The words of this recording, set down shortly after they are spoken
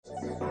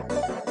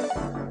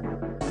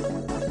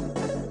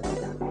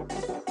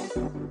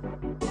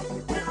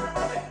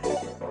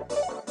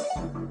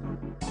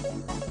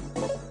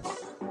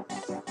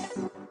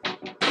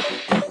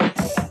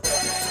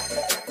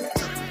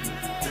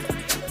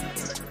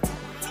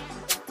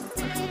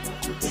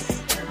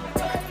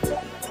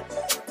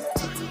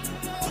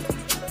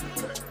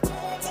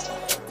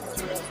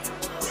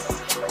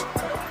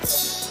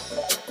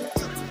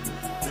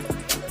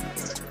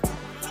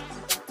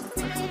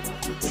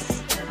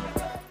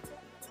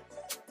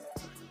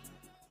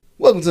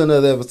Welcome to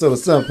another episode of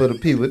Something for the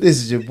People. This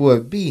is your boy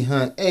B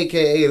Hunt,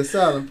 aka the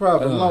Silent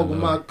Prophet, along with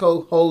my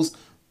co-host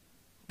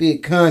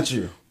Big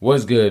Country.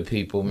 What's good,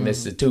 people?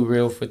 Mr. Too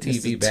Real for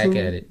TV Mr. back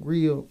at it.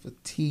 Real for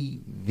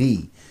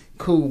TV.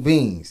 Cool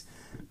beans.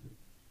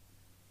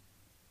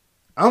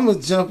 I'm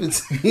gonna jump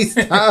into these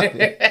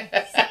topics.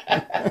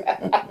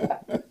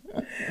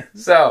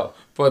 So,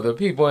 for the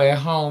people at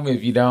home,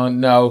 if you don't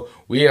know,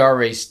 we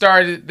already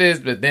started this,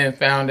 but then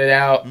found it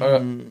out.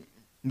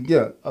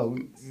 Yeah. Oh,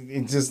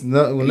 it just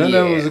when none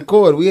of it was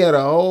recorded, we had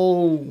a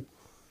whole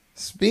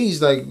speech.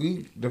 Like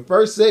the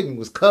first segment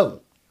was covered.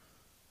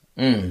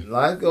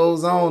 Life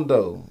goes on,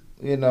 though.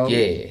 You know.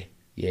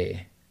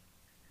 Yeah.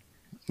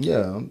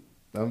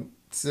 I'm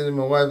sending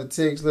my wife a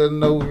text, letting her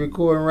know we're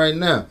recording right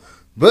now.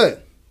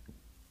 But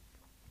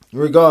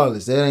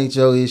regardless, that ain't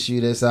your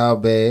issue. That's our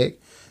bag.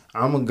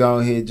 I'm gonna go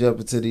ahead and jump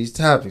into these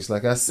topics,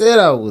 like I said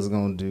I was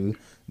gonna do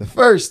the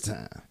first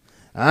time.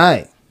 All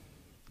right.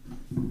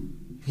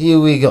 Here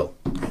we go.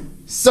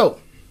 So,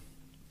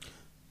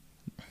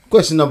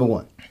 question number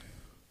 1.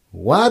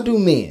 Why do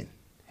men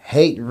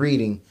hate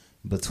reading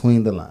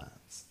between the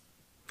lines?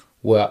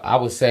 Well, I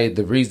would say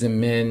the reason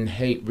men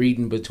hate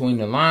reading between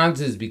the lines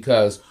is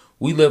because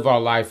we live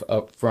our life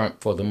up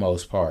front for the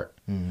most part.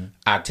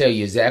 I tell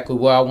you exactly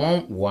what I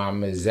want, what I'm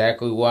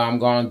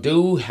going to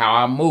do, how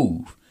I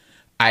move.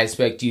 I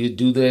expect you to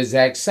do the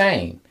exact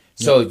same.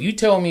 So if you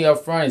tell me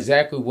up front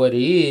exactly what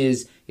it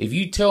is, if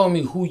you tell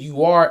me who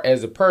you are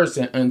as a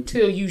person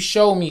until you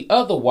show me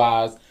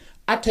otherwise,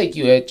 I take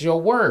you at your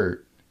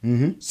word.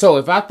 So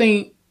if I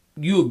think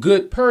you're a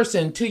good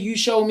person until you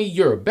show me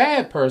you're a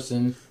bad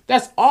person,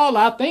 that's all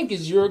I think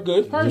is you're a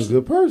good person. You're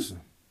a good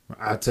person.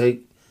 I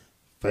take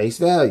face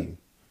value.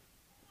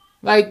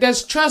 Like,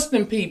 that's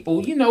trusting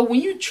people. You know, when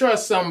you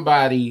trust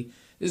somebody,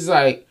 it's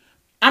like,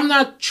 I'm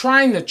not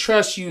trying to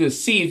trust you to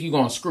see if you're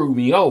going to screw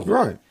me over.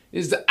 Right.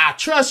 It's that I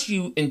trust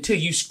you until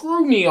you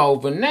screw me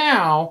over.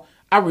 Now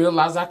I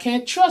realize I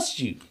can't trust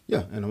you.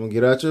 Yeah, and I'm gonna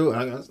get out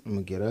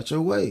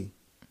your way.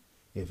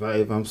 If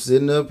I'm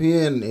sitting up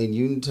here and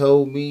you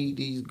told me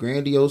these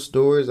grandiose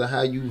stories of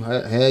how you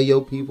had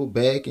your people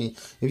back, and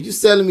if you're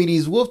selling me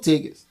these wolf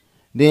tickets,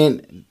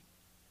 then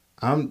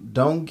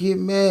don't get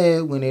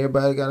mad when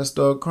everybody got to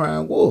start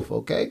crying wolf,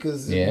 okay?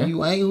 Because if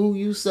you ain't who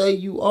you say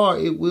you are,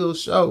 it will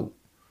show.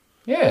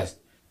 Yes.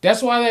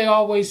 That's why they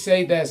always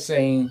say that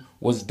saying,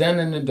 what's done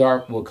in the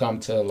dark will come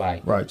to the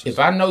light. Righteous. If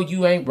I know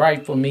you ain't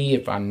right for me,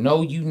 if I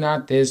know you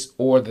not this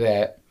or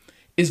that,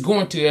 it's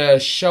going to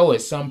show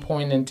at some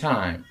point in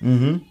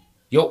time.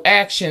 Your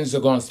actions are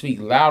going to speak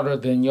louder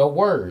than your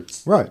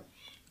words. Right.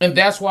 And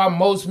that's why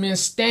most men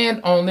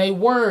stand on their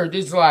word.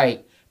 It's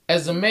like,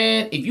 as a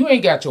man, if you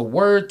ain't got your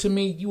word to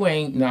me, you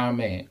ain't not a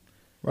man.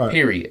 Right.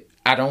 Period.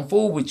 I don't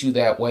fool with you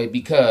that way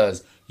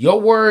because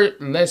your word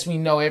lets me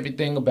know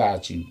everything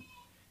about you.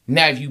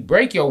 Now, if you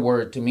break your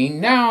word to me,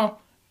 now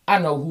I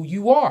know who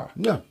you are.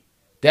 Yeah.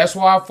 That's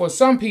why for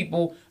some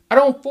people, I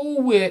don't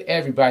fool with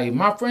everybody.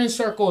 My friend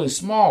circle is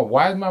small.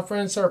 Why is my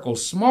friend circle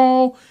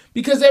small?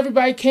 Because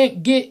everybody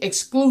can't get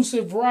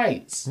exclusive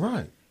rights.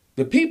 Right.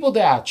 The people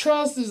that I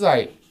trust is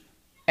like,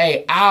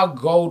 hey, I'll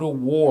go to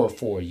war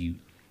for you.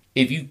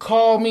 If you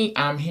call me,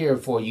 I'm here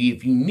for you.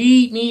 If you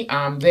need me,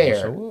 I'm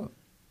there.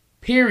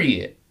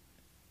 Period.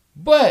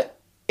 But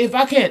if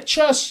I can't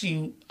trust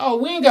you,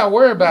 we ain't got to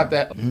worry about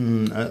that.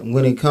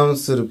 When it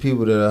comes to the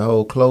people that are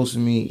hold close to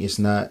me, it's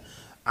not,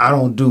 I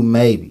don't do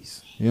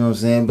maybes. You know what I'm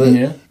saying?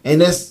 But and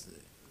that's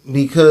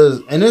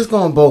because, and it's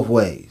going both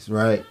ways,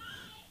 right?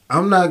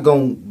 I'm not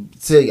going to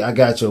tell you I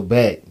got your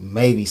back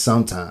maybe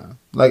sometime.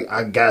 Like,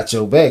 I got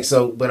your back.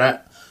 So,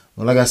 but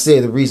like I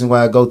said, the reason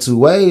why I go two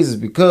ways is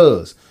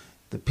because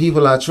the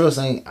people I trust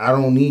I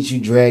don't need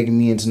you dragging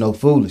me into no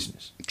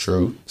foolishness.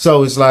 True.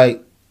 So it's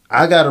like,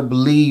 I got to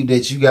believe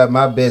that you got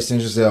my best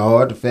interest at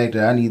heart. The fact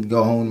that I need to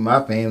go home to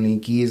my family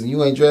and kids, and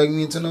you ain't dragging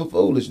me into no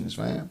foolishness,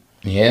 fam.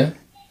 Yeah.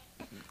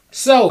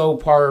 So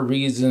part of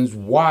reasons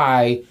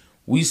why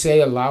we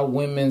say a lot of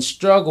women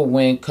struggle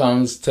when it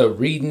comes to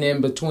reading in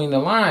between the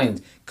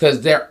lines,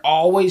 because they're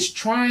always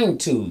trying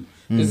to.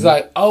 It's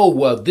like, oh,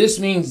 well, this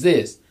means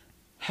this.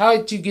 How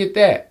did you get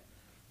that?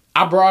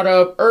 I brought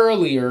up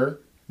earlier,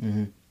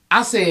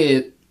 I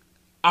said,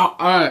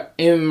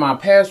 in my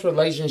past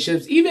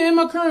relationships, even in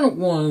my current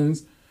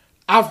ones,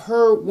 I've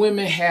heard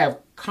women have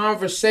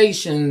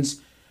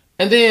conversations,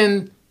 and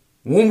then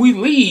when we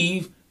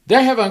leave,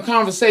 they're having a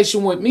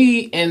conversation with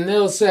me, and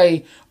they'll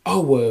say,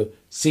 oh, well,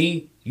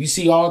 see, You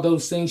see all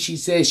those things she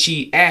said,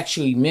 she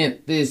actually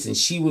meant this and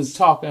she was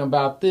talking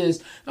about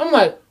this. I'm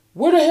like,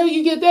 where the hell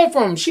you get that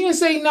from? She didn't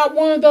say not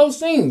one of those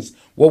things.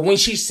 Well, when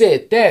she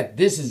said that,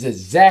 this is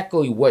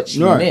exactly what she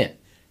meant.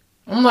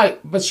 I'm like,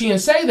 but she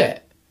didn't say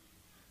that.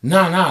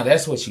 Nah,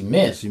 that's what she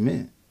meant. She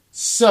meant.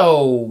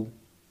 So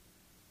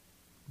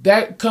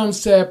that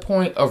comes to that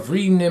point of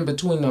reading in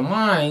between the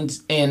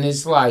lines, and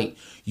it's like,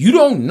 you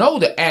don't know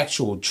the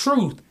actual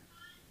truth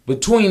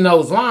between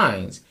those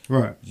lines.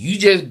 Right. You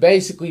just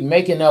basically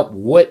making up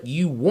what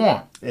you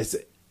want.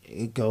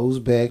 It goes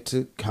back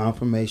to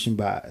confirmation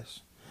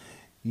bias.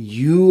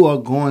 You are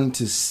going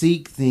to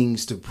seek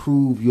things to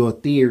prove your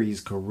theory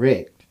is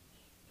correct.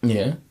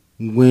 Yeah.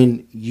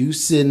 When you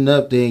sitting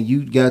up there and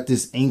you got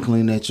this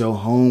inkling that your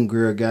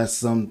homegirl got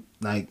some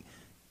like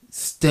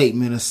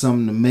statement or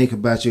something to make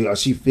about you, or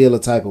she feel a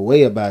type of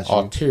way about you.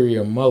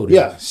 Ulterior motive.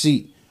 Yeah,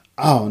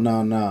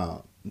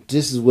 no.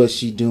 This is what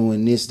she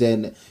doing, this,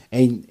 that,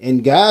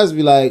 and guys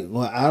be like,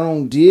 well, I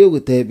don't deal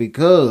with that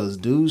because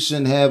dudes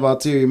shouldn't have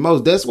ulterior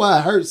motives. That's why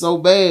it hurts so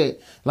bad.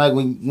 Like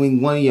when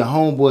one of your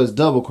homeboys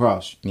double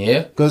cross you.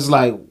 Yeah. Cause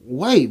like,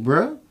 wait,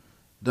 bro,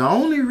 the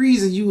only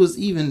reason you was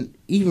even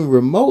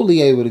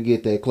remotely able to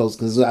get that close,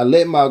 cause I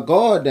let my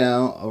guard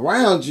down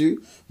around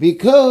you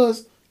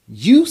because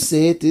you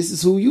said this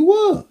is who you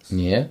was.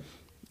 Yeah.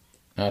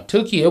 I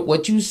took you at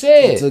what you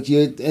said. I took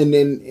you,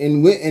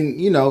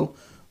 and you know.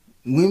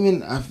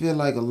 Women, I feel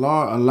like a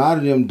lot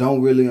of them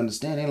don't really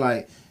understand. They're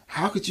like,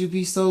 how could you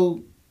be so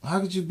good?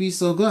 How could you be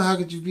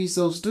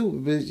so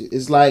stupid? But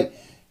it's like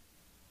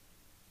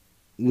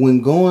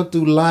when going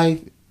through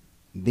life,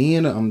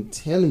 I'm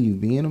telling you,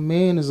 being a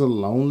man is a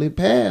lonely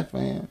path,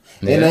 man.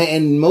 Yeah.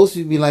 And most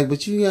people be like,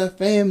 but you got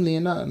family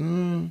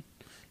and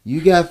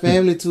you got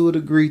family to a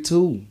degree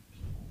too.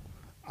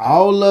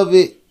 All of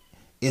it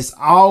is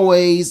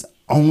always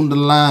on the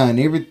line.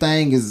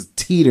 Everything is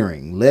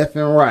teetering left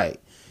and right.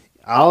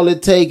 All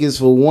it takes is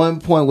for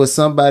one point where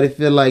somebody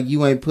feel like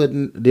you ain't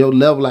putting their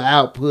level of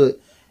output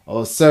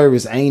or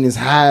service ain't as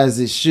high as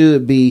it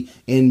should be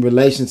in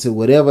relation to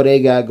whatever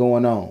they got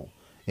going on.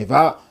 If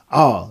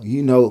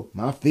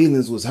my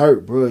feelings was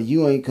hurt, bro,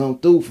 you ain't come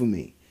through for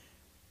me.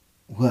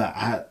 Well,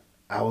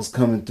 I was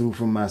coming through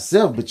for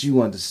myself, but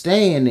you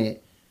understand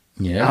that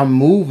I'm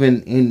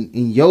moving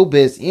in your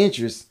best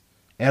interest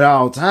at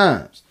all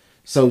times.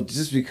 So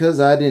just because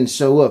I didn't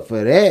show up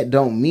for that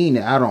don't mean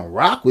that I don't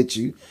rock with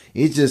you.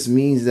 It just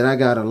means that I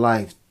got a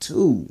life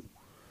too.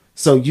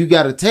 So you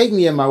got to take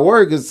me at my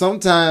word, because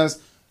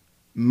sometimes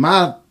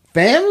my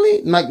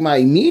family, like my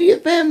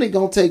immediate family,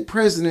 gonna take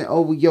precedent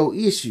over your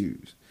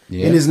issues.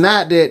 Yeah. And it's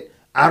not that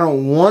I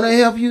don't want to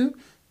help you.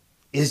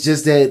 It's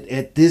just that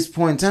at this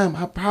point in time,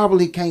 I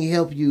probably can't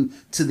help you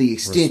to the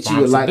extent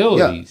you would like.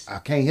 Yeah, I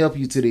can't help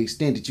you to the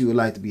extent that you would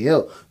like to be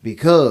helped,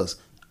 because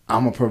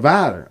I'm a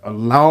provider. A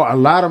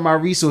lot of my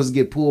resources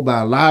get pulled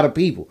by a lot of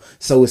people.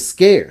 So it's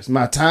scarce.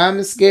 My time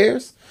is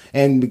scarce.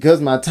 And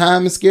because my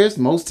time is scarce,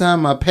 most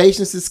time my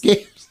patience is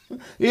scarce.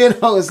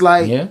 It's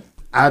like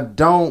I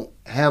don't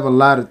have a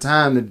lot of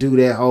time to do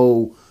that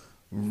whole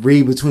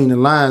read between the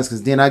lines,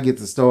 because then I get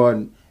to start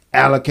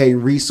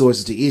allocating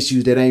resources to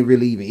issues that ain't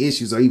really even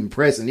issues or even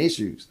pressing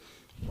issues.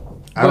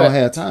 I don't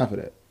have time for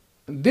that.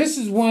 This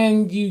is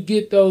when you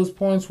get those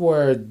points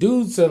where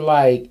dudes are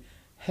like,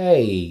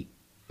 hey,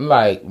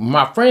 like,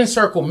 my friend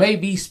circle may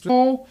be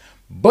small,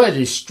 but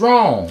it's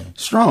strong.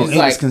 It's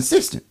like, it's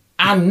consistent.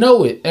 I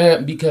know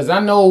it because I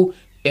know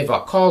if I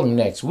call him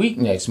next week,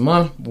 next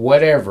month,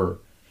 whatever,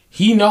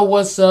 he know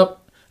what's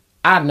up.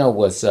 I know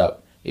what's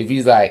up. If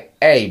he's like,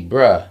 hey,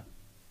 bruh,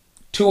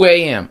 2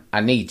 a.m.,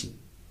 I need you.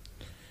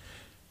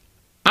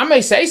 I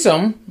may say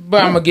something,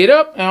 but I'm going to get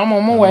up and I'm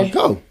on my way.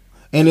 Go.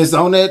 And it's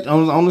on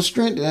the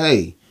strength that,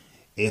 hey,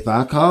 if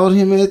I called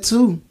him at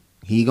 2,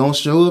 he gonna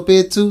show up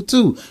at 2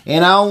 too.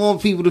 And I don't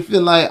want people to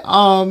feel like,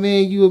 oh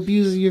man, you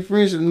abusing your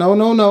friendship.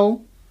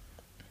 No.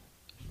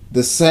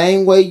 The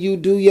same way you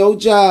do your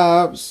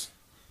jobs,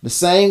 the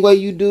same way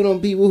you do them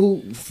people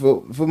who,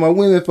 for my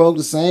women folk,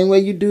 the same way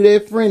you do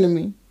that friend of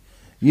me.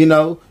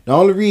 The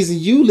only reason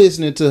you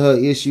listening to her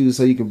issues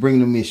so you can bring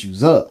them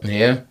issues up.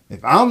 Yeah.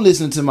 If I'm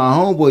listening to my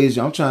homeboy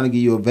issue, I'm trying to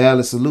give you a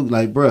valid salute.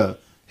 Like, bruh,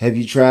 have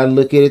you tried to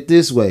look at it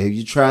this way? Have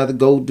you tried to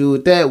go do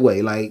it that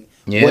way? Like,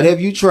 what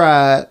have you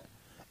tried?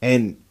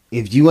 And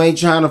if you ain't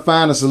trying to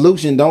find a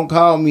solution, don't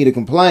call me to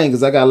complain,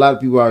 because I got a lot of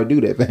people already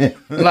do that, man.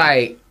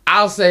 Like,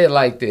 I'll say it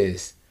like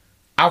this.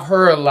 I've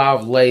heard a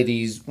lot of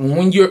ladies,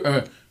 when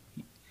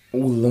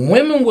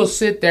women will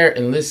sit there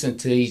and listen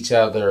to each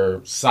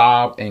other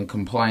sob and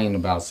complain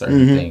about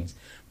certain things.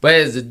 But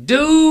as a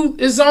dude,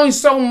 it's only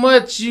so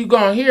much you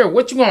gonna hear.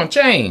 What you gonna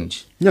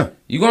change? Yeah.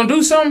 You gonna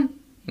do something?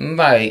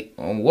 Like,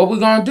 what we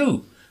gonna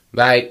do?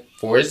 Like,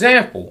 for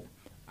example,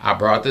 I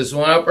brought this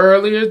one up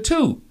earlier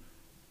too.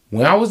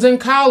 When I was in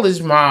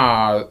college,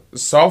 my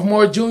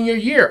sophomore, junior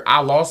year, I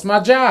lost my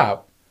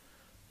job.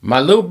 My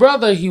little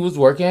brother, he was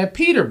working at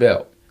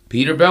Peterbilt.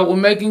 Peterbilt was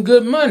making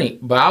good money,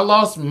 but I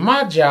lost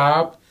my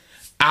job.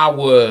 I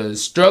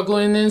was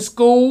struggling in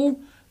school.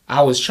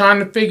 I was trying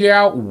to figure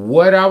out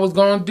what I was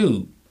going to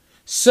do.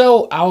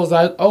 So I was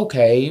like,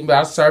 okay, but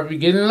I started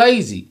getting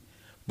lazy.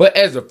 But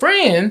as a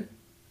friend,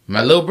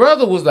 my little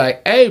brother was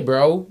like, hey,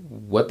 bro,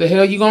 what the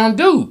hell you gonna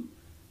do?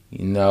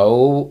 You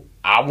know,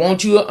 I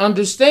want you to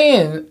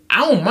understand, I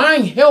don't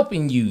mind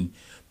helping you,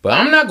 but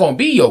I'm not gonna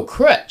be your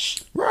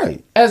crutch.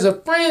 Right. As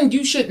a friend,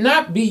 you should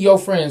not be your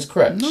friend's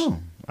crutch. No,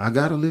 I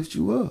gotta lift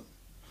you up.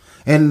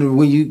 And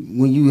when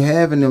you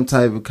having them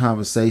type of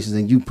conversations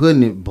and you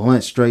putting it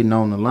blunt, straight and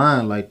on the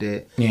line like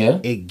that, yeah,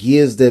 it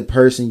gives that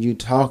person you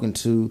talking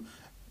to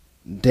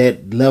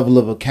that level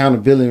of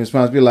accountability and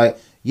responsibility. Like,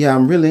 yeah, I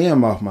really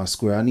am off my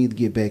square. I need to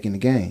get back in the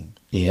game.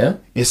 Yeah,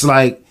 it's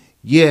like,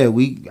 yeah,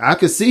 I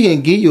could sit here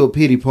and give you a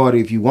pity party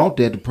if you want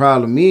that. The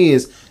problem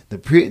is the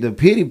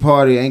pity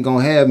party ain't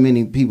gonna have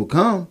many people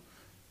come,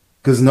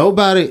 cause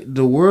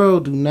the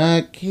world do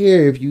not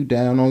care if you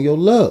down on your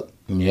luck.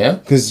 Yeah.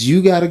 Because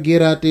you got to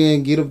get out there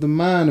and get up the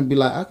mind and be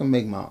like, I can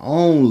make my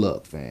own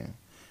luck, fam.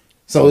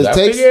 So it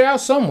takes figure it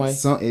out some way.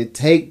 It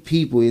take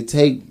people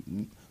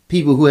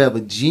who have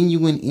a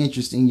genuine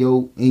interest in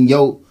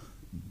your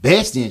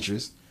best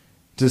interest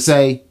to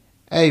say,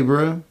 hey,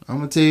 bro, I'm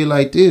going to tell you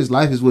like this.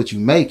 Life is what you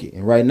make it.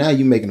 And right now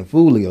you're making a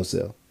fool of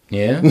yourself.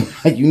 Yeah.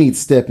 You need to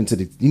step into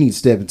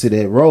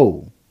that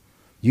role.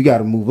 You got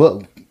to move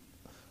up.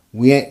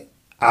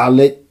 I'll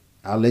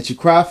let you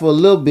cry for a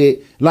little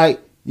bit. Like,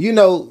 you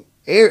know,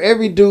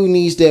 every dude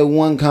needs that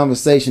one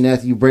conversation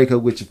after you break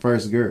up with your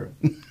first girl.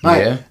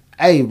 Like, yeah.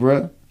 Hey,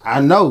 bro,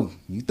 I know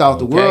you thought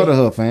the world of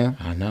her, fam.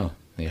 I know.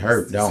 It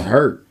hurt, don't it?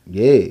 Hurt,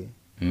 yeah.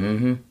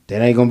 Mm-hmm.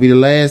 That ain't gonna be the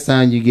last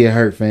time you get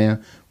hurt,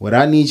 fam. What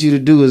I need you to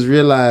do is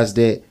realize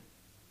that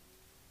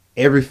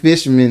every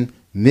fisherman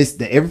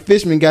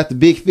got the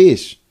big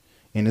fish.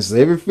 And it's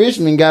every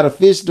fisherman got a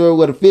fish story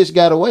where the fish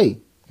got away.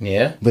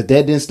 Yeah. But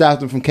that didn't stop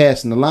them from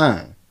casting the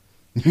line.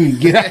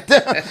 Get out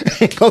there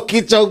and go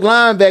get your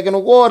line back in the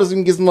water so you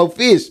can get some more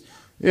fish.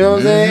 You know what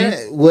I'm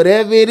saying?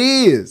 Whatever it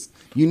is.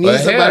 You need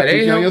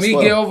somebody to help me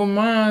get over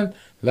mine.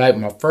 Like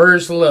my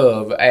first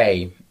love,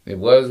 hey, it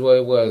was what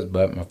it was,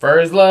 but my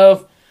first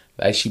love,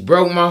 like she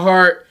broke my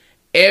heart.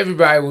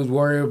 Everybody was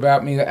worried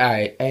about me.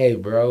 Like, hey,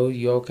 bro,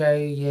 you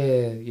okay?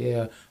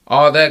 Yeah.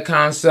 All that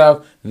kind of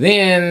stuff.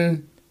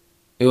 Then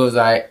it was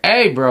like,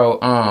 hey, bro,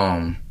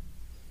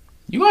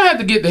 you gonna have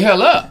to get the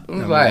hell up. It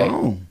was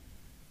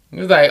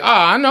like, oh,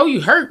 I know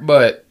you hurt,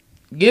 but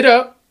get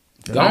up.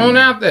 Go on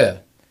out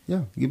there.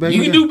 Yeah, get back.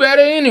 You can do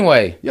better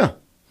anyway. Yeah.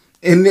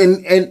 And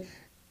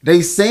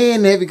they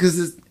saying that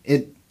because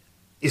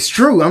it's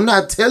true. I'm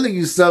not telling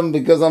you something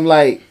because I'm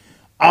like,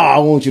 oh, I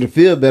want you to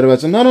feel better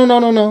about you.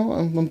 No.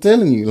 I'm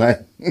telling you,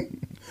 like,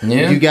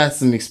 you got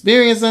some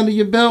experience under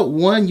your belt.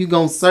 One, you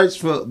gonna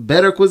search for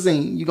better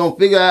cuisine. You gonna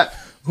figure out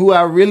who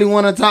I really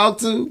want to talk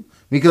to,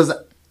 because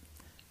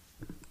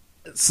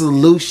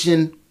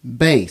solution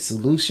based,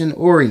 solution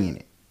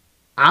oriented.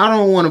 I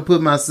don't want to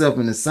put myself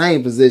in the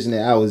same position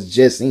that I was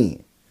just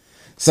in.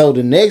 So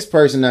the next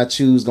person I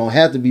choose gonna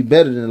have to be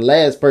better than the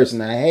last person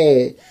I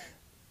had,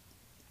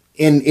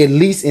 at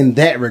least in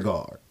that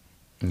regard.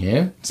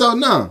 Yeah. So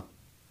no,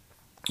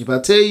 if I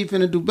tell you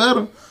finna do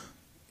better,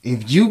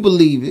 if you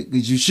believe it,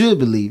 because you should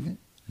believe it,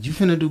 you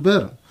finna do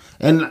better.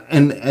 And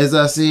as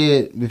I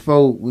said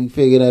before we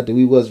figured out that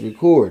we was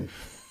recording,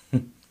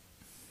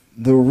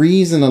 the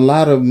reason a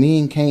lot of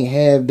men can't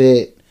have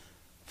that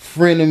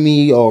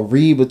frenemy or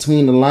read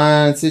between the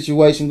lines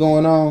situation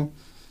going on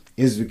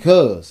is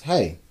because,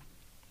 hey,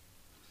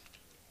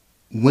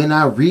 when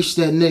I reach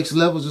that next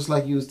level, just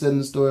like you was telling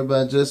the story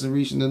about Justin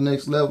reaching the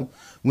next level,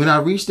 when I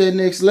reach that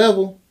next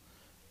level,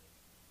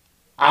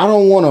 I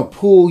don't want to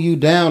pull you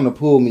down to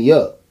pull me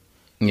up.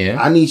 Yeah.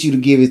 I need you to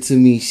give it to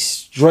me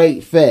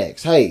straight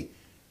facts. Hey,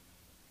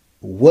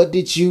 what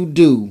did you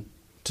do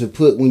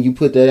when you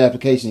put that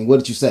application in? What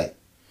did you say?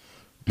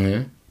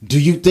 Yeah. Do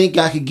you think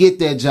I could get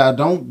that job?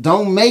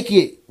 Don't make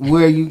it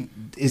where it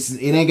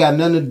ain't got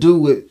nothing to do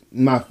with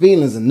my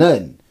feelings or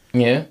nothing.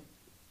 Yeah.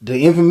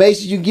 The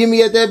information you give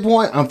me at that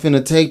point, I'm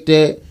finna take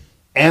that,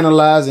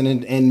 analyze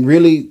and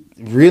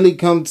really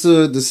come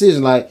to a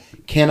decision. Like,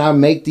 can I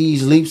make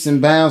these leaps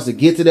and bounds to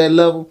get to that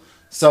level?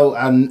 So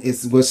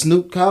it's what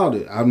Snoop called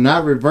it. I'm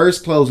not reverse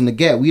closing the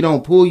gap. We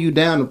don't pull you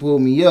down to pull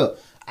me up.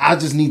 I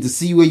just need to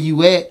see where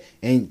you at.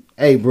 And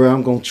hey, bro,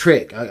 I'm gonna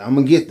trek. I'm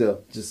gonna get there.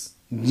 Just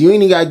you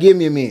ain't gotta give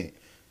me a minute.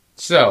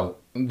 So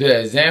the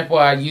example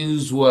I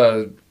used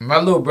was my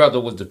little brother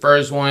was the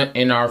first one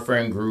in our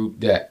friend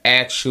group that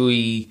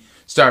actually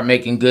started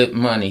making good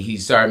money. He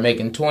started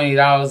making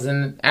 $20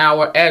 an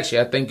hour.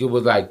 Actually, I think it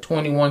was like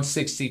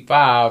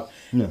 $21.65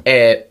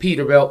 at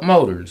Peterbilt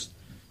Motors.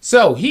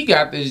 So he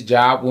got this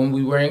job when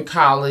we were in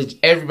college.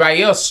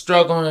 Everybody else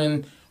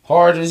struggling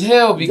hard as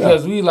hell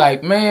because we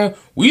like, man,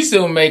 we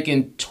still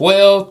making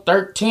 12,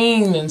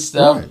 13 and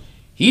stuff. Right.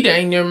 He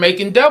ain't near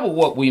making double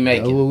what we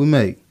making. Double what we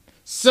make.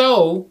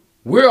 So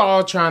we're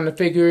all trying to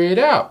figure it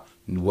out.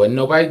 Wasn't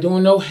nobody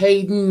doing no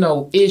hating,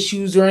 no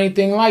issues or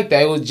anything like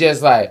that. It was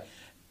just like,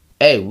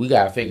 hey, we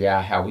got to figure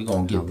out how we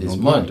going to get this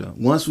money.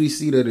 Once we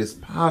see that it's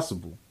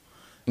possible.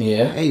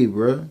 Yeah. Hey,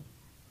 bro,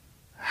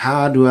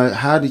 how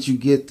did you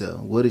get there?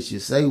 What did you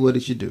say? What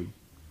did you do?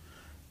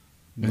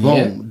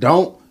 Boom.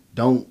 Yeah.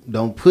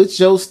 Don't put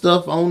your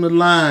stuff on the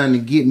line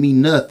and get me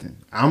nothing.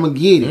 I'm gonna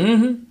get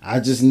it. I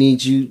just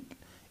need you.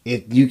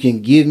 If you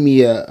can give me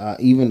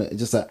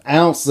just an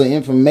ounce of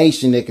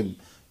information that can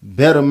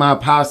better my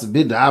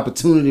possibility, the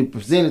opportunity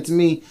presented to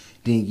me,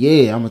 then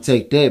yeah, I'm gonna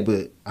take that.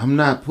 But I'm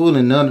not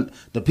pulling none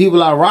of the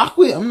people I rock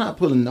with. I'm not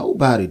pulling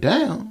nobody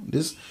down.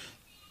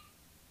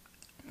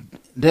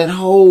 That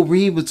whole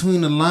read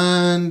between the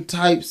line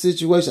type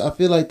situation, I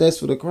feel like that's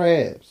for the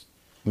crabs.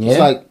 Yeah. It's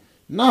like,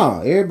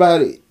 nah,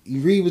 everybody,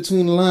 you read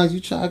between the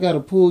lines. I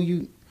gotta pull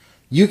you.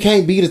 You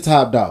can't be the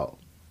top dog.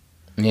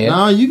 Yeah.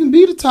 Nah, you can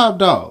be the top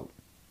dog.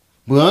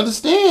 But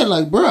understand,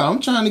 like, bro,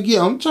 I'm trying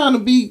to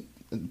be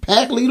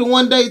pack leader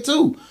one day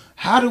too.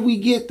 How do we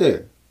get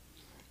there?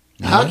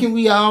 How can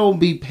we all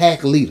be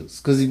pack leaders?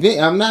 Because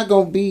I'm not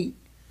gonna be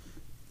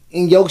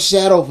in your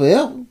shadow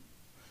forever.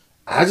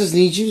 I just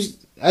need you.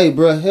 Hey,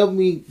 bro, help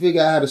me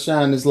figure out how to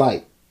shine this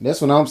light.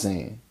 That's what I'm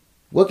saying.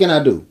 What can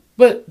I do?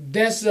 But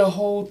that's the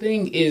whole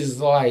thing.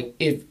 Is like,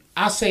 if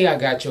I say I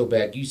got your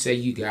back, you say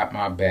you got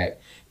my back.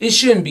 It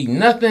shouldn't be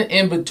nothing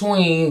in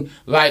between.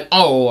 Like,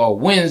 a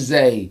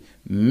Wednesday.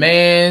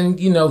 Man,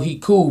 he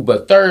cool,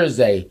 but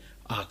Thursday,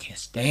 I can't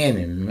stand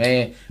him,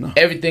 man. No.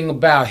 Everything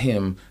about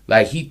him,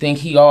 like he think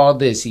he all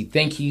this, he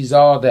think he's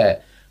all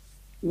that.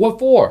 What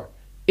for?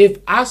 If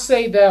I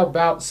say that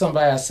about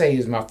somebody I say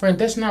is my friend,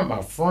 that's not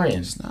my friend.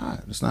 It's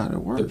not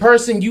at work. The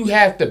person you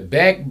have to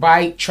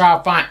backbite, try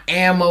to find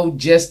ammo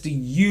just to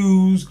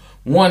use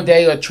one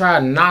day or try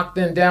to knock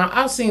them down.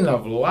 I've seen a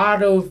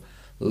lot of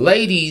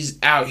ladies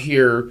out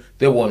here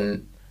that will...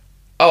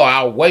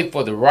 I'll wait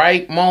for the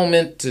right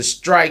moment to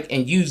strike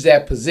and use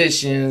that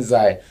position. It's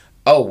like,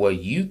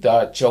 you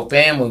thought your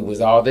family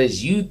was all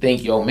this. You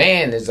think your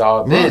man is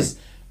all this.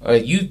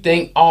 You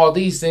think all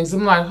these things.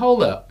 I'm like,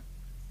 hold up.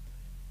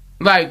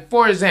 Like,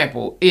 for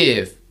example,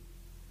 if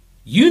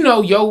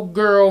your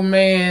girl,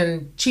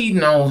 man,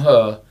 cheating on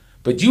her,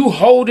 but you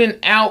holding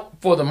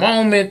out for the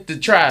moment to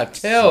try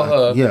to tell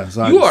her,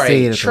 you are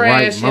a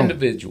trash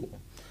individual.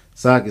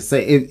 So I can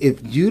say if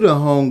you the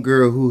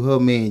homegirl who her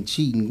man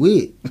cheating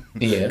with,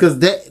 because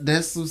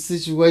that's some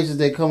situations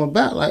that come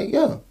about. Like,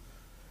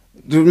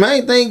 the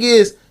main thing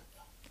is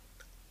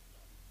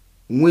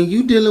when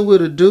you dealing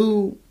with a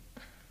dude,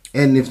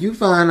 and if you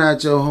find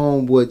out your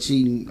homeboy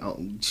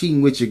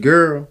cheating with your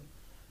girl,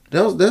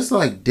 that's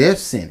like death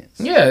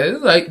sentence. Yeah,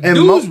 it's like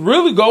dudes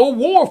really go to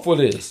war for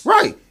this,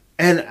 right?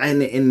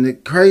 And the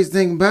crazy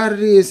thing about it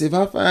is, if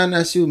I find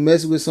out she was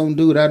messing with some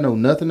dude I know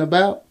nothing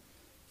about.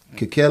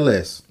 Could care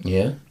less.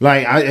 Yeah.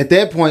 Like, at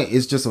that point,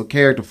 it's just a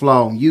character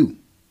flaw on you.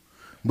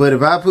 But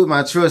if I put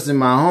my trust in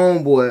my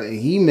homeboy and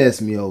he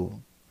messed me over,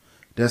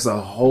 that's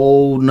a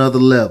whole nother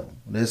level.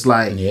 That's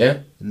like,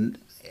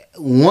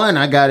 one,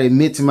 I got to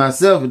admit to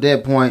myself at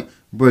that point,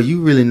 bro,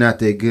 you really not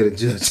that good at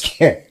judge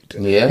character.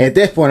 Yeah. At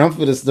that point, I'm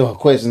finna start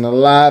questioning a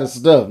lot of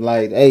stuff.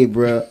 Like, hey,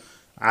 bro,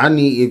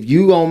 if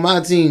you on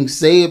my team,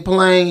 say it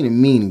plain and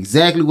mean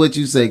exactly what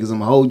you say, because I'm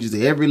going to hold you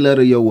to every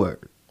letter of your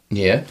word.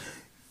 Yeah.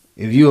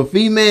 If you're a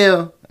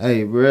female,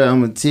 hey, bro, I'm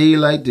going to tell you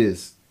like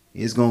this.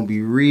 It's going to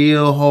be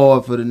real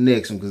hard for the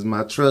next one because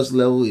my trust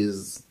level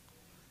is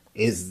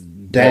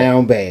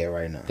down bad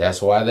right now.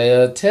 That's why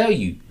they'll tell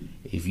you.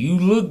 If you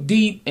look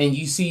deep and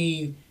you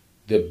see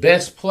the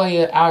best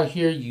player out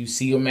here, you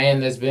see a man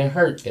that's been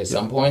hurt at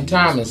some point in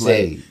time and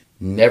say,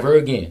 never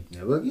again.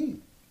 Never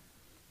again.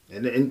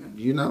 And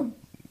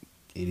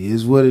it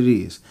is what it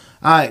is.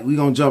 All right, we're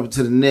going to jump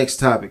into the next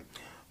topic.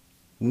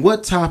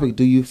 What topic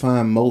do you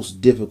find most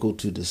difficult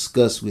to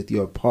discuss with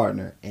your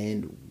partner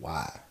and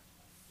why?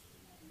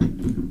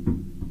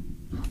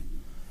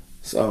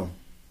 So,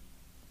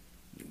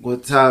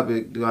 what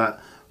topic do I...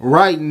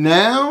 Right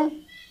now,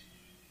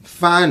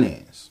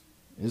 finance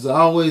is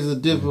always a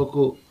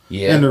difficult...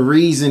 Yeah. And the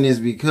reason is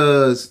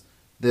because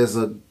there's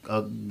a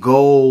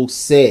goal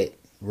set,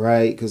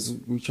 right? Because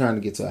we're trying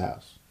to get to a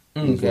house.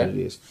 Okay. That's what it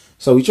is.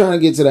 So we're trying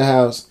to get to the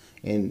house,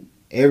 and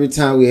every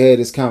time we had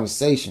this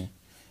conversation...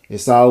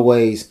 It's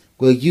always,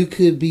 well, you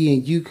could be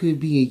and you could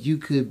be and you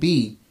could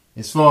be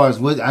as far as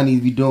what I need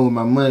to be doing with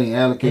my money,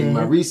 allocating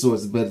my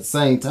resources. But at the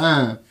same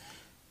time,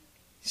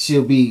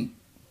 she'll be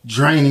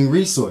draining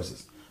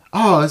resources.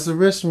 Oh, it's a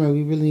restaurant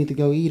we really need to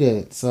go eat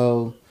at.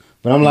 So,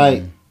 but I'm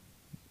like,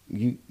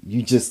 you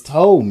just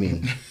told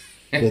me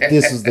that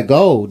this was the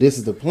goal. This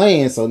is the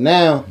plan. So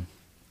now,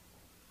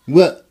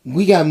 well,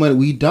 we got money.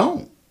 We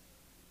don't.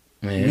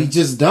 We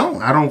just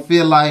don't. I don't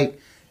feel like,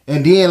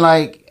 and then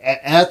like,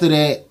 after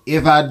that,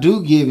 if I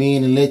do give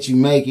in and let you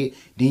make it,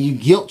 then you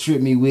guilt trip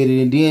me with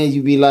it, and then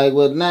you be like,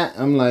 well, not.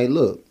 I'm like,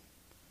 look,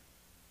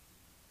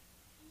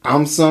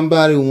 I'm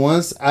somebody,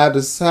 once I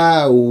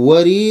decide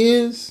what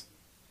is,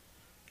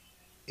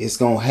 it's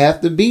going to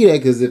have to be that,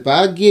 because if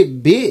I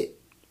get bit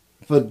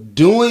for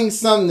doing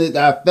something that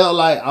I felt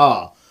like,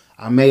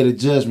 I made a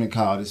judgment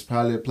call, this is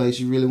probably a place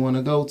you really want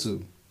to go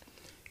to.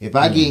 If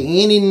I get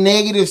any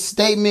negative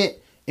statement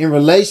in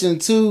relation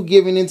to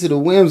giving into the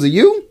whims of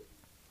you,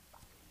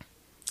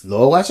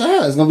 Lord, watch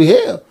out. It's going to be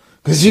hell.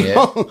 Because you're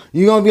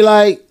going to be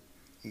like,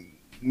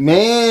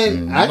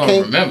 Man, I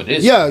can't remember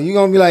this. Yeah, you're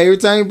gonna be like, every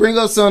time you bring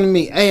up something to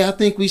me, hey, I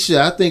think we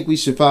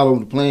should follow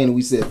the plan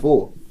we set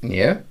forth.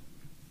 Yeah.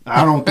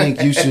 I don't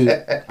think you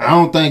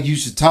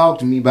should talk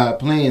to me about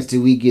plans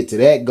till we get to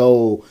that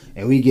goal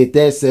and we get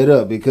that set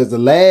up, because the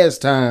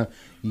last time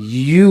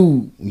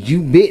you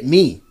bit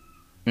me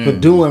for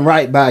doing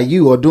right by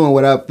you or doing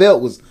what I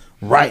felt was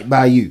right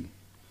by you.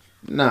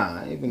 Nah,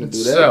 I ain't gonna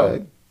do that. So,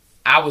 baby.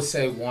 I would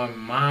say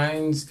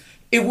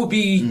it would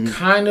be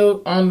kind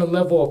of on the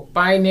level of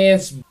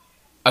finance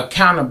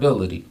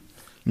accountability.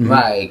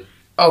 Like,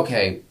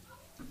 okay,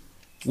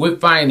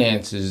 with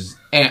finances,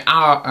 and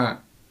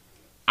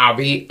I'll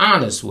be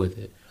honest with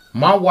it.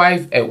 My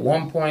wife at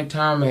one point in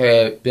time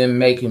had been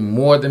making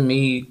more than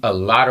me a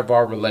lot of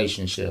our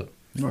relationship.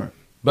 Right.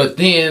 But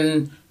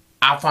then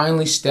I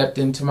finally stepped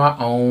into my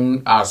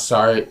own. I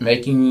started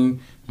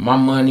making my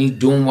money,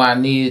 doing what I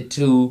needed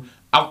to.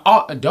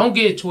 Don't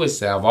get it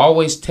twisted. I've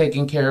always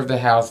taken care of the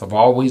house. I've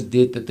always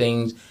did the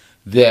things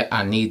that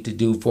I need to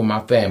do for my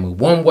family,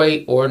 one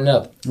way or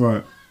another.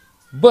 Right.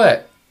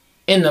 But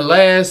in the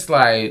last,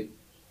 I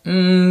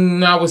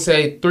would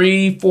say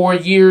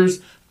 3-4 years,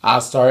 I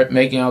started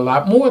making a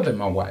lot more than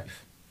my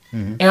wife.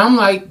 And I'm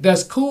like,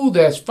 that's cool,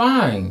 that's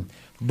fine.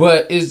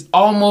 But it's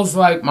almost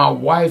like my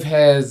wife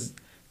has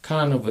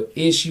kind of an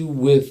issue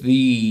with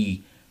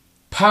the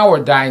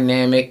power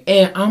dynamic.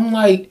 And I'm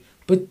like,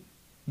 but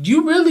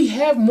you really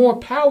have more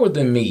power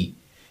than me.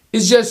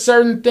 It's just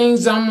certain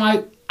things I'm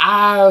like,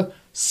 I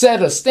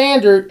set a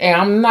standard and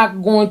I'm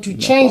not going to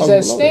change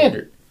that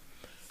standard.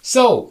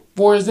 So,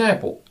 for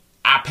example,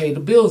 I pay the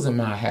bills in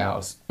my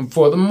house. And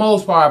for the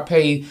most part, I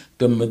pay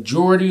the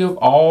majority of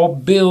all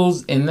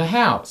bills in the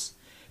house.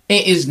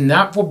 And it's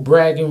not for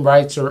bragging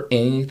rights or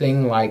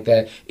anything like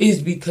that.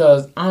 It's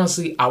because,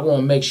 honestly, I want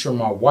to make sure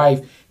my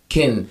wife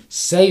can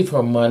save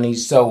her money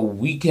so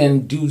we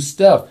can do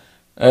stuff.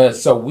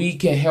 So we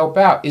can help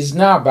out. It's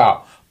not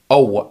about,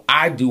 oh, well,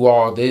 I do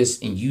all this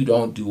and you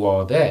don't do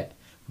all that.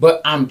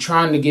 But I'm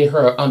trying to get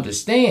her to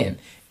understand.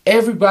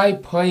 Everybody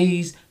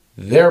plays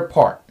their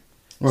part.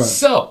 Right.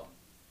 So,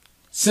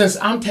 since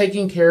I'm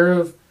taking care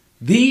of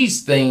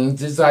these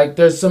things, it's like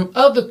there's some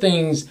other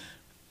things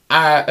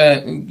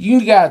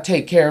you gotta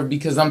take care of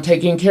because I'm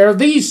taking care of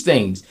these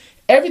things.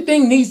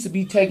 Everything needs to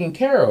be taken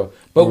care of,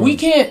 but we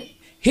can't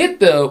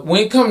hit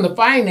when it comes to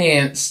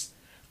finance.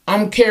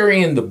 I'm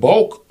carrying the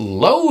bulk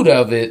load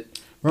of it,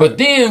 but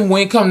then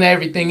when it comes to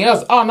everything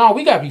else, oh no,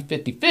 we gotta be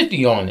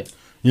 50-50 on it.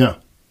 Yeah.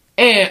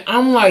 And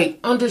I'm like,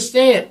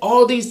 understand,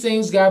 all these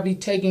things gotta be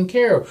taken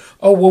care of.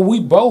 Oh well, we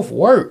both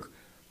work,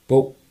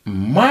 but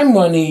my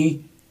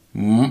money.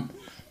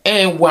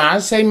 And when I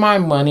say my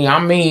money, I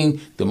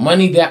mean the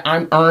money that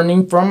I'm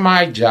earning from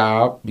my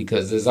job,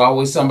 because there's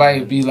always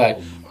somebody to be like,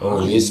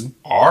 oh, it's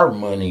our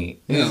money.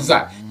 It's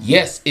like,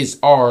 yes, it's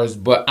ours,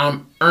 but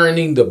I'm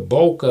earning the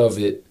bulk of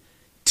it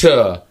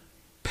to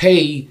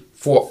pay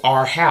for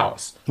our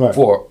house,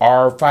 for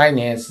our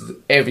finances,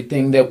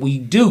 everything that we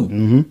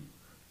do,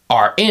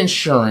 our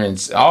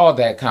insurance, all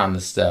that kind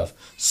of stuff.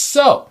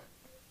 So,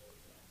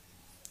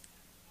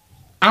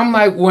 I'm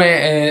like,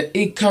 when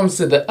it comes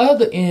to the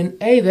other end,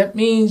 hey, that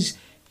means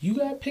you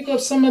got to pick up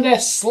some of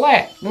that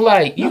slack.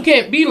 Like, you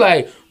can't be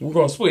like, we're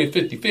going to split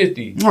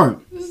 50-50. Right.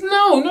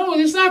 No,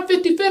 it's not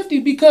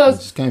 50-50 because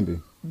it just can't be.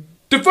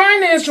 The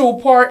financial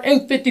part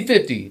ain't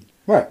 50-50.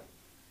 Right.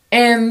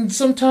 And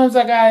sometimes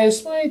I got to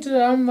explain to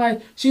her, I'm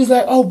like, she's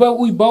like, oh, but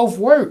we both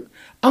work.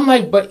 I'm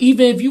like, but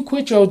even if you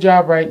quit your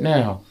job right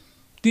now,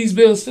 these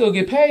bills still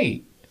get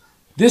paid.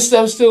 This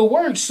stuff still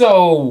works.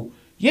 So,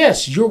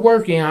 yes, you're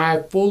working.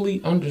 I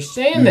fully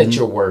understand that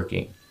you're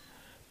working.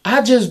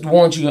 I just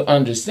want you to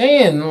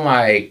understand,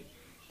 like,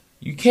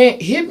 you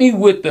can't hit me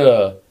with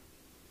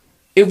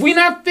if we're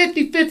not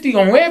 50-50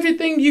 on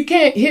everything, you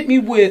can't hit me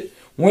with,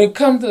 when it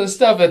comes to the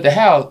stuff at the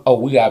house, oh,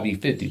 we got to be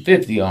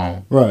 50-50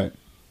 on. Right.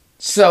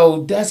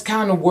 So that's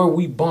kind of where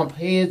we bump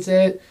heads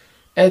at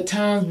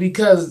times,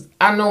 because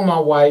I know my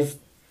wife,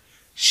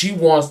 she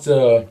wants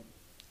to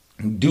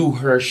do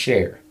her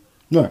share.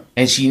 Right.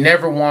 And she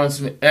never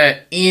wants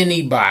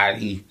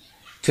anybody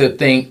to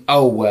think,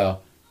 oh,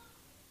 well,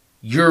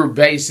 you're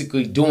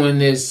basically doing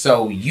this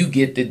so you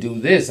get to do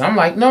this. I'm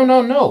like,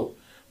 no.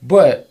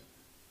 But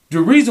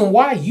the reason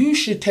why you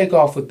should take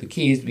off with the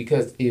kids,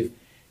 because if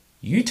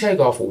you take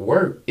off of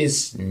work, it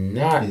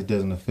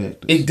doesn't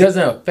affect us. It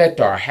doesn't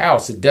affect our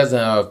house. It doesn't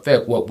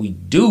affect what we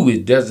do.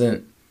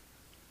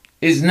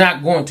 It's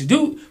not going to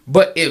do.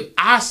 But if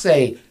I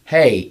say,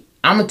 hey,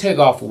 I'm going to take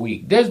off a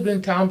week. There's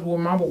been times where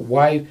my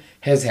wife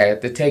has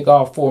had to take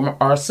off for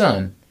our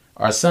son.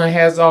 Our son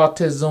has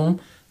autism.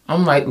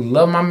 I'm like,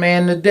 love my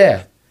man to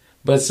death.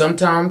 But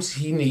sometimes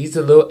he needs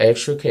a little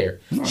extra care.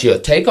 Right. She'll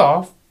take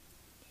off.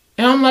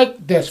 And I'm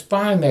like, that's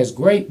fine. That's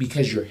great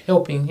because you're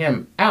helping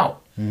him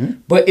out. Mm-hmm.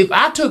 But if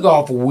I took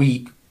off a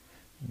week,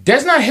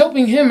 that's not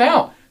helping him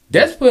out.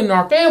 That's putting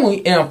our family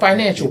in a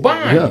financial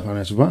bind. Yeah,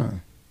 financial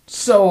bind.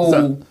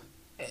 So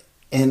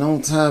and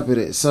on top of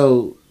that,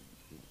 so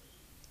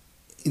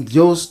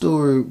your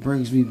story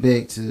brings me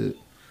back to,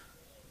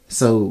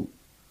 so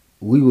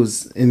we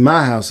was in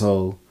my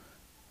household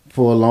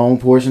for a long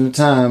portion of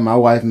time. My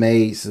wife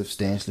made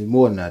substantially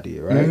more than I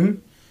did, right? Mm-hmm.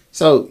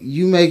 So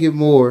you make it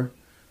more,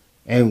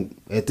 and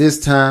at this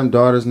time,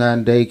 daughter's not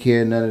in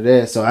daycare, none of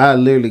that. So I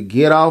literally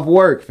get off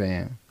work,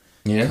 fam.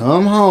 Yeah.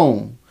 Come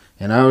home.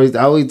 And I always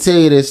tell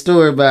you that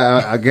story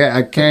about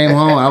I came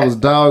home, I was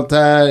dog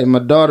tired, and my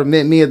daughter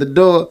met me at the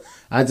door.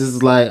 I just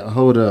was like,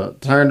 hold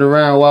up, turned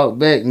around, walked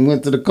back, and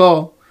went to the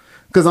car.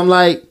 Because I'm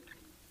like,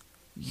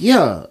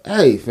 yeah,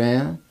 hey,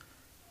 fam,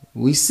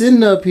 we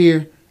sitting up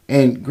here,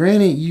 and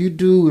granted, you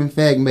do, in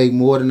fact, make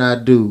more than I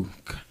do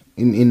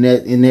in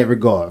that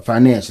regard,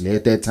 financially,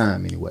 at that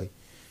time, anyway.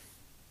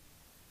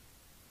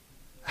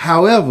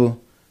 However,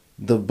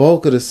 the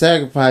bulk of the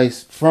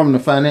sacrifice from the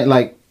finance,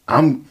 like,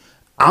 I'm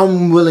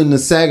willing to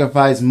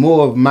sacrifice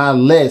more of my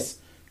less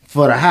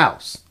for the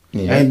house.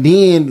 Yeah. And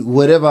then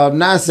whatever I'm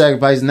not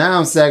sacrificing, now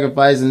I'm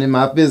sacrificing in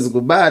my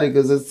physical body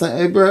because it's,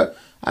 hey, bro,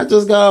 I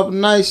just got off a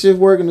night shift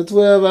working a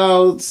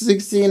 12-hour,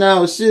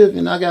 16-hour shift,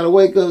 and I got to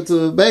wake up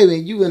to a baby,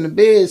 and you in the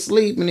bed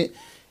sleeping it.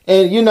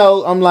 And, you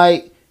know, I'm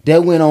like,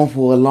 that went on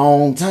for a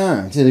long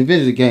time till it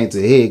eventually came to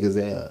a head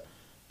because,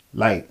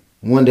 like,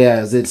 one day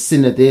I was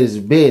sitting at the edge of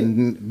the bed,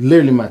 and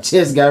literally my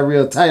chest got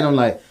real tight. I'm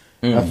like,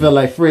 I felt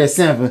like Fred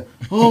Sanford.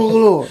 Oh,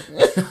 Lord.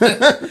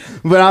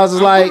 But I was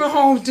just like,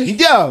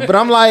 yeah, but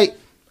I'm like,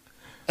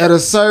 at a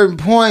certain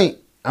point,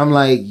 I'm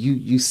like,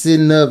 you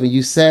sitting up and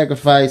you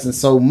sacrificing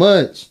so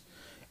much.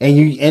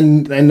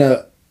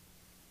 And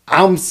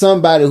I'm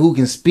somebody who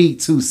can speak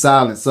to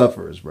silent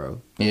sufferers,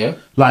 bro. Yeah.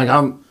 Like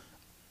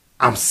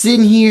I'm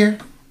sitting here,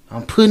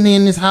 I'm putting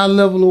in this high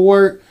level of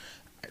work.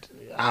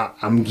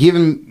 I'm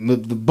giving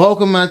the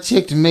bulk of my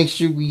check to make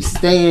sure we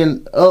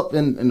stand up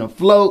and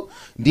afloat.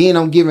 Then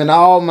I'm giving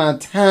all my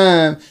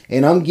time,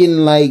 and I'm getting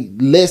like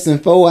less than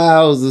 4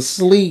 hours of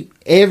sleep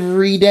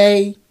every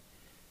day.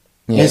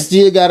 Yeah. And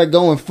still got to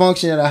go and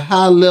function at a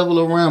high level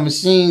around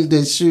machines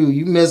that shoot.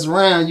 You mess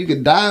around, you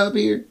could die up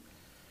here.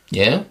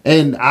 Yeah.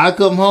 And I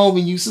come home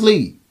and you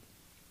sleep.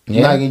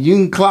 Yeah. Like, and you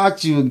can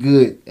clock you a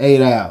good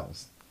 8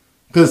 hours.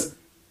 Because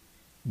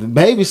the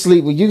baby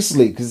sleep when you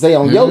sleep because they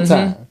on your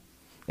time.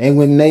 And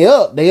when they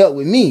up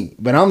with me.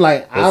 But I'm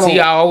like, I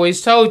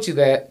always told you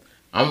that.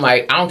 I'm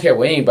like, I don't care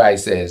what anybody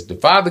says. The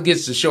father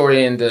gets the short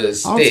end of the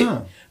stick. All the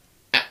time.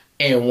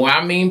 And what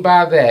I mean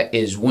by that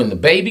is when the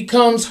baby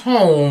comes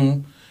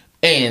home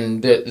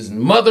and the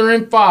mother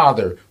and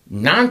father,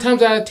 9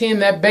 times out of 10,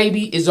 that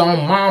baby is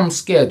on mom's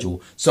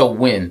schedule. So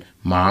when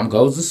mom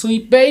goes to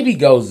sleep, baby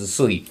goes to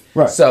sleep.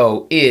 Right.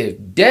 So if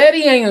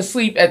daddy ain't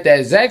asleep at that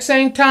exact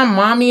same time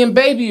mommy and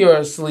baby are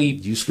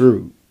asleep, you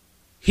screwed.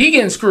 He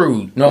getting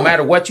screwed no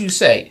matter what you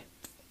say.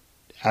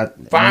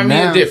 Find me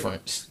a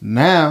difference.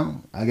 Now,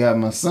 I got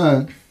my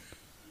son.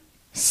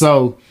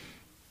 So,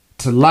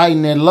 to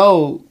lighten that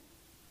load,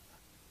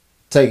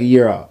 take a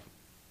year off.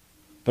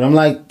 But I'm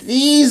like,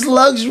 these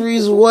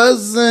luxuries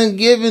wasn't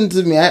given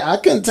to me. I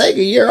couldn't take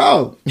a year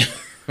off. You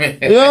know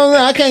what I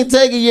mean? I can't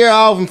take a year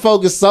off and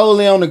focus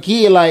solely on the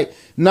kid. Like,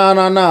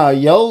 no,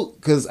 yo.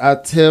 Because I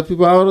tell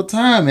people all the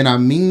time, and I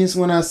mean this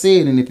when I say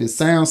it, and if it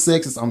sounds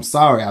sexist, I'm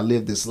sorry. I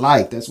live this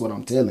life. That's what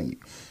I'm telling you.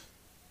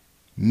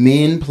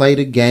 Men play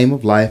the game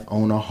of life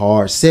on a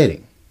hard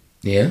setting.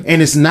 Yeah.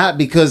 And it's not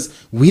because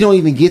we don't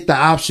even get the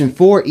option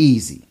for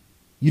easy.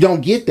 You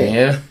don't get that.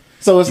 Yeah.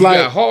 So it's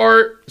like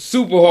hard,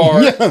 super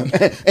hard,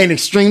 yeah, and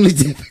extremely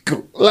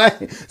difficult.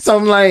 Like, so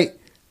I'm like,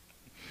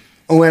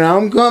 when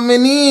I'm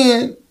coming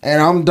in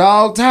and I'm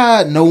dog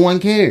tired, no one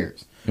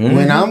cares. Mm-hmm.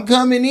 When I'm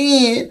coming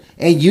in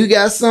and you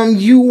got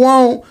something you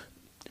want,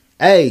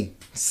 hey,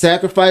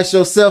 sacrifice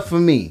yourself for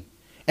me.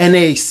 And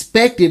they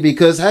expect it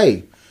because,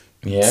 hey,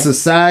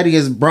 society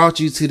has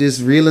brought you to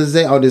this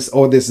realization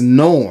or this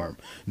norm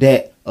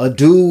that a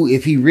dude,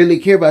 if he really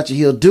care about you,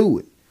 he'll do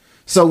it.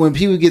 So when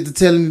people get to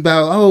telling me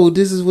about, oh,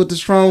 this is what the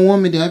strong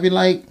woman did, I be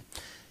like,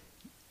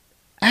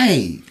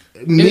 hey,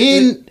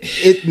 men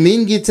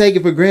get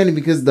taken for granted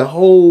because the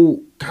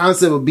whole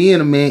concept of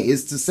being a man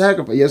is to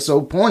sacrifice. That's the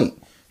whole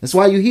point. That's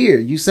why you're here.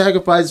 You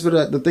sacrifice for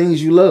the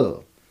things you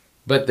love.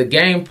 But the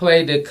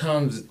gameplay that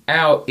comes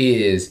out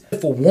is,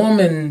 if a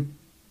woman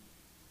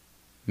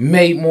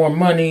made more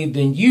money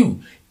than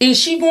you, is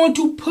she going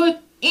to put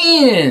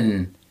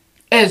in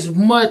as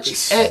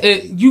much?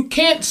 You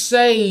can't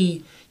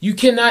say... You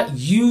cannot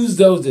use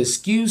those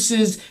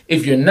excuses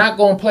if you're not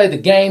going to play the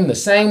game the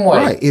same way.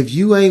 Right. If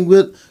you ain't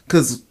willing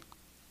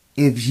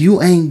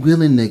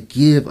to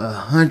give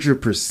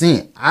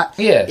 100%,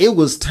 it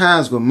was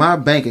times when my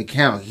bank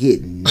account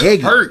hit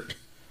negative,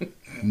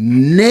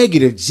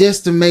 negative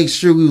just to make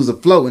sure we was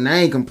afloat, and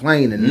I ain't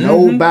complaining to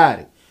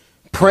nobody.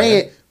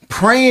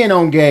 Praying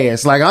on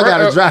gas, like I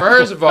gotta drive.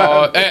 First of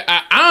all,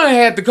 I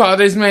had to call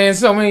this man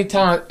so many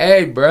times.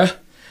 Hey, bruh,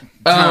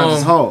 times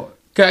is hard.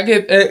 Can I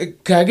get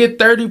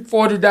 $30,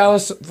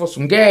 $40 for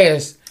some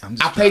gas?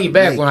 I'll pay you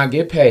back when I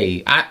get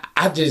paid.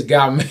 I just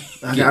gotta make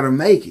it. I gotta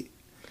make it.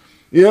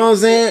 You know what I'm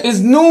saying? It's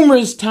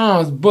numerous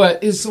times,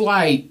 but it's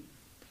like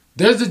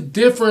there's a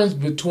difference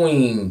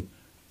between,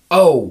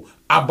 oh,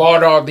 I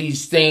bought all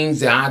these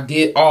things and I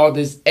did all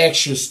this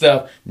extra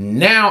stuff.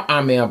 Now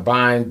I'm in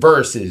buying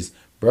versus,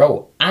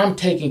 bro, I'm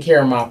taking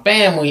care of my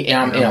family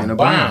and I'm in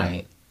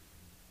buying.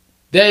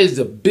 There is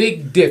a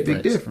big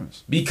difference. Big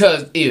difference.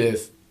 Because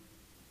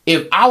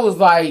if I was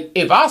like,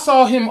 if I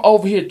saw him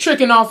over here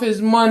tricking off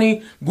his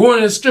money,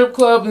 going to the strip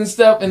club and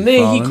stuff, and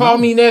then he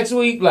called me next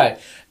week like,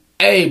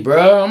 hey,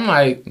 bro, I'm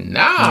like, nah,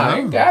 I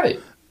ain't got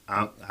it.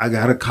 I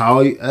gotta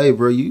call you. Hey,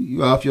 bro,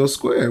 you off your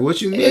square.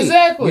 What you mean?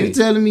 Exactly. You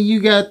telling me you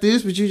got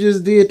this, but you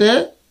just did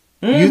that?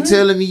 Mm-hmm. You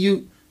telling me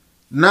you...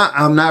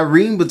 I'm not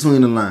reading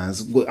between the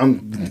lines.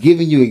 I'm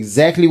giving you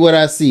exactly what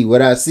I see.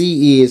 What I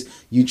see is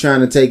you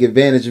trying to take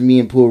advantage of me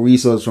and pull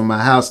resources from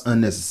my house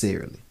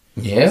unnecessarily.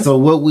 Yeah. So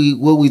what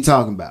we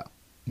talking about?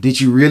 Did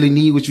you really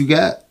need what you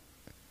got?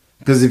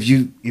 Because if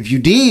you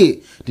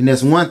did, then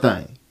that's one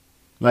thing.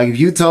 Like if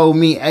you told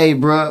me, hey,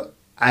 bro,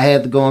 I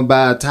had to go and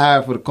buy a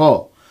tire for the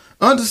car.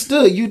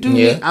 Understood. You do.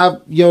 Yeah.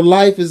 Your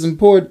life is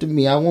important to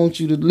me. I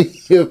want you to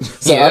live.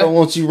 So I don't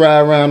want you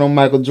ride around on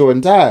Michael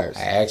Jordan tires.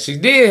 I actually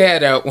did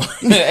have that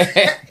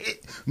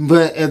one.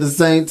 But at the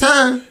same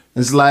time,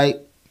 it's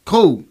like,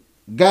 cool,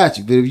 got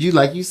you. But if you,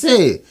 like you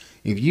said,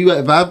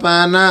 if I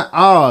find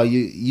out,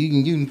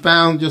 you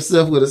found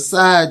yourself with a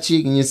side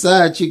chick and your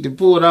side chick that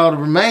pulled all the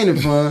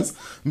remaining funds,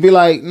 be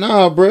like,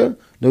 nah, bro.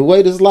 The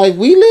way this life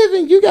we live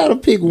in, you gotta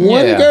pick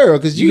one girl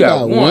because you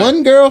got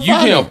one girl. You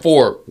can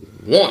afford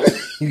one.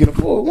 You can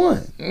afford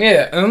one.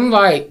 Yeah, and I'm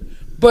like,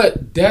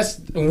 but that's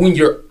when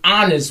you're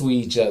honest with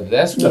each other.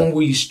 That's when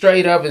we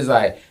straight up is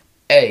like,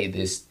 hey,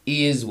 this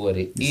is what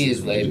it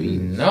is. Let it be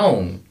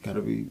known.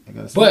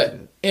 But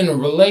in a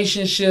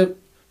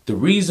relationship, the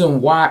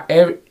reason why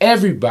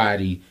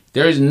everybody,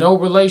 there is no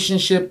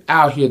relationship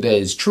out here that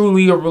is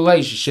truly a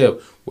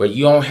relationship where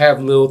you don't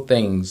have little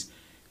things.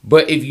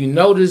 But if you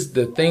notice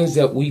the things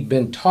that we've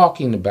been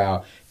talking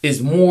about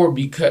is more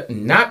because,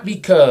 not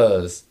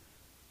because,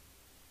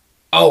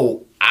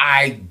 oh,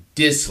 I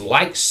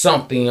dislike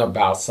something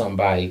about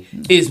somebody.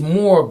 It's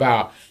more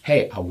about,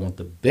 hey, I want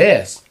the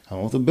best. I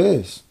want the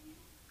best.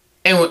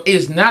 And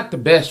it's not the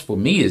best for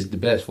me, it's the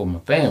best for my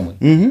family.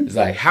 Mm-hmm. It's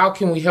like, how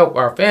can we help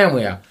our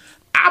family out?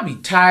 I'll be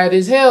tired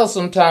as hell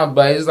sometimes,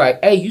 but it's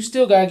like, hey, you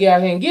still got to get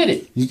out here and get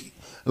it. You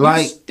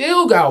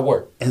still got to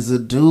work. As a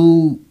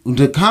dude,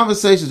 the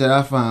conversations that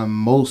I find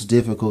most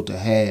difficult to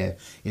have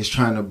is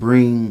trying to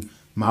bring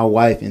my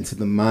wife into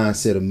the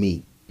mindset of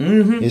me.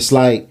 Mm-hmm. It's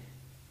like,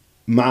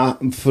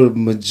 for the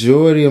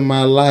majority of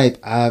my life,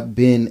 I've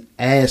been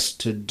asked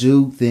to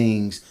do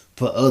things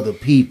for other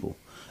people.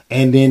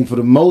 And then for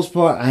the most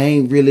part, I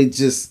ain't really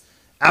just,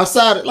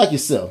 outside of, like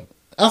yourself,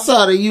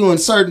 outside of you and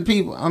certain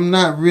people, I'm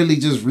not really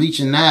just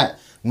reaching out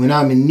when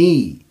I'm in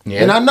need.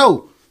 Yeah. And I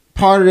know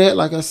part of that,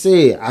 like I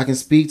said, I can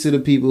speak to the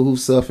people who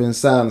suffer in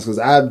silence because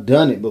I've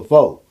done it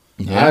before.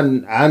 Yeah. I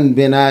done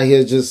been out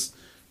here just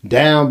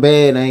down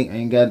bad. I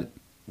ain't got,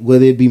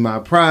 whether it be my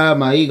pride,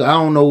 my ego, I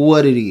don't know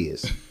what it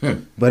is.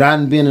 But I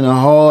done been in a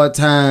hard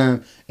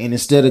time, and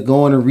instead of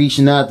going and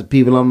reaching out to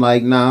people, I'm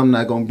like, nah, I'm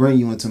not going to bring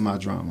you into my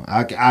drama.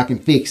 I can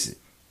fix it.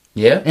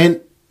 Yeah.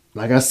 And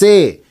like I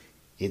said,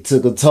 it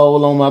took a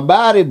toll on my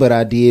body, but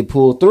I did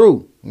pull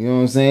through. You know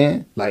what I'm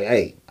saying? Like,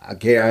 hey, I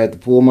had to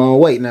pull my own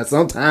weight. Now,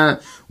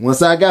 sometimes,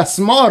 once I got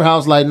smart, I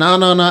was like,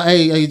 no,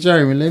 hey,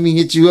 Jeremy, let me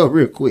hit you up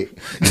real quick.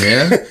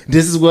 Yeah.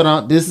 This is what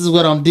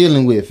I'm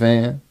dealing with,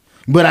 fam.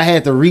 But I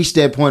had to reach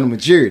that point of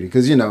maturity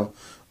because, you know,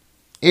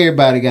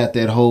 everybody got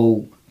that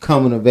whole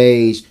coming of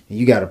age and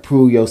you got to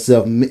prove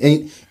yourself.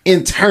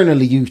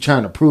 Internally, you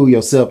trying to prove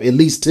yourself, at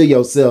least to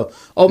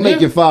yourself, or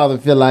make your father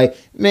feel like,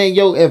 man,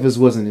 your efforts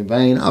wasn't in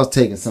vain. I was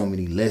taking so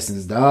many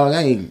lessons, dog.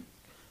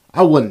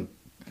 I wasn't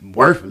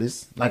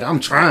worthless. Like, I'm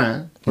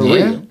trying for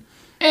real.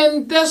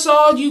 And that's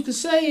all you can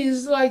say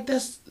is like,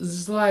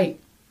 it's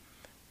like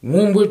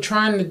when we're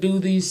trying to do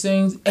these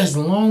things, as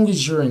long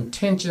as your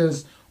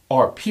intentions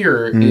are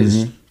pure,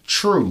 is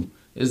true.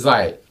 It's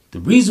like,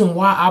 the reason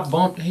why I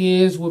bumped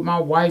heads with my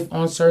wife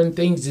on certain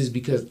things is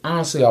because,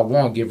 honestly, I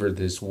want to give her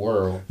this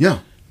world. Yeah.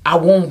 I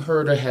want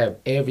her to have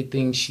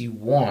everything she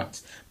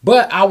wants.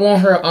 But I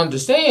want her to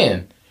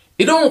understand,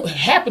 it don't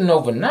happen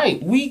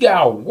overnight. We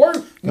got to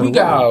work. We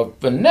got to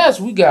finesse.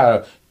 We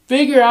got to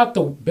figure out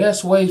the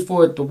best ways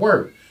for it to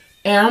work.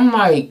 And I'm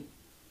like,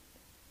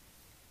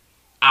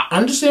 I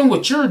understand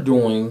what you're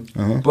doing,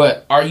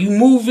 but are you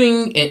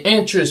moving in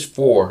interest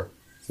for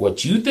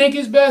what you think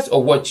is best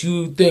or what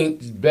you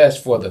think is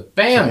best for the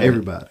family? For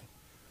everybody.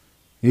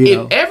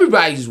 If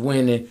everybody's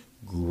winning,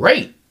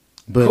 great.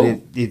 But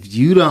cool. if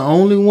you the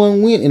only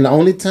one win, and the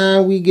only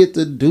time we get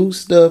to do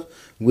stuff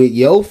with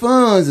your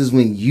funds is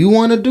when you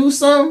want to do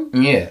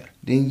something,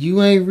 then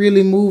you ain't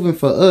really moving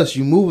for us.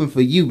 You moving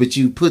for you, but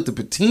you put the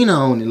patina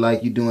on it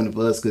like you doing it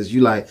for us because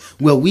you like,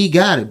 well, we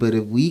got it, but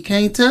if we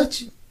can't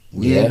touch it,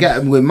 we ain't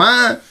got it. With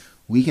mine,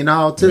 we can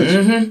all touch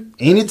it.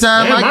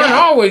 Anytime mine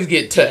always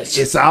get touched.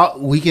 It's all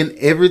we can.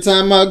 Every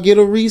time I get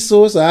a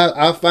resource,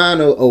 I find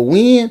a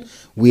win.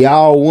 We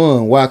all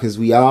won. Why? Because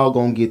we all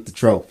gonna get the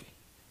trophy.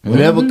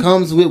 Whatever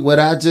comes with what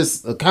I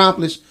just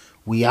accomplished,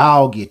 we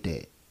all get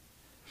that.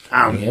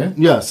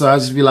 So I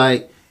just be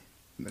like,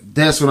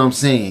 that's what I'm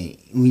saying.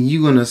 When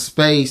you in a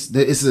space,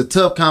 it's a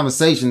tough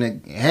conversation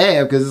to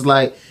have because it's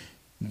like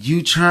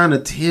you trying to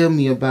tell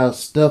me about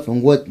stuff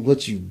and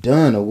what you've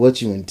done or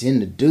what you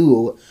intend to do.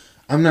 Or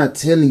I'm not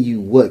telling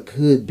you what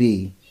could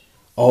be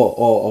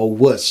or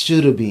what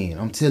should have been.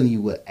 I'm telling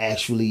you what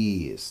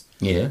actually is.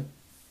 Yeah.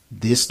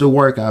 This the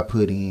work I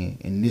put in,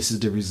 and this is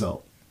the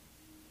result.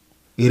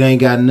 It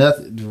ain't got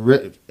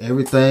nothing.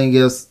 Everything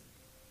else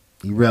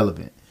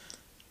irrelevant.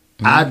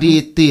 I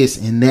did this,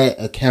 and that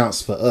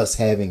accounts for us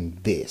having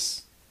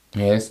this.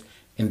 Yes,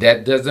 and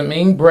that doesn't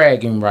mean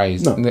bragging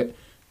rights. No.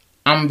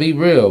 I'm gonna be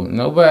real.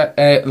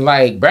 Nobody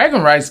like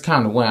bragging rights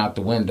kind of went out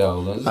the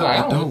window. It's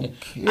like, I don't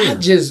care.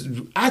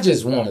 I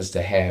just want us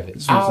to have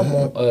it. I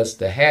want us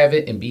to have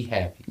it and be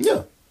happy.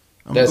 Yeah,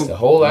 that's the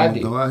whole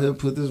idea. Go out here and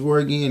put this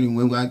work in,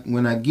 and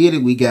when I get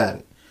it, we got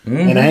it.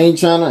 And I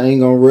ain't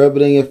gonna rub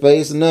it in your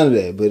face or none of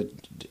that. But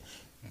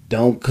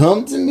don't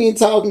come to me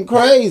talking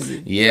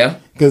crazy. Yeah.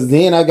 Because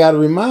then I got to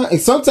remind. And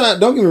sometimes,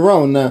 don't get me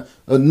wrong now,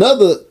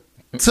 another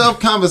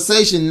tough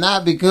conversation,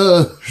 not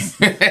because.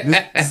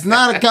 It's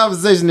not a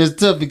conversation that's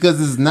tough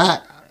because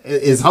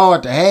it's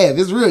hard to have.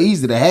 It's real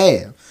easy to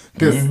have.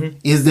 Because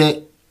is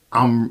that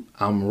I'm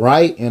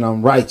right and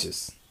I'm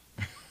righteous.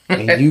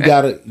 And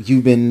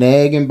you've been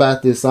nagging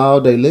about this all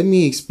day. Let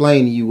me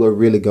explain to you what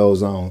really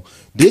goes on.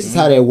 This is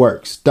how that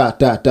works. ...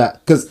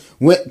 Because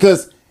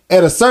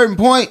at a certain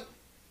point,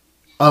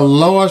 a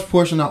large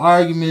portion of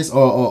arguments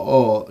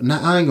or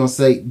not, I ain't gonna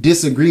say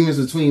disagreements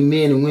between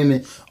men and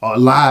women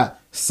lie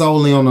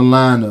solely on the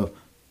line of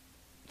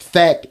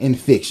fact and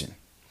fiction,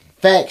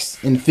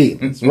 facts and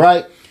feelings,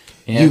 right?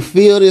 Yeah. You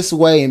feel this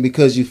way, and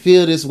because you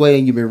feel this way,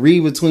 and you've been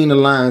reading between the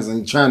lines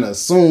and trying to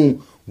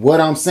assume what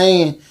I'm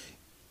saying,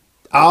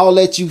 all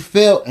that you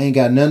felt ain't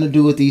got nothing to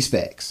do with these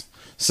facts.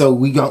 So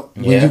when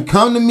you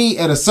come to me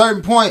at a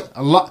certain point,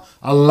 a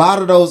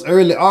lot of those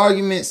early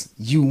arguments,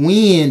 you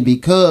win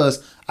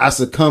because I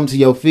succumb to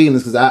your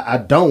feelings because I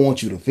don't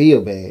want you to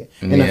feel bad.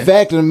 And the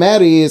fact of the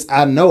matter is,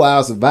 I know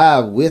I'll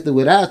survive with or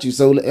without you.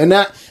 So and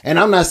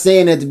I'm not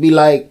saying that to be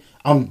like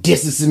I'm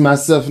distancing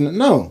myself.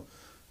 No,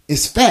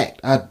 it's fact.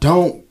 I'm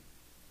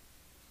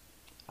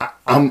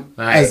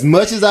right. As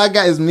much as I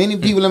got as many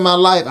people in my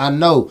life, I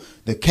know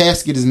the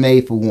casket is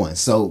made for one.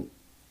 So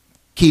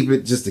keep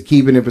it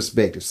in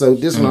perspective. So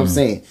this is what I'm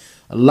saying.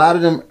 A lot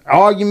of them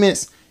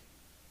arguments.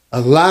 A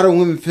lot of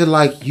women feel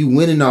like you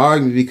win in the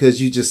argument because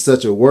you just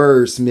such a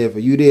wordsmith or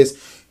you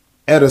this.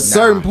 At a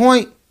certain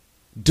point,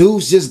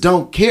 dudes just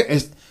don't care.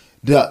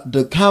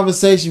 The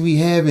conversation we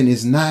having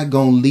is not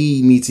going to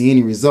lead me to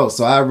any results.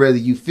 So I'd rather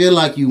you feel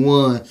like you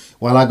won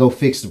while I go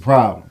fix the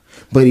problem.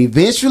 But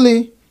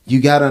eventually,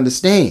 you got to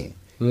understand.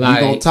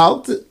 Like, you're going to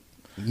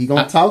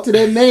talk to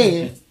that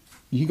man.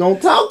 She going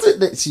to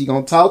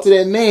talk to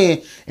that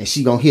man and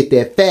she going to hit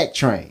that fact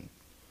train.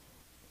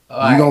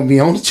 You're going to be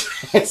on the track.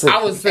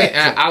 I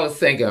was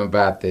thinking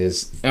about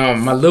this.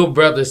 My little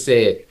brother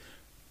said,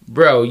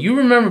 bro, you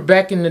remember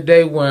back in the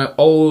day when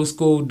old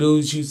school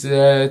dudes used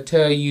to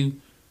tell you,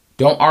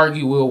 don't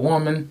argue with a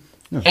woman?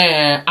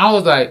 And I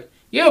was like,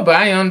 yeah, but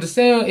I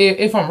understand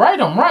if I'm right,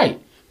 I'm right.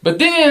 But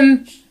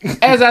then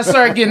as I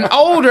started getting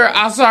older,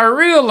 I started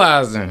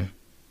realizing,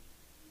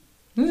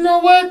 you know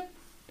what?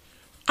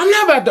 I'm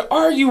not about to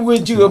argue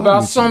with you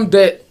about something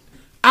that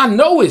I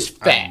know is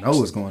fact. I know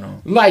what's going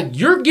on. Like,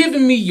 you're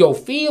giving me your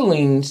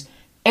feelings,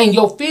 and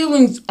your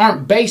feelings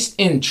aren't based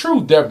in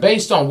truth. They're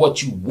based on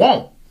what you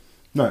want.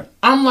 Right.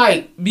 I'm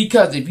like,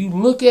 because if you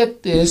look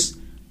at this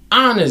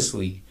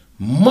honestly,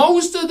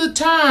 most of the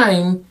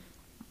time,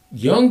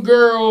 young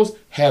girls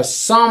have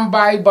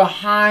somebody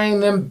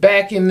behind them,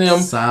 backing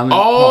them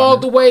all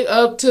the way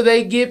up till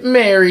they get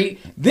married.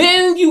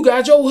 Then you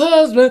got your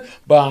husband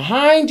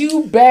behind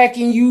you,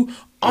 backing you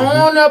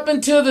on up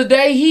until the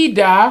day he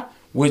die.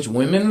 Which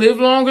women live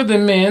longer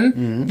than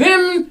men.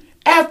 Then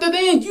after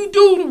then, you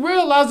do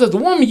realize as a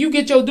woman, you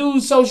get your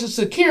dude's Social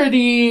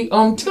Security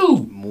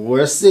too. More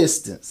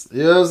assistance.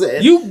 You know what I'm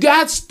saying? You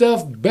got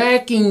stuff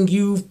backing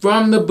you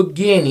from the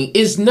beginning.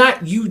 It's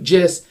not you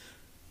just.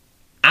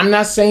 I'm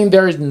not saying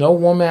there is no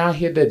woman out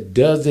here that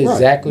does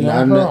exactly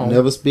on her own.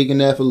 Never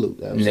speaking absolute.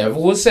 Never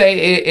will say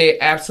it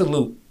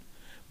absolute.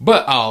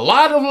 But a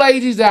lot of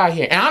ladies out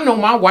here, and I know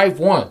my wife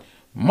won.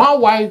 My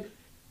wife.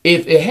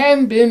 If it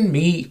hadn't been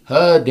me,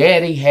 her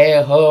daddy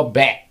had her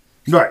back.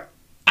 Right.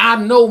 I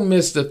know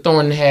Mr.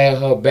 Thornton had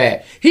her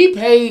back. He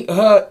paid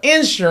her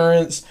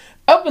insurance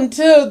up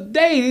until the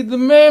day the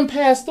man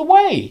passed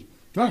away.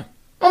 Right.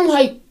 I'm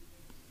like,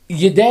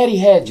 your daddy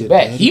had your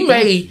back. He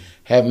may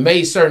have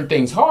made certain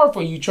things hard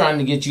for you trying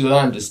to get you to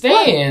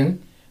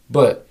understand,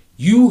 but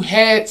you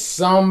had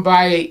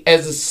somebody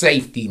as a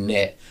safety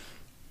net.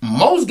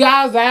 Most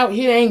guys out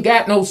here ain't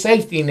got no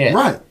safety net.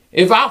 Right.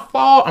 If I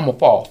fall, I'm going to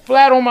fall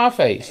flat on my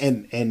face.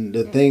 And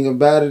the thing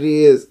about it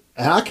is,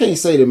 I can't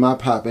say that my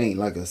pop ain't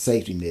like a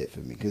safety net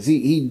for me. Because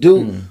he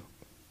do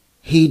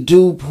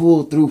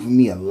pull through for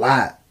me a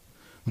lot.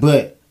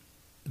 But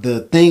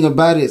the thing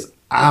about it is,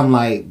 I'm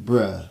like,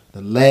 bruh,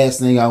 the last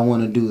thing I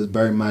want to do is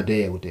bury my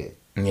dad with that.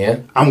 Yeah.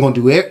 I'm gonna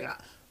do it,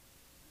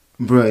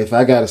 bro. If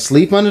I gotta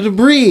sleep under the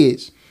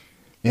bridge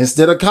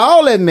instead of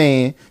call that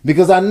man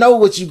because I know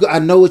what you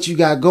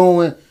got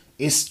going.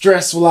 It's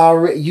stressful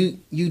already. You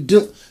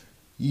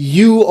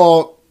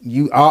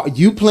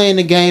playing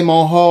the game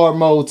on hard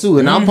mode too,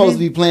 and I'm supposed to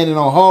be playing it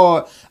on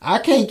hard. I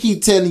can't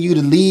keep telling you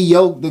to leave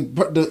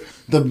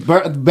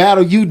the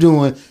battle you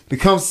doing to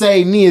come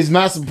save me as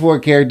my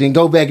support character and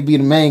go back and be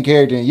the main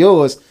character in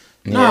yours.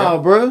 Yeah. Nah,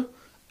 bro.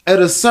 At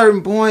a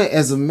certain point,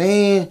 as a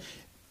man,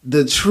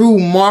 the true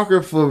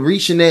marker for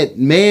reaching that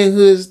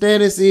manhood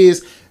status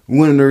is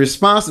when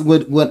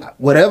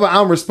whatever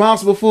I'm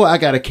responsible for, I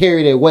gotta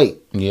carry that weight.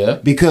 Yeah.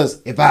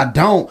 Because if I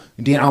don't,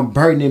 then I'm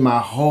burdening my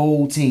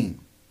whole team.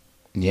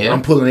 Yeah.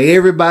 I'm pulling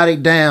everybody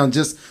down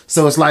just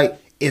so it's like,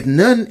 if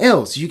nothing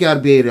else, you gotta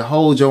be able to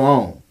hold your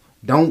own.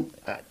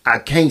 I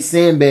can't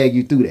sandbag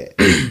you through that.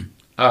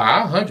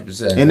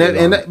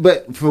 100%.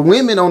 But for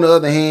women, on the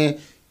other hand,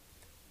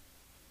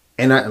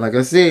 and like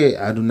I said,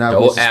 I do not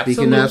want to speak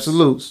in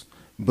absolutes,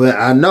 but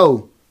I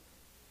know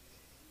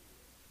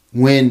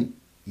when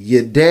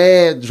your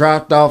dad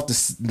dropped off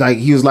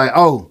he was like,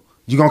 "Oh,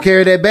 you gonna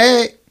carry that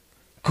bag?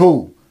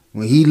 Cool."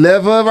 When he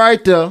left her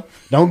right there,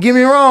 don't get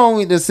me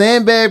wrong, the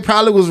sandbag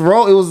probably was it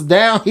was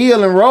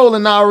downhill and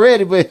rolling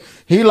already, but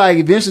he like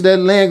eventually that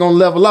land gonna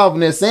level off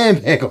and that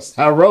sandbag gonna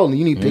start rolling.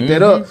 You need to pick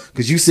that up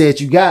because you said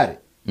you got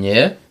it.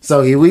 Yeah.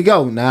 So here we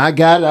go. Now I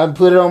got it. I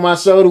put it on my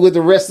shoulder with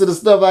the rest of the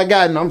stuff I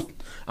got, and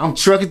I'm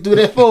trucking through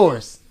that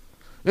forest.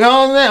 You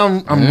know what I'm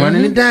saying? I'm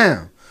running it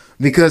down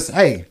because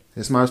hey,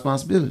 it's my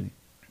responsibility.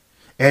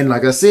 And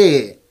like I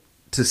said,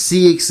 to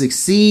see it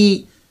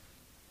succeed,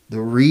 the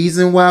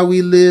reason why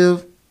we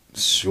live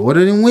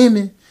shorter than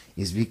women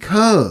is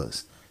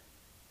because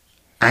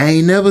I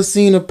ain't never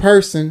seen a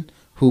person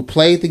who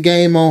played the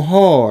game on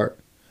hard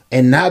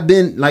and not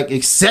been like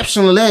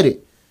exceptional at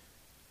it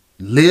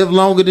live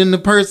longer than the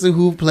person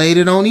who played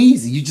it on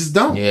easy. You just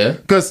don't. Yeah.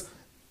 Because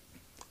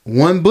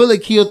one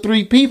bullet killed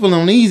 3 people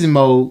on easy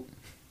mode.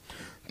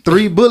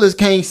 3 bullets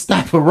can't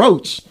stop a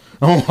roach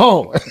on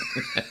hard.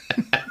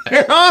 You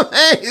know what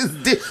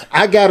I'm saying?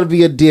 I gotta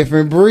be a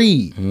different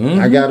breed.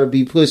 I gotta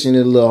be pushing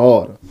it a little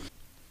harder.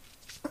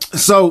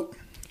 So,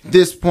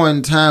 this point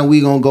in time, we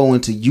gonna go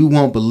into You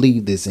Won't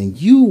Believe This, and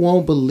You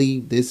Won't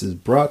Believe This is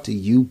brought to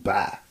you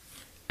by.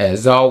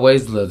 As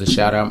always, love to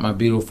shout out my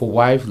beautiful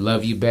wife.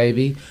 Love you,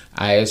 baby.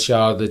 I ask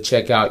y'all to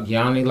check out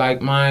Yanni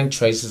Like Mine,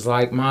 Traces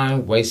Like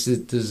Mine,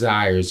 Wasted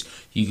Desires.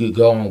 You could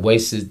go on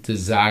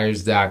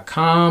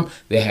wasteddesires.com.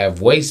 They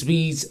have waist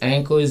beads,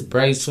 anklets,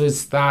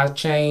 bracelets, thigh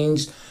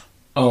chains,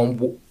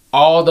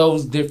 all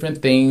those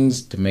different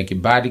things to make your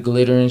body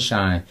glitter and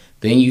shine.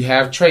 Then you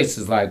have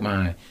Traces Like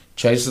Mine.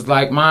 Traces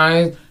Like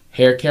Mine,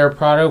 hair care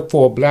product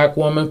for a black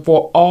woman,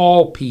 for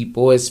all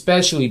people,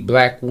 especially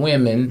black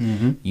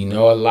women. You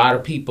know, a lot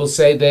of people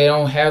say they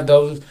don't have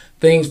those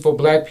things for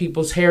black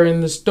people's hair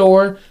in the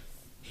store.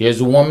 Here's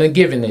a woman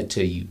giving it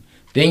to you.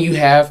 Then you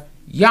have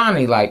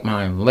Yanni Like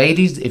Mine.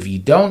 Ladies, if you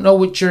don't know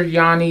what your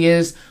Yanni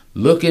is,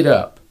 look it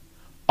up.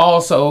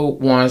 Also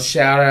want to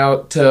shout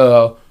out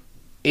to,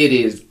 it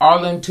is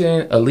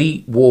Arlington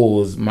Elite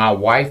Wolves. My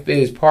wife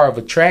is part of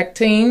a track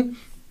team.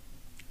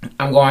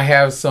 I'm going to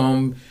have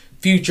some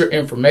future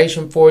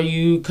information for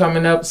you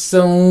coming up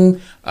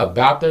soon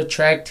about their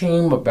track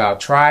team,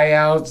 about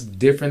tryouts,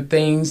 different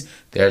things.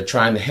 They're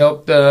trying to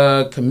help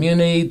the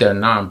community. They're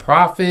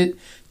nonprofit.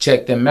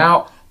 Check them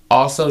out.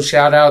 Also,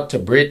 shout out to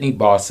Brittany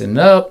Bossing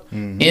Up,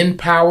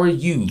 Empower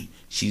You.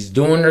 She's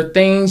doing her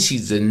thing.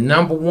 She's the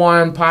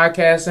 #1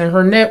 podcast in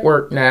her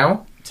network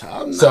now.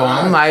 So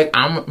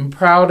I'm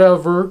proud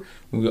of her.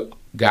 We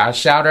gotta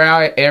shout her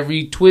out at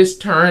every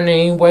twist, turn,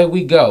 any way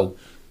we go.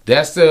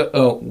 That's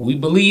we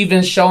believe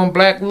in showing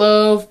black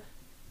love.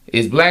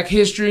 It's Black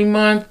History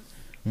Month.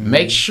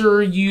 Make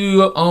sure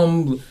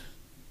you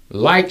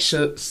like,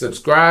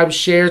 subscribe,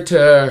 share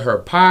to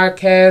her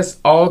podcast,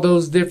 all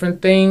those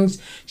different things.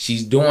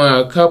 She's doing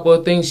a couple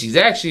of things. She's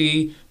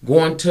actually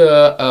going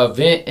to an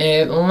event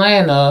in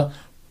Atlanta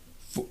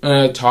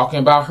talking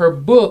about her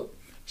book.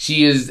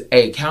 She is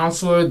a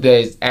counselor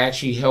that's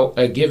actually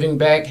giving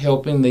back,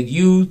 helping the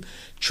youth,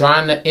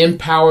 trying to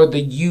empower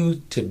the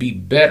youth to be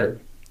better.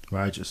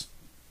 Righteous.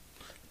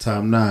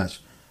 Top notch.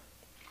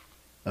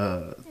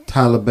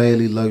 Tyler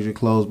Bailey, Luxury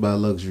Clothes by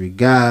Luxury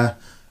Guy.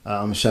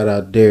 I'm gonna shout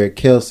out Derek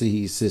Kelsey.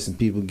 He's assisting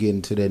people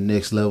getting to that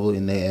next level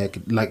in their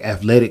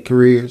athletic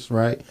careers,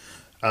 right?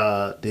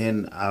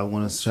 Then I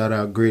want to shout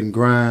out Grit and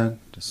Grind.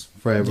 That's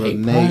Fred Brother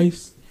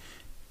Nate.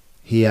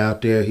 He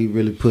out there. He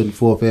really putting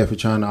forth effort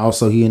trying to.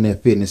 Also, he in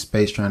that fitness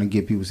space trying to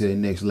get people to that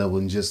next level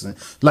and just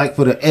like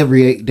for the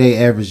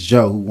everyday average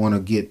Joe who want to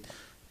get.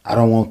 I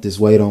don't want this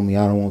weight on me.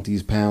 I don't want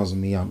these pounds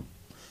on me.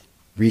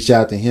 Reach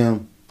out to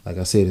him. Like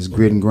I said, it's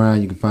Grit and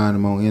Grind. You can find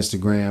him on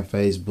Instagram,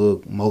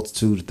 Facebook,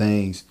 multitude of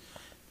things.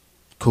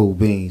 Cool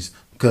beans.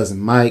 Cousin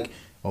Mike,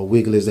 or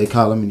Wiggly as they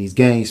call him in these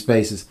gang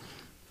spaces.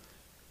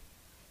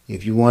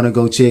 If you want to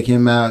go check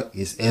him out,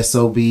 it's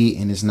SOB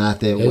and it's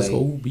not that way.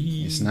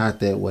 It's not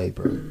that way,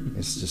 bro.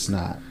 It's just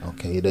not.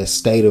 Okay, that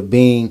state of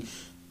being.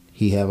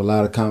 He have a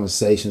lot of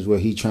conversations where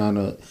he trying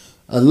to.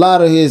 A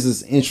lot of his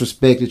is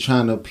introspective,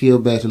 trying to peel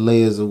back the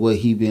layers of what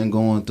he been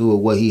going through or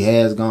what he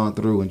has gone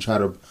through, and try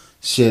to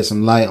shed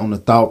some light on the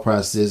thought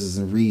processes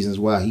and reasons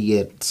why he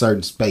at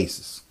certain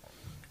spaces.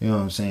 You know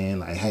what I'm saying?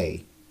 Like,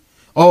 hey,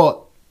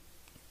 or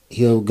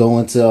he'll go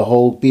into a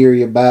whole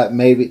theory about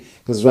maybe,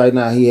 because right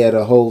now he had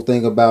a whole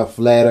thing about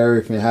flat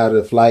Earth and how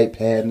the flight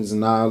patterns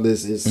and all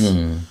this is.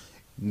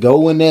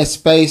 Go in that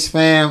space,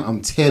 fam.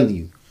 I'm telling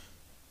you.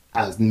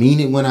 I mean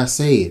it when I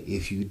say it.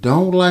 If you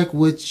don't like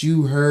what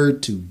you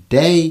heard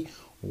today,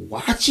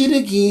 watch it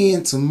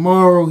again.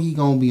 Tomorrow he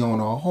gonna be on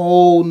a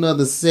whole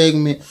nother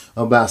segment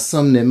about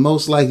something that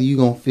most likely you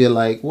gonna feel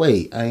like,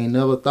 wait, I ain't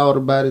never thought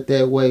about it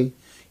that way.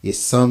 It's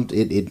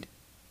something.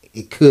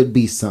 It could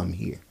be something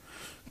here.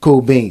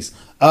 Cool beans.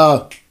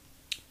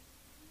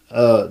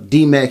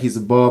 D-Mac, he's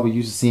a barber.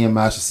 You should see him.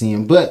 I should see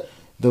him. But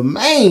the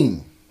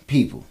main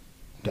people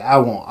that I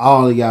want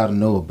all of y'all to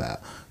know about,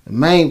 the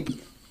main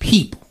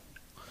people,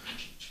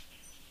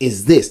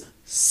 is this.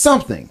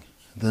 Something.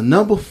 The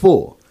number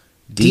 4.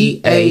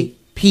 DA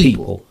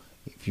people.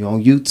 If you're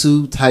on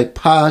YouTube, type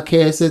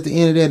podcast at the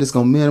end of that. It's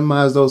going to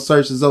minimize those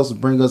search results and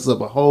bring us up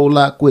a whole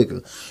lot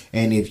quicker.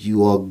 And if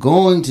you are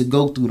going to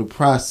go through the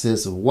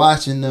process of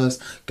watching us,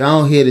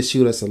 go ahead and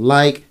shoot us a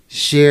like,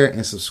 share,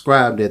 and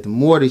subscribe. That the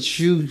more that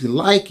you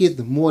like it,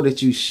 the more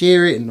that you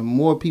share it, and the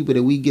more people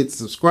that we get to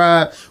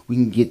subscribe, we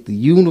can get the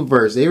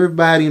universe,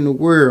 everybody in the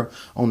world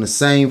on the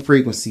same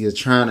frequency of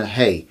trying to,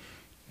 hey,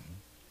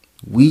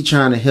 we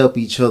trying to help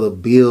each other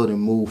build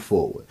and move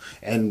forward.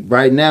 And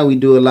right now we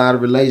do a lot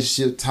of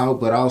relationship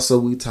talk, but also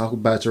we talk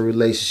about your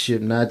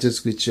relationship, not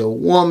just with your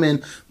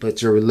woman,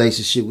 but your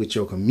relationship with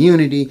your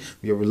community,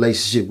 your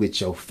relationship with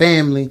your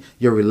family,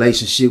 your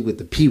relationship with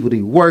the people that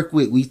you work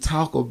with. We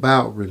talk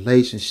about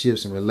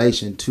relationships in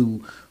relation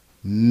to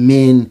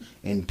men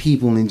and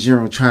people in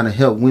general, trying to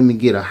help women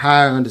get a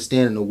higher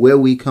understanding of where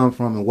we come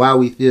from and why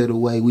we feel the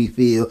way we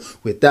feel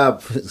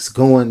without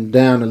going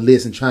down the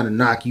list and trying to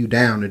knock you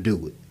down to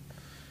do it.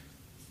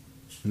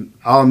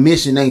 Our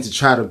mission ain't to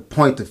try to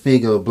point the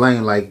finger of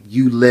blame like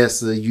you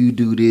lesser, you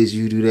do this,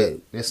 you do that.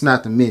 That's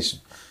not the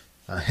mission.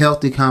 A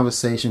healthy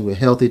conversation with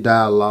healthy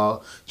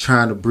dialogue,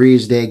 trying to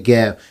bridge that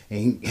gap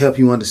and help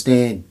you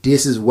understand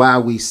this is why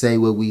we say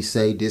what we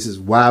say. This is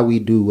why we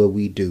do what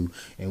we do.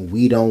 And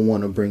we don't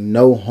want to bring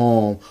no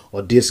harm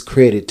or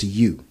discredit to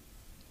you.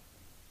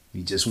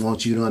 We just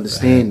want you to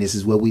understand this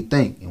is what we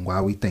think and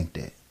why we think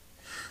that.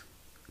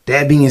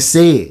 That being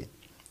said,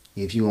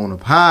 if you're on a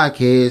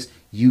podcast,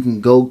 you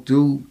can go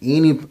through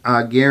any,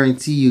 I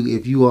guarantee you,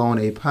 if you are on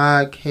a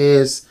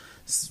podcast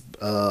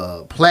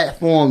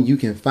platform, you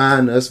can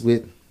find us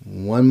with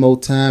one more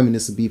time, and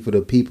this will be for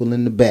the people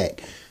in the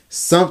back.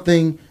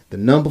 Something, the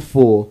number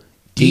 4,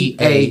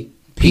 DA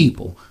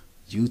people.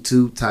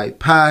 YouTube type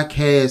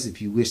podcast. If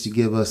you wish to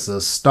give us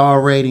a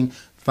star rating,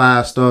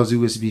 5 stars. We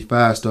wish to be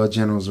 5-star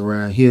generals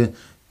around here.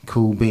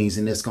 Cool beans,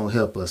 and that's going to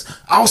help us.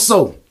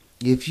 Also,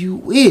 if you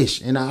wish,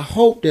 and I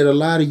hope that a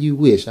lot of you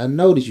wish, I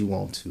know that you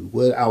want to,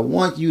 what I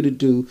want you to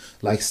do,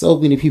 like so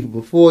many people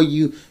before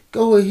you,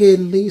 go ahead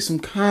and leave some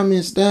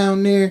comments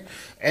down there,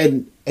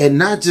 and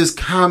not just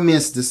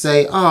comments to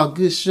say, oh,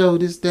 good show,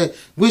 this, that.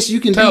 Wish you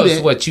can tell do that.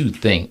 Tell us what you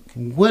think.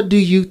 What do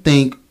you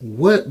think?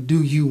 What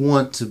do you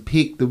want to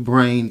pick the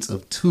brains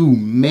of 2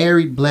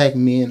 married black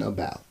men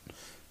about?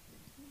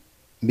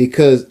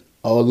 Because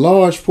a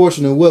large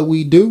portion of what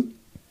we do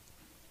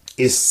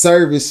is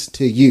service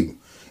to you.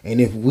 And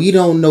if we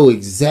don't know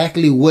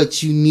exactly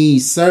what you need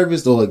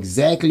serviced or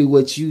exactly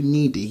what you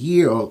need to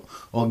hear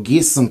or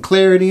get some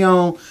clarity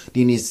on,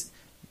 then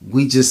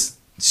we just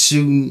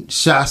shooting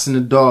shots in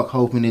the dark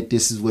hoping that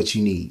this is what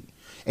you need.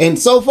 And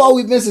so far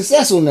we've been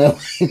successful now.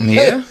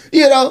 Yeah.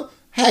 You know,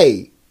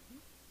 hey,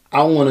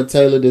 I want to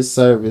tailor this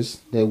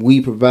service that we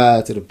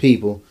provide to the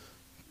people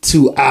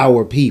to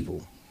our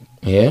people.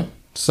 Yeah.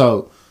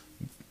 So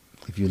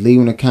if you're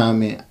leaving a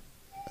comment,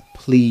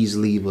 please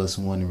leave us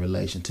one in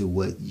relation to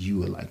what you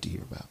would like to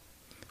hear about.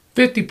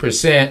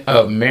 50%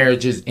 of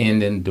marriages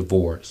end in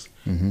divorce.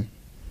 Mm-hmm.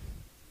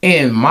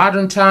 In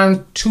modern times,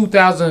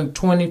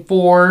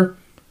 2024,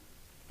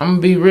 I'm going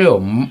to be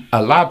real.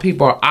 A lot of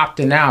people are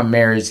opting out of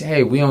marriage.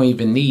 Hey, we don't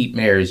even need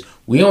marriage.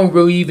 We don't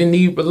really even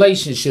need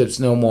relationships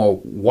no more.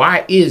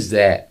 Why is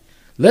that?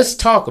 Let's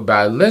talk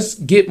about it. Let's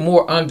get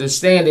more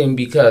understanding,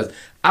 because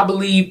I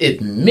believe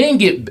if men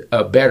get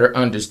a better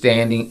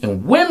understanding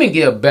and women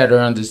get a better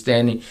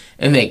understanding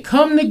and they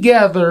come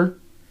together,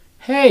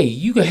 hey,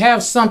 you can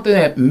have something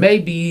that may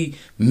be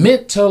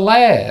meant to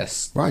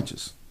last.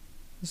 Righteous.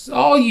 It's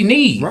all you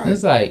need. Right.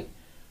 It's like,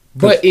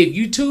 but if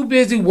you're too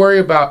busy worried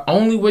about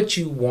only what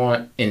you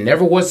want and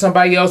never what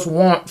somebody else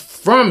wants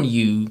from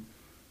you,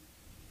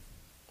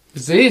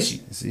 it's an issue.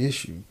 It's an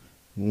issue.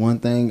 One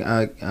thing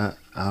I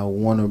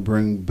want to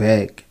bring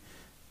back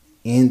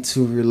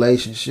into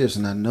relationships,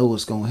 and I know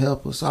it's gonna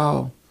help us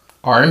all.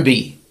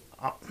 R&B.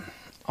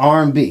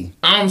 R&B.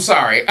 I'm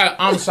sorry.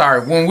 I'm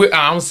sorry.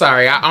 I'm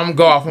sorry. I'm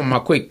go off on my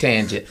quick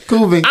tangent.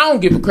 Cool. I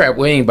don't give a crap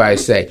what anybody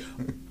say.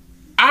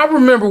 I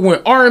remember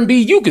when R&B,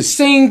 you could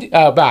sing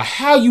about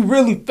how you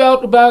really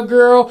felt about a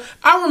girl.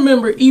 I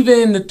remember even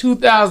in the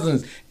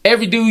 2000s,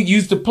 every dude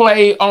used to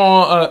play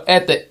on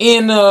at the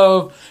end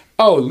of,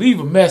 leave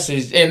a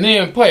message, and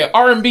then play an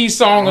R&B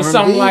song or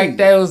something like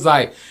that. It was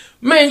like,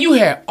 man, you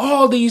had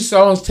all these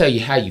songs tell you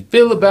how you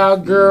feel about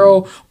a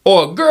girl,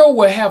 or a girl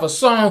would have a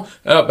song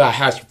about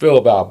how she feel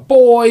about a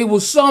boy. It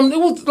was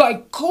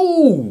like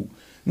cool.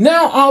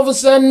 Now all of a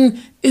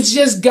sudden, it's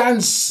just gotten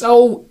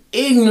so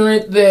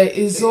ignorant that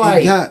it's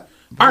like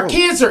our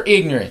kids are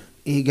ignorant.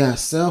 It got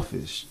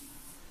selfish.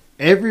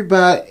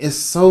 Everybody, it's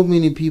so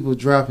many people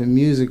dropping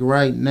music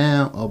right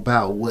now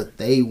about what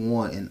they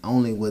want and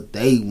only what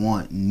they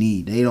want and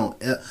need.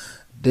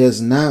 There's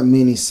not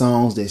many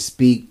songs that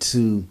speak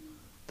to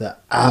the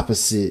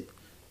opposite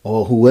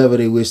or whoever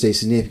they wish their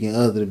significant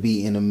other to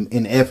be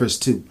in efforts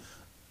to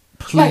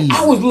please. Like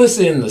I was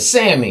listening to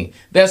Sammy,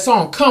 that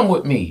song "Come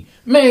With Me."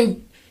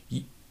 Man,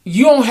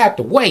 you don't have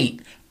to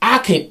wait. I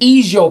can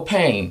ease your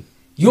pain.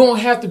 You don't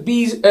have to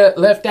be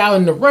left out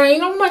in the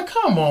rain. I'm like,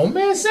 come on,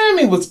 man.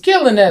 Sammy was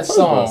killing that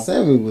song.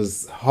 Sammy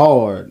was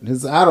hard.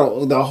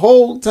 The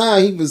whole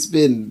time he was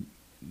spitting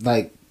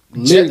like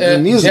music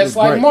just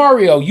like great.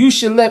 Mario. You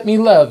should let me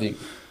love you.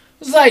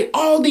 It's like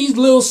all these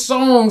little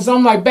songs.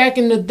 I'm like, back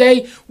in the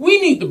day,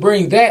 we need to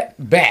bring that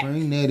back.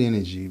 Bring that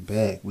energy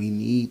back. We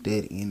need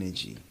that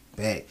energy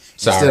back.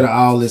 Instead of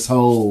all this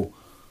whole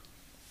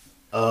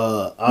and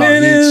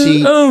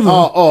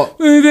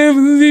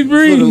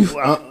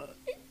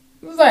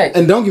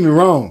don't get me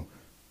wrong,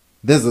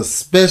 there's a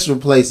special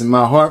place in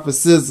my heart for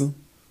SZA.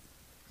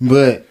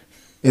 But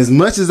as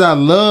much as I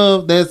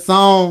love that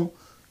song,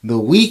 The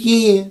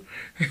Weeknd,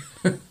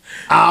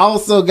 I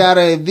also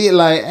gotta admit,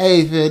 like,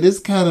 hey, man, this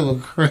is kind of a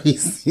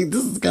crazy.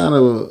 This is kind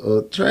of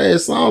a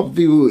trash song for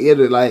people who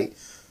enter like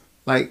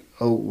a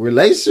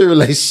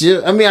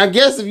relationship. I mean, I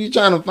guess if you're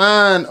trying to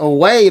find a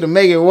way to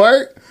make it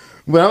work,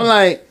 but I'm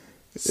like.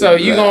 So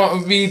you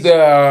gonna be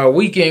the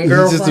weekend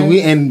girlfriend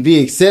and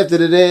be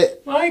accepted of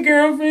that? My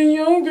girlfriend,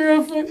 your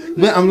girlfriend.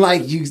 But I'm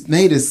like, you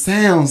made it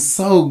sound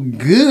so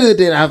good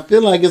that I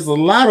feel like it's a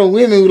lot of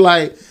women who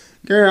like,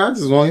 girl, I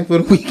just want you for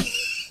the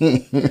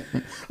weekend.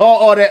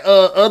 or that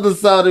other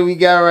song that we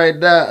got right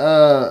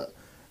now,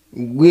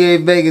 we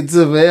ain't making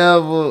to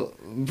forever.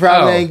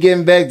 Probably ain't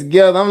getting back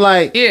together. I'm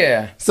like,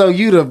 yeah. So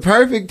you the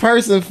perfect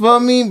person for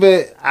me,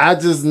 but I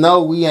just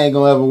know we ain't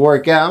gonna ever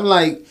work out. I'm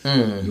like,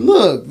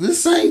 look,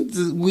 this ain't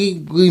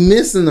we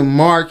missing the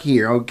mark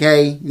here.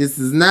 Okay, this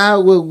is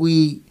not what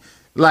we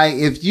like.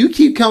 If you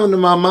keep coming to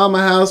my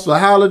mama house for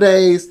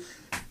holidays,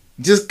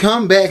 just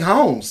come back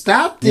home.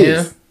 Stop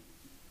this. Yeah.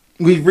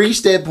 We've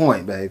reached that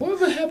point, baby. What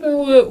happened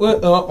with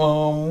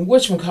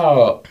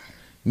whatchamacallit?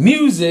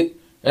 Music?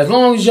 As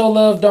long as your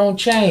love don't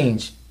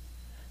change.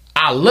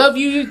 I love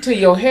you till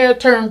your hair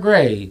turn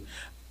gray.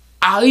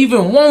 I'll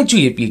even want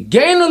you if you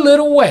gain a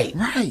little weight.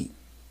 Right.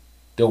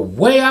 The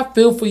way I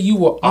feel for you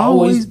will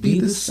always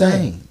be the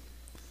same.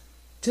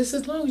 Just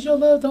as long as your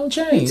love don't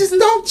change. It just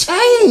don't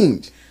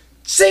change.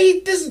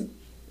 See,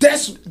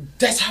 that's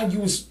how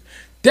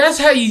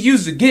you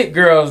used to get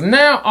girls.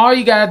 Now all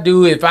you gotta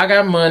do, if I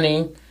got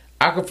money,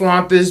 I can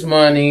flaunt this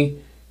money.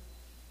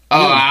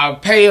 I'll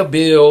pay a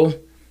bill.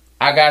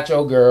 I got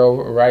your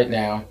girl right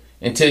now.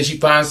 Until she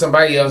finds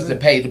somebody else to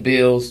pay the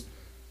bills.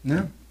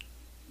 Yeah.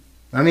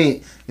 I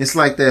mean, it's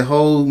like that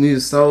whole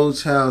Music Soul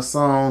Child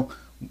song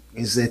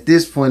is at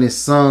this point it's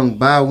sung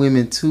by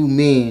women to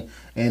men.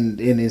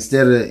 And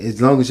instead of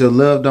as long as your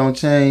love don't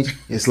change,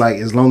 it's like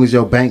as long as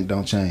your bank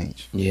don't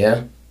change.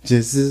 Yeah.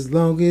 Just as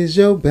long as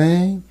your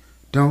bank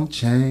don't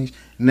change.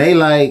 And they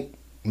like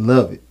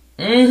love it.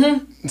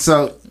 Mm-hmm.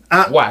 So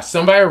why?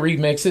 Somebody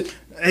remix it.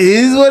 It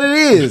is what it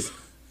is.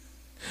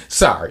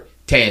 Sorry.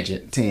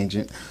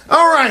 Tangent.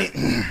 All right.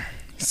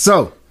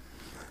 So,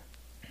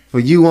 for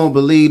You Won't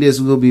Believe This,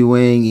 we'll be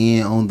weighing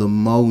in on the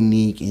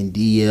Monique and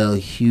DL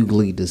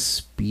Hughley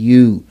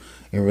dispute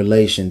in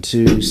relation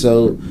to.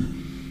 So,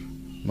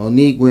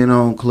 Monique went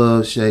on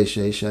Club Shay.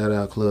 Shout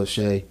out Club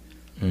Shay.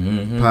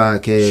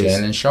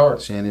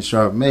 Podcast. Shannon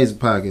Sharp. Amazing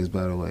podcast,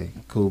 by the way.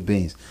 Cool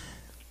beans.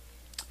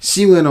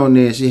 She went on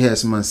there. She had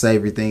some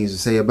unsavory things to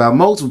say about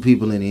multiple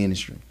people in the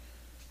industry.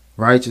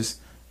 Righteous.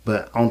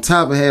 But on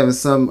top of having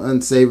something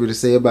unsavory to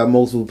say about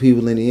multiple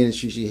people in the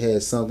industry, she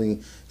had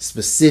something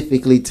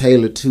specifically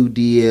tailored to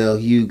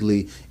DL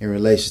Hughley in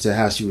relation to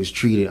how she was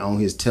treated on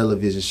his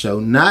television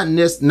show.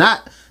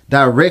 Not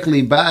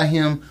directly by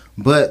him,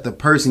 but the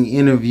person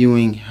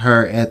interviewing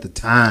her at the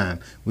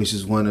time, which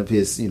is one of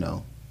his,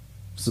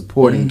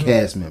 supporting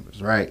cast members,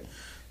 right?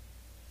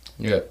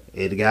 Yeah.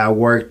 It got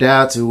worked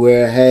out to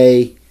where,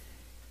 hey,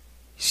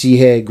 she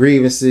had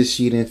grievances.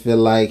 She didn't feel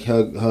like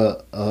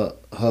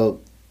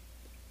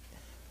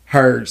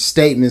her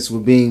statements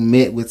were being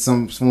met with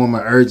some form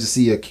of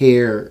urgency or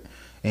care.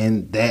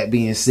 And that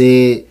being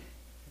said,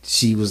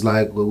 she was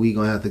like, well, we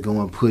gonna have to go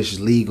and push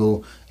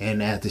legal.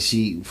 And after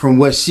from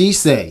what she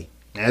say,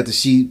 after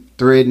she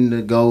threatened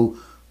to go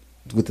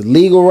with the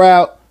legal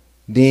route,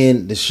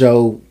 then the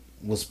show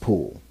was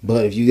pulled.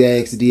 But if you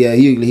ask DL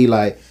Hughley, he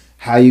like,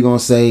 how you gonna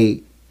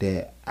say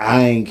that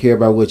I ain't care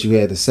about what you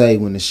had to say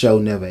when the show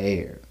never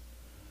aired.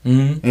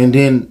 Mm-hmm. And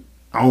then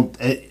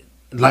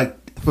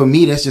like for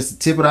me, that's just the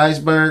tip of the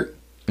iceberg.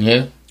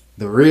 Yeah.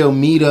 The real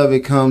meat of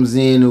it comes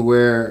in to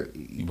where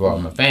you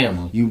brought my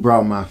family. You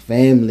brought my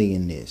family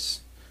in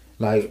this.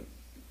 Like,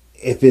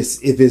 if it's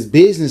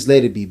business,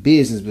 let it be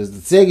business. But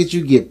the second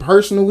you get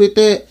personal with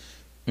that,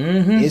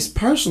 it's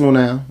personal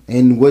now.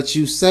 And what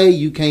you say,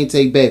 you can't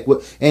take back.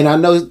 And I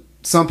know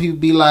some people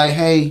be like,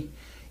 "Hey,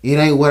 it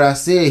ain't what I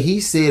said.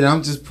 He said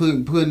I'm just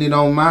putting it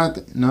on my."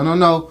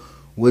 No.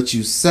 What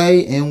you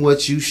say and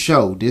what you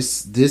show.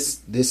 This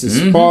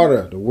is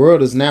Sparta. The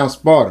world is now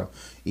Sparta.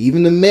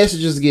 Even the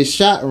messages get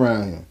shot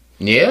around here.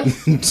 Yeah.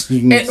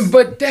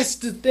 But that's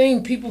the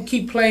thing. People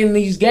keep playing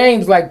these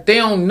games like they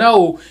don't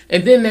know.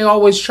 And then they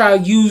always try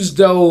to use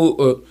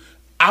those.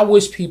 I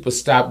wish people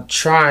stop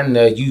trying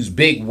to use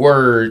big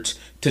words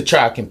to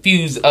try to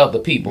confuse other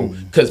people.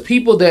 Because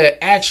people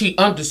that actually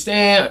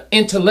understand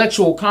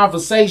intellectual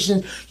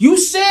conversations, you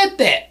said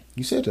that.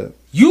 You said that.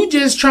 You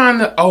just trying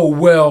to,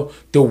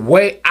 the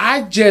way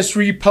I just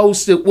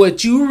reposted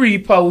what you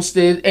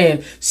reposted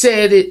and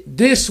said it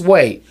this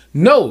way.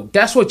 No,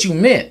 that's what you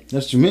meant.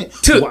 That's what you meant.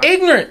 To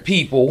ignorant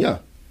people, yeah.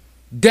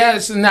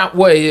 That's not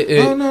what it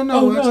is. Oh,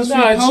 no.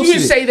 You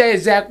didn't say that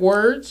exact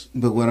words.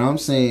 But what I'm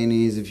saying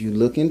is, if you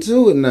look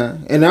into it now,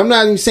 and I'm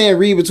not even saying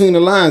read between the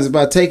lines, if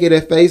I take it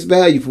at face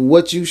value for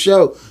what you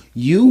show,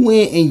 you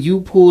went and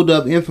you pulled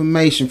up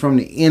information from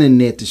the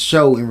internet to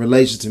show in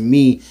relation to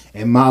me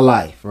and my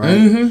life, right?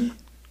 Mm-hmm.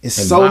 It's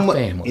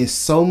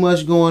so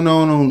much going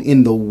on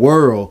in the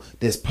world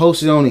that's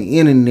posted on the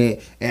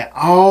internet at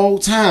all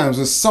times.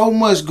 There's so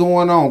much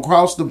going on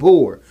across the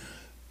board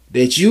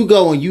that you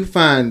go and you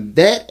find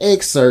that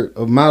excerpt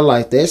of my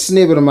life, that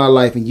snippet of my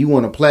life, and you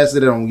want to plaster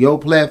it on your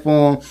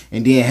platform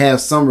and then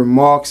have some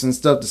remarks and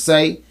stuff to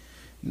say.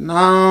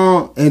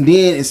 No. And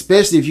then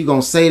especially if you're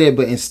going to say that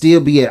but and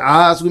still be at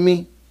odds with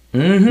me.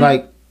 Mm-hmm.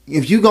 Like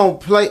if you're going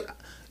to play...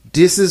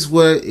 This is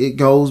what it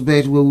goes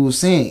back to what we were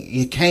saying.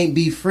 You can't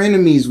be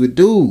frenemies with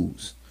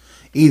dudes.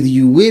 Either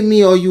you with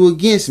me or you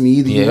against me.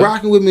 Either you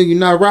rocking with me or you're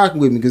not rocking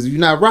with me. Because if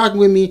you're not rocking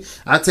with me,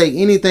 I take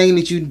anything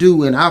that you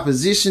do in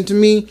opposition to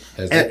me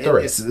as a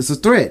threat. It's a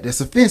threat. That's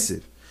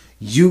offensive.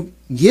 You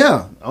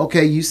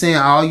saying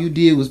all you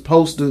did was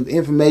post the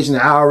information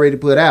that I already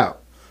put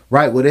out.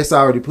 Right? Well, that's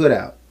already put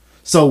out.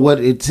 So what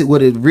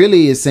it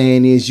really is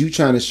saying is you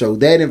trying to show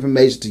that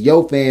information to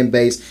your fan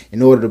base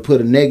in order to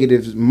put a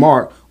negative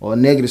mark or a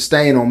negative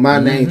stain on my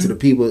name to the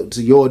people,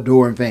 to your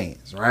adoring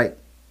fans, right?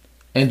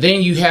 And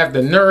then you have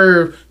the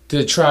nerve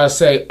to try to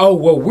say,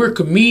 we're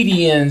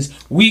comedians.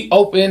 We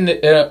open,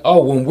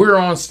 when we're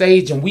on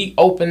stage and we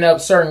open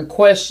up certain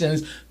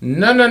questions.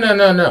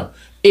 No.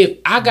 If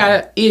I got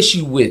an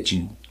issue with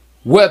you,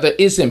 whether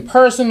it's in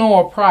personal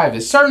or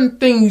private, certain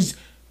things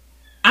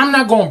I'm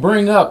not going to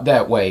bring up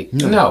that way.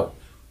 No.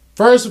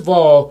 First of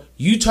all,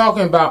 you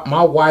talking about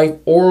my wife,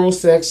 oral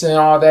sex and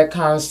all that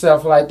kind of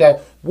stuff like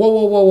that.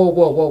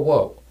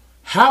 Whoa.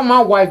 How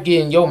my wife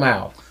get in your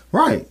mouth?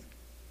 Right.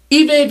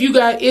 Even if you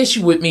got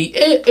issue with me,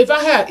 if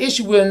I had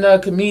issue with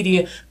another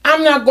comedian,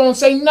 I'm not going to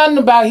say nothing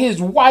about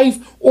his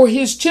wife or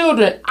his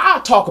children.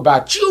 I'll talk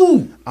about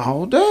you.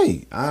 All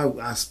day.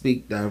 I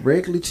speak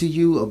directly to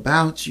you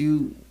about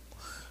you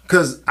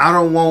because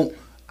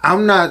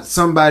I'm not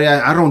somebody,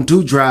 I don't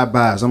do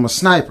drive-bys. I'm a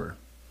sniper.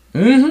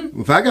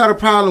 Mm-hmm. If I got a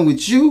problem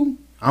with you,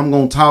 I'm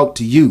going to talk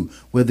to you.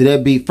 Whether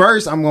that be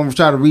first, I'm going to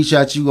try to reach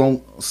out to you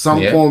on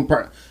some form.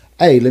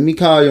 Hey, let me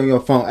call you on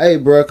your phone. Hey,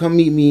 bro, come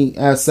meet me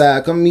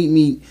outside. Come meet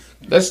me.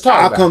 Let's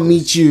talk. I'll come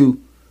meet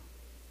you.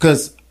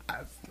 Because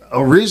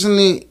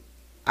originally,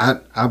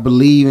 I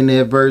believe in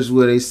that verse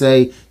where they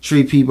say,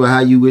 treat people how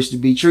you wish to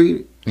be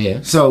treated.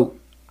 Yeah. So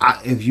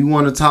if you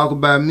want to talk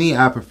about me,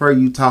 I prefer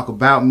you talk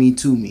about me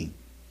to me.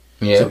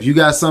 Yeah. So if you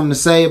got something to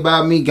say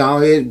about me, go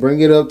ahead,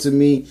 bring it up to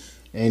me.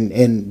 And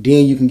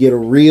then you can get a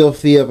real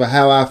feel for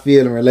how I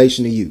feel in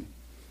relation to you.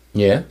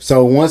 Yeah.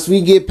 So once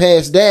we get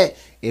past that,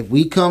 if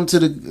we come to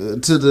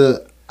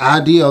the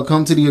idea or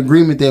come to the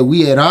agreement that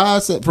we at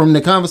odds from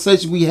the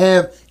conversation we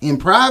have in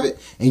private,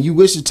 and you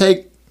wish to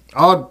take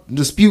our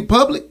dispute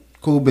public,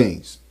 cool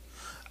beans.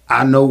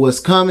 I know what's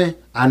coming.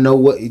 I know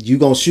what you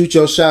gonna shoot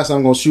your shots.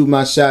 I'm gonna shoot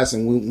my shots,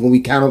 and when we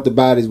count up the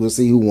bodies, we'll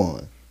see who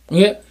won.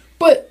 Yeah.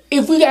 But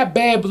if we got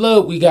bad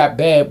blood, we got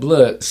bad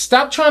blood.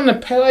 Stop trying to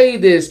play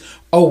this.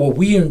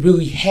 We didn't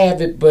really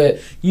have it, but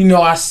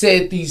I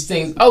said these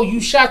things.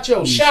 You shot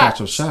your shot. Shot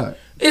your shot.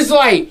 It's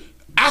like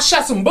I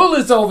shot some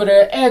bullets over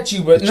there at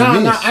you, but no,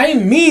 I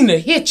didn't mean to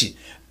hit you.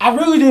 I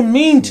really didn't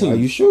mean to. Why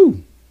you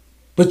shoot?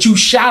 But you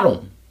shot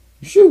him.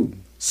 You shoot.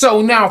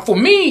 So now for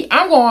me,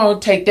 I'm going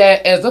to take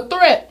that as a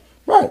threat.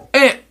 Right.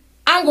 And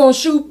I'm going to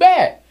shoot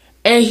back.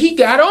 And he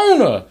got on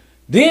her.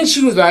 Then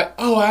she was like,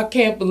 I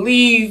can't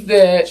believe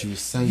that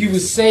you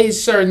would say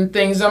certain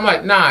things. I'm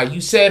like, nah,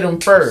 you said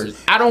them first.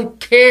 I don't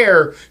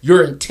care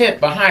your intent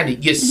behind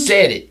it. You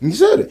said it. You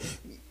said it.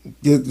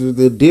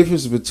 The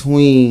difference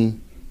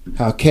between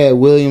how Cat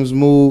Williams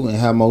moved and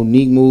how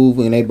Monique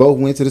moved, and they both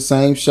went to the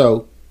same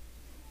show.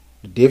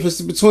 The difference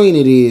between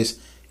it is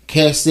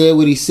Cat said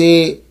what he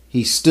said,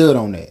 he stood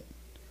on that.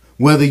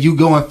 Whether you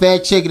go and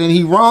fact check it and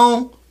he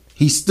wrong,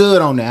 he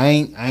stood on that. I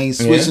ain't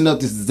switching up.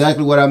 This is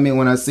exactly what I meant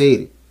when I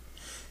said it.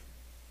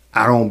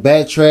 I don't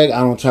backtrack. I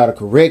don't try to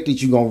correct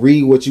it. You gonna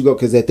read what you go,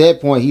 because at that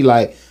point he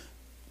like,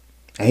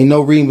 ain't no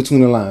reading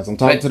between the lines. I'm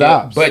talking to the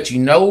ops. But you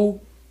know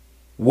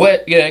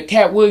what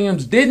Cat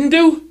Williams didn't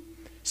do?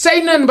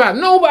 Say nothing about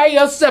nobody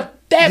else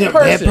except that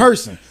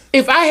person.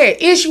 If I had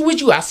issue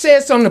with you, I said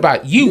something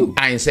about you.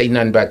 I ain't say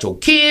nothing about your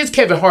kids.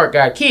 Kevin Hart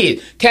got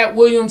kids. Cat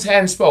Williams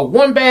hadn't spoke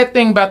one bad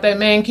thing about that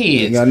man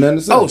kids. Ain't got nothing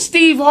to say. Oh,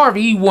 Steve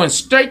Harvey, he went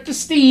straight to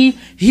Steve.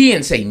 He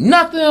didn't say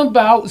nothing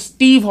about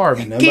Steve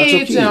Harvey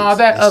kids and all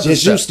that other stuff.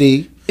 It's just you,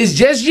 Steve. It's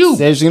just you.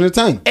 Saves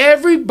entertainment.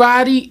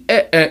 Everybody,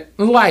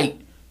 like,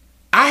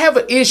 I have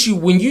an issue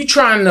when you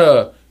trying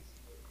to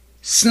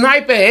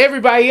snipe at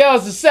everybody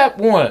else except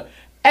one.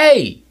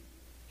 Hey,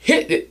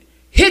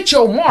 hit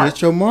your mark.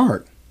 Hit your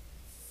mark.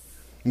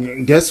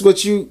 That's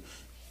what you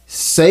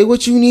say.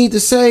 What you need to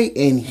say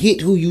and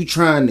hit who you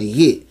trying to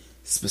hit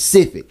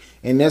specific.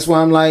 And that's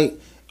why I'm like,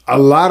 a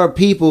lot of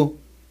people,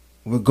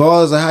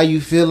 regardless of how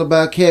you feel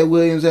about Cat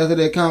Williams after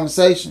that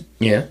conversation,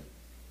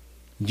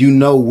 you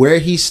know where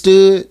he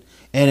stood,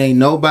 and ain't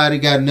nobody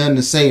got nothing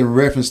to say in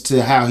reference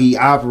to how he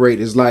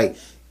operates. It's like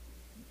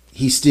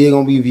he's still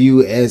gonna be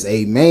viewed as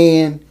a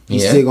man.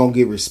 He's still gonna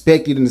get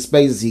respected in the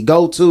spaces he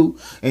go to,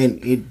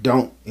 and it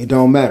don't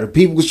matter.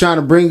 People was trying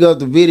to bring up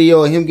the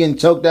video of him getting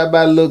choked out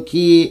by a little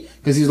kid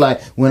because he's like,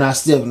 when I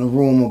step in the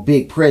room, a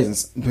big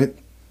presence. But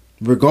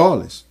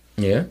regardless,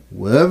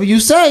 whatever you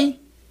say,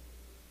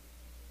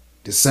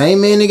 the same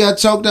man that got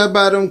choked out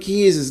by them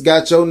kids has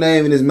got your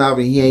name in his mouth,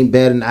 and he ain't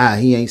batted an eye.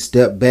 He ain't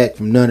stepped back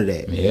from none of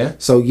that.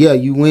 So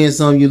you win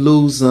some, you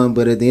lose some,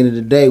 but at the end of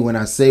the day, when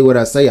I say what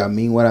I say, I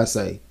mean what I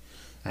say.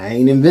 I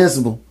ain't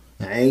invincible.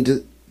 I ain't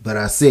just. But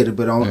I said it.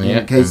 But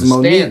in case of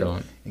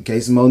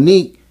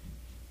Monique,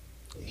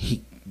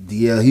 he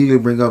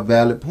could bring up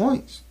valid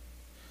points.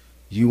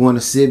 You want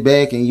to sit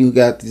back and you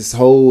got this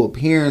whole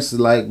appearance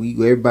of like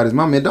everybody's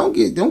mom. Man, don't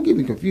get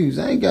me confused.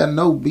 I ain't got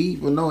no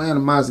beef or no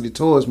animosity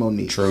towards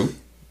Monique. True.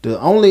 The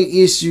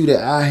only issue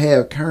that I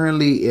have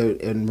currently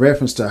in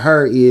reference to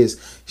her is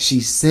she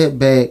sat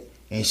back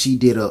and she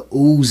did a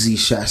Uzi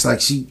shot. It's like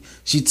she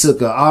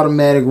took an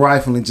automatic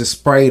rifle and just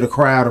sprayed a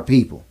crowd of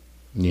people.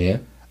 Yeah.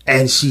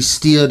 And she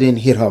still didn't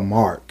hit her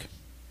mark.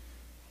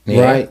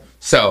 Right?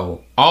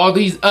 So, all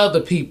these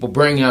other people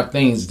bring up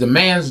things. The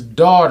man's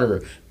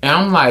daughter. And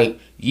I'm like,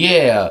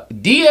 yeah,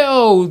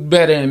 DL's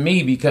better than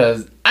me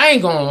because I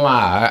ain't going to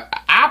lie.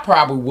 I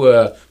probably would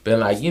have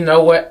been like, you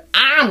know what?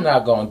 I'm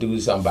not going to do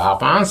something, but I'll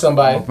find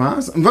somebody.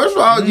 First of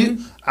all,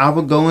 I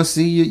would go and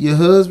see your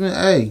husband.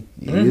 Hey,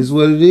 it is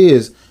what it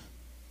is.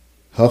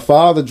 Her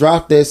father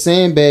dropped that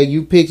sandbag.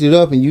 You picked it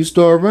up and you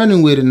started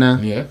running with it now.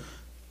 Yeah.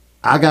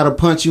 I gotta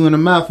punch you in the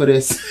mouth for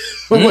this.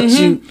 What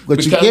you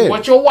get?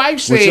 What your wife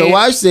said. What your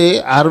wife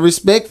said. Out of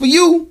respect for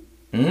you,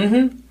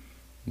 I'm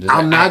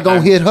not gonna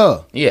hit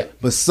her. Yeah,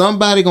 but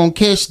somebody gonna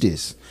catch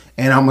this,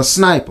 and I'm a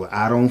sniper.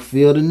 I don't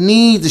feel the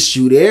need to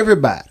shoot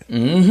everybody.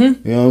 You know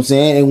what I'm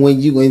saying? And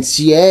when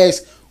she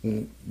asks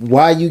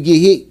why you get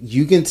hit,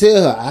 you can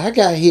tell her I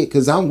got hit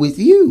because I'm with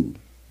you.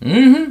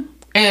 And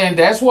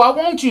that's what I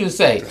want you to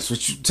say. That's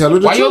what you tell her.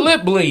 Why your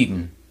lip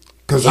bleeding?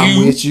 Because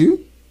I'm with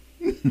you.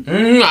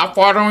 I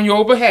fought on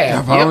your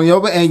behalf.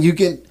 And you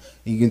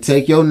can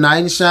take your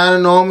knight in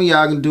shining armor.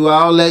 Y'all can do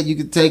all that. You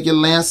can take your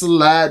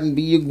Lancelot and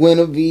be your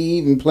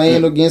Guinevere and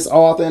playing against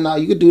Arthur and all.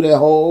 You can do that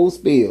whole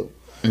spiel.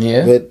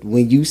 Yeah. But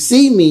when you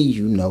see me,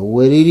 you know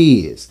what it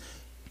is.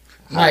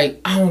 Like,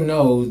 I don't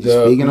know.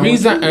 The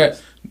reason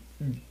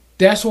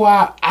that's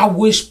why I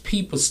wish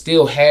people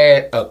still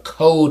had a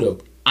code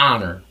of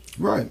honor.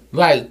 Right.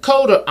 Like,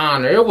 code of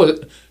honor. It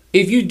was.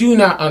 If you do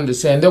not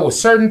understand, there were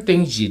certain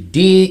things you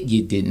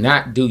did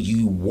not do.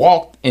 You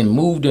walked and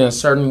moved in a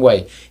certain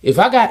way. If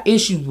I got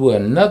issues with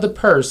another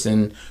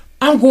person,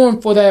 I'm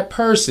going for that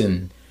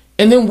person.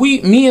 And then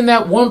me and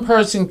that one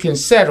person can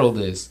settle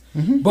this.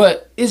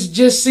 But it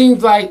just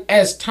seems like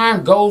as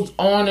time goes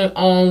on and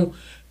on,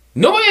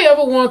 nobody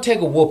ever want to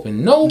take a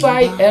whooping.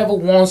 Nobody ever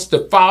wants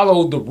to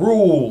follow the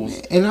rules.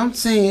 And I'm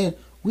saying,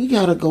 we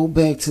got to go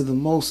back to the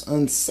most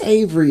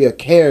unsavory of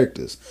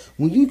characters.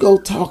 When you go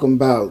talking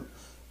about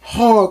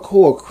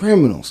hardcore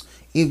criminals,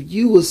 if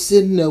you was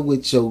sitting there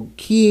with your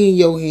key in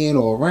your hand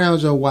or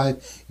around your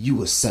wife, you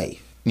were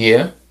safe.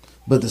 Yeah.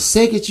 But the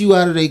second you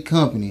out of their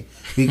company,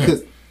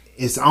 because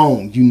it's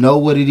on, you know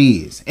what it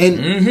is, and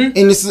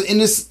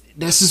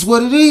that's just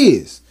what it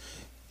is.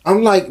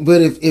 I'm like,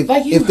 but if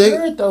like you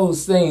heard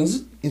those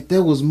things, if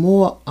there was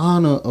more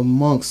honor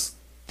amongst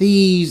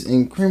thieves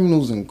and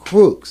criminals and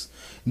crooks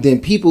than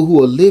people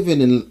who are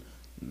living in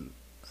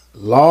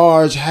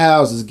large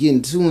houses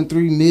getting $2 and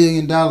 $3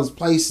 million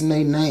placed in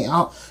their name.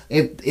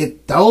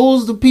 If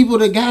those the people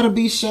that gotta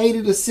be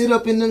shaded to sit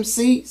up in them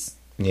seats,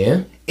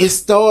 it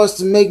starts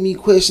to make me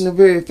question the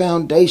very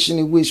foundation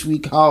in which we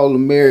call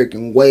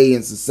American way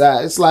in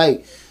society. It's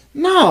like,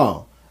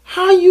 no,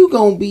 How you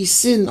gonna be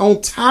sitting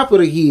on top of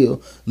the hill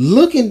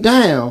looking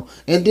down,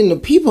 and then the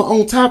people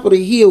on top of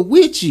the hill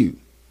with you?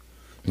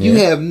 You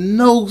have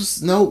no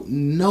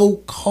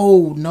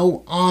code,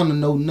 no honor,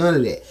 no none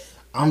of that.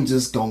 I'm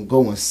just gonna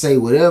go and say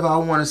whatever I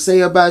want to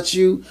say about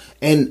you,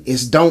 and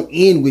it's don't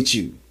end with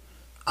you.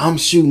 I'm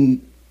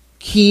shooting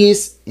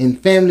kids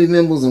and family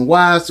members and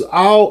wives to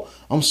all.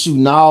 I'm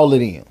shooting all of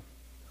them,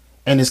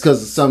 and it's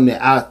because of something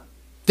that I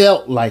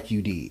felt like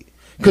you did.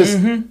 Because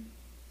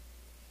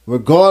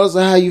regardless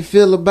of how you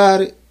feel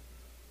about it,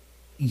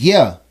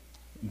 yeah,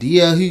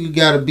 DL Hughley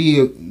got to be,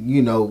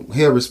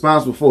 held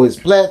responsible for his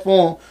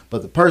platform,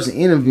 but the person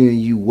interviewing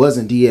you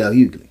wasn't DL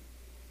Hughley.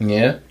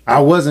 Yeah. I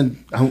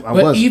wasn't.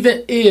 But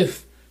even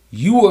if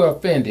you were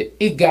offended,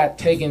 it got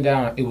taken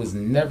down. It was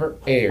never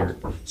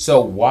aired.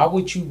 So why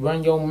would you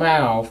run your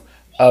mouth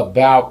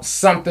about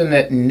something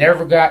that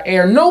never got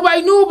aired?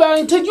 Nobody knew about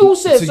it until you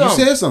said something.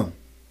 You said something.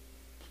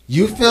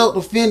 You felt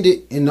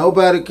offended and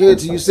nobody cared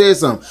till you said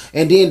something.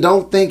 And then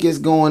don't think it's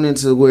going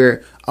into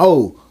where,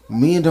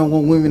 men don't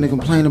want women to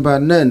complain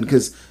about nothing.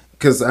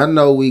 Because I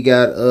know we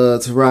got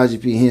Taraji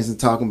P. Henson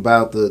talking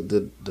about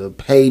the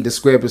pay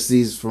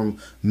discrepancies from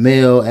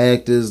male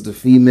actors to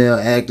female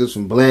actors,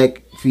 from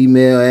black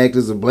female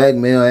actors or black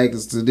male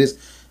actors to this.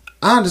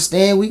 I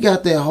understand we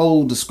got that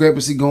whole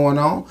discrepancy going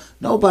on.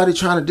 Nobody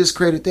trying to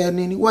discredit that in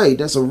any way.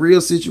 That's a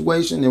real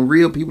situation and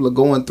real people are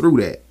going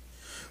through that.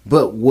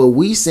 But what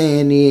we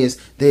saying is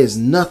there's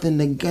nothing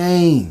to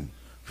gain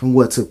from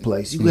what took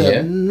place. You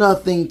have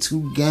nothing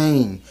to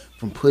gain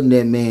from putting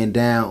that man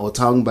down or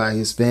talking about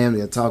his family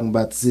or talking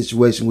about the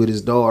situation with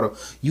his daughter.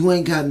 You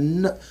ain't got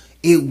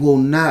it will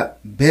not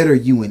better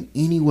you in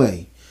any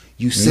way.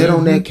 You sat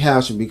on that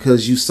couch and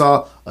because you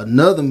saw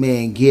another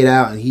man get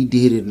out and he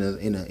did it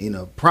in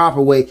a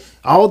proper way.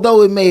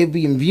 Although it may have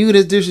been viewed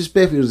as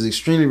disrespectful, it was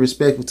extremely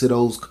respectful to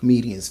those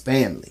comedians'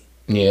 family.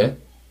 Yeah.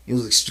 It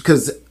was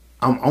because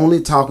I'm only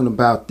talking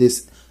about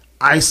this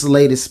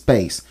isolated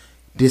space.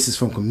 This is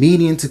from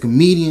comedian to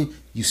comedian,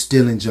 you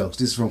stealing jokes.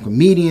 This is from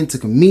comedian to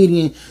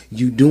comedian,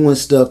 you doing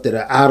stuff that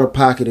are out of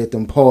pocket at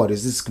them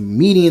parties. This is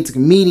comedian to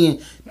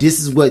comedian, this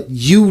is what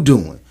you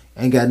doing.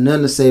 Ain't got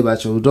nothing to say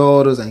about your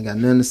daughters, ain't got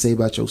nothing to say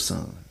about your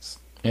sons.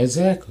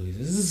 Exactly.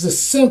 This is a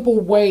simple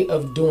way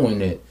of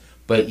doing it.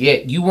 But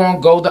yet you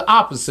won't go the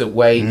opposite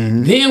way.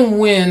 Then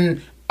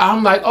when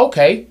I'm like,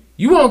 okay,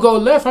 you want to go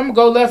left, I'm going to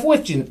go left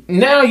with you.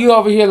 Now you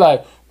over here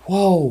like,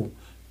 whoa,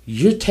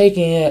 you're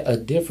taking it a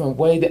different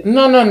way.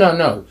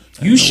 No.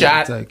 You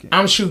shot,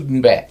 I'm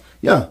shooting back.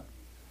 Yeah.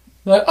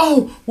 Like,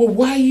 oh, well,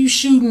 why are you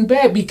shooting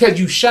back? Because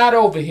you shot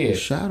over here.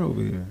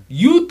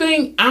 You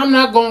think I'm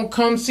not going to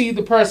come see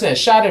the person that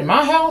shot at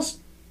my house?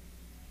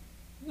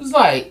 It's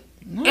like,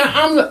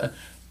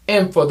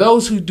 and for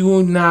those who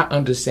do not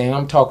understand,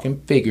 I'm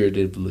talking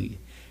figuratively.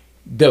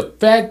 The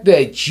fact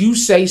that you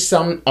say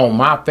something on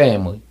my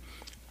family,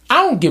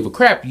 I don't give a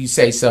crap you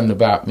say something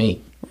about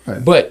me.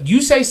 Right. But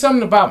you say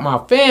something about my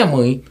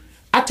family,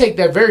 I take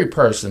that very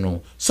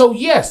personal. So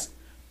yes,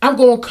 I'm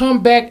going to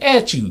come back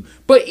at you.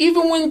 But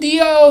even when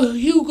DL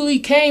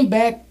Hughley came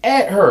back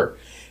at her,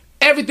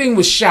 everything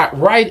was shot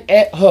right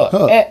at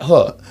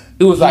her.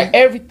 It was like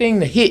everything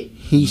that hit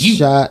He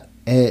shot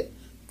at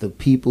the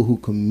people who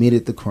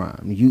committed the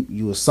crime.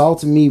 You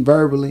assaulted me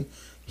verbally.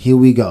 Here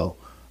we go.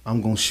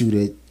 I'm going to shoot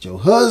at your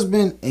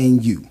husband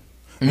and you.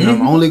 And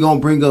I'm only going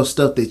to bring up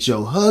stuff that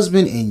your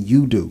husband and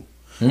you do.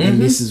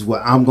 And this is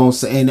what I'm gonna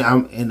say, and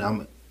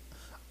I'm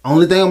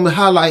only thing I'm gonna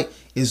highlight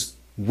is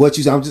what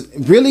you. I'm just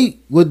really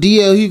what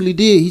DL Hughley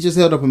did. He just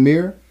held up a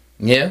mirror.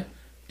 Yeah.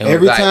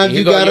 Every time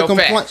you got a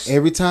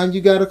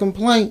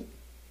complaint,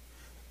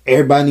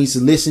 everybody needs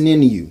to listen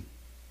in to you.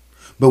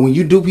 But when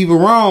you do people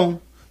wrong,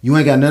 you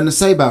ain't got nothing to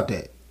say about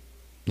that.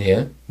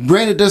 Yeah.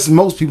 Granted, that's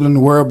most people in the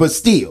world, but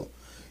still,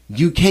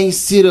 you can't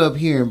sit up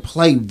here and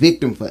play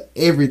victim for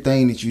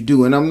everything that you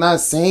do. And I'm not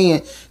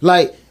saying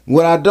like.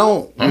 What I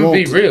don't I'm gonna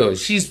be real.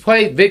 She's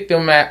played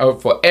victim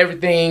for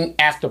everything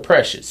after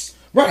Precious.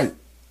 Right.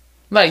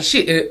 Like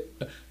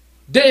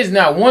there's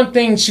not one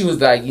thing she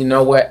was like, you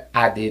know what?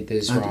 I did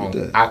this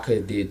wrong. I could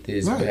have did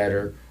this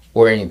better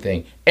or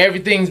anything.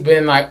 Everything's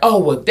been like, oh,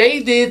 well,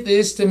 they did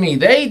this to me.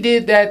 They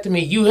did that to me.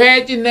 You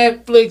had your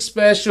Netflix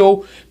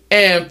special.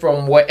 And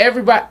from what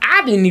everybody,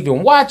 I didn't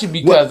even watch it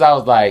because I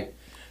was like,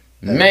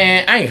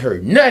 man, I ain't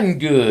heard nothing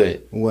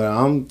good. What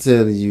I'm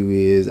telling you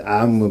is,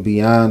 I'm going to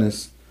be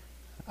honest.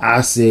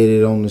 I said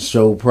it on the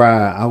show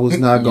prior. I was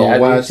not gonna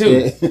watch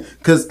it,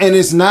 and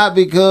it's not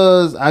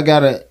because I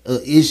got a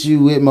issue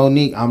with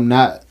Monique. I'm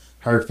not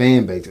her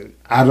fan base.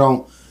 I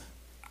don't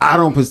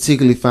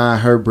particularly find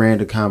her brand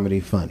of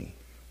comedy funny,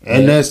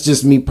 and that's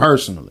just me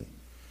personally.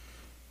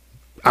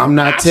 I'm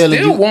not telling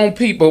you. I still want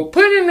people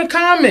put in the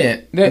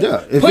comment. Put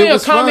a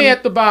comment funny,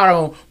 at the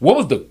bottom. What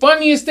was the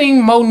funniest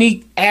thing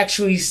Monique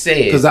actually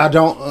said? Because I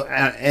don't,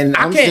 and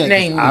I can't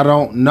name. I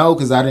don't know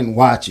because I didn't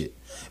watch it.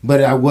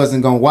 But I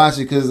wasn't going to watch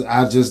it because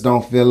I just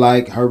don't feel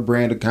like her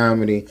brand of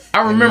comedy.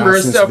 I remember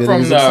stuff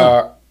from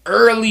the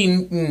early,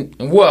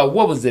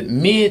 what was it,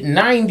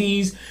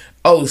 mid-90s.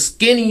 oh,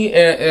 skinny,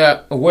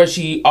 where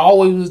she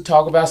always was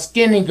talk about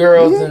skinny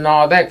girls and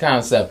all that kind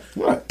of stuff.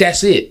 Right.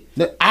 That's it.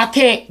 I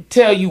can't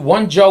tell you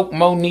one joke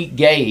Monique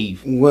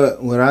gave.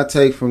 What I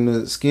take from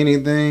the skinny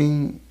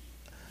thing,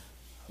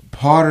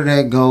 part of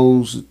that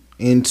goes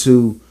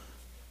into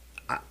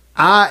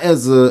I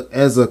as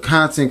a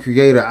content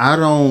creator, I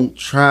don't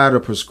try to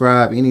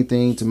prescribe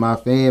anything to my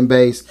fan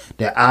base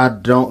that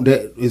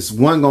is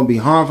one gonna be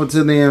harmful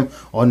to them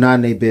or not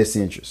in their best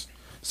interest.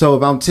 So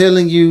if I'm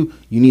telling you,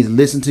 you need to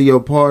listen to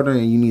your partner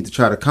and you need to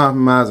try to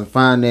compromise and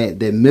find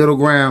that middle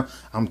ground,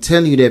 I'm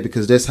telling you that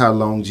because that's how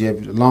long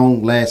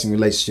lasting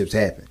relationships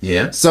happen.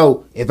 Yeah.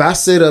 So if I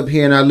sit up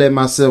here and I let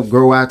myself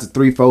grow out to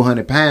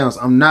 300-400 pounds,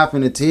 I'm not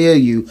going to tell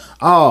you,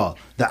 oh,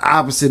 the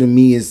opposite of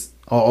me is,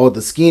 or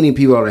the skinny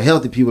people or the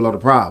healthy people are the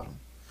problem.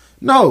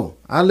 No,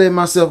 I let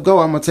myself go.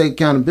 I'm gonna take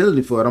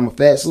accountability for it. I'm a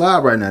fat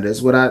slob right now.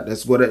 That's what happened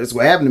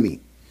to me,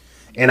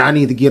 and I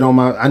need to get on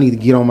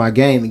my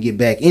game and get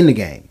back in the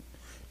game.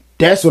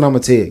 That's what I'm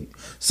gonna tell you.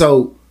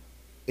 So,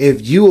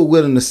 if you are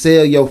willing to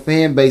sell your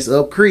fan base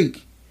up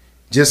creek,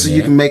 just so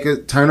you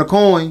can turn a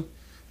coin,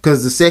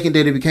 because the second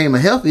that it became a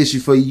health issue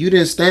for you, you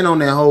didn't stand on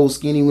that whole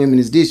skinny women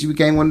is this. You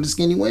became one of the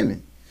skinny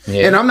women.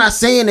 Yeah. And I'm not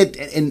saying that,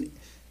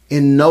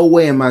 in no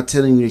way am I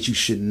telling you that you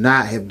should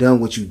not have done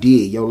what you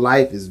did. Your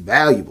life is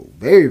valuable,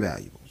 very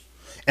valuable.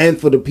 And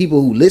for the people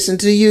who listen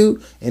to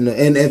you,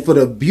 and for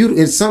the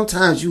beauty, and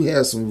sometimes you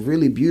have some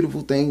really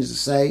beautiful things to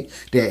say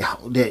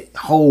that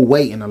hold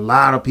weight in a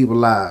lot of people's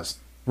lives,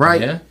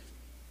 right? Yeah.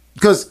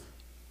 Because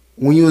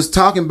when you was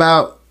talking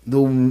about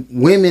the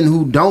women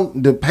who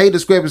don't, the pay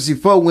discrepancy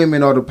for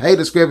women or the pay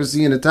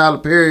discrepancy in the Tyler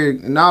Perry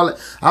and all that,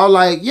 I was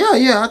like,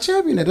 yeah, I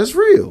champion that. That's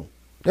real.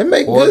 That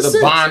make good sense. Or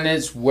the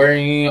bonnets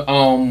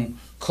wearing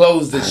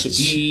clothes that should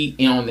be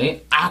on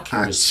it.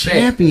 I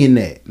champion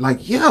that.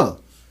 Like, yeah.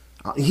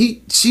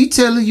 She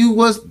telling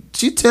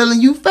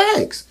you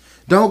facts.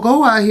 Don't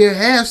go out here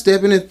half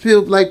stepping and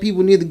feel like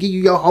people need to give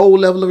you your whole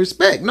level of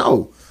respect.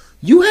 No,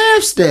 you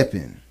half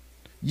stepping.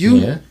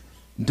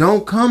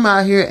 Don't come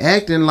out here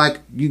acting like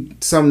you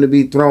something to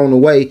be thrown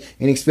away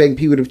and expecting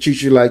people to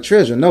treat you like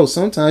treasure. No,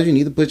 sometimes you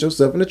need to put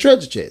yourself in a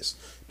treasure chest.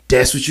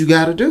 That's what you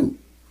got to do.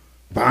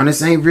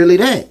 Bonnets ain't really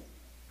that,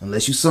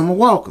 unless you Summer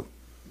Walker.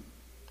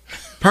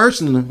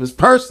 Personally, it's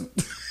personal.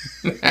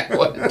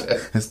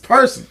 It's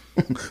personal.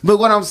 But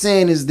what I'm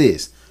saying is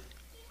this: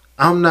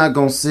 I'm not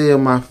gonna sell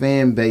my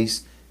fan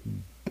base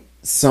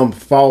some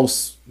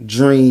false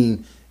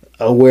dream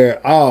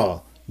where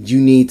you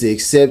need to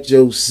accept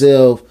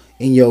yourself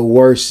in your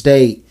worst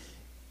state,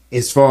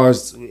 as far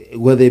as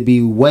whether it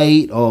be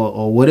weight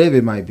or whatever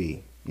it might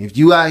be. If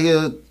you out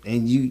here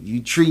and you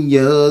treating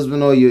your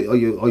husband or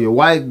your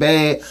wife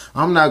bad,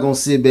 I'm not gonna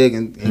sit back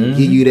and give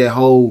you that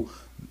whole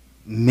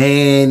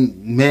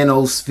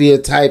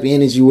manosphere type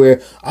energy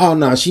where, oh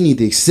no, she need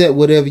to accept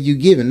whatever you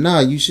giving. Nah,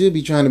 you should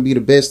be trying to be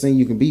the best thing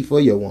you can be for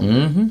your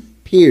woman.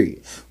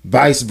 Period.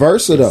 Vice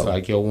versa, though. It's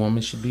like your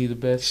woman should be the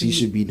best. She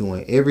should be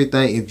doing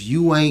everything. If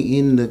you ain't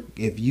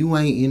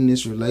in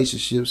this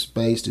relationship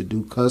space to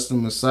do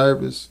customer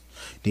service,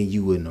 then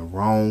you in the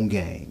wrong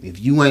game. If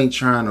you ain't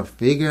trying to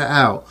figure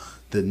out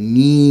the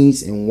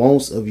needs and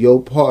wants of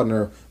your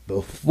partner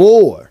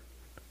before,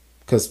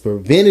 because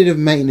preventative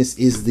maintenance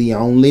is the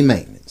only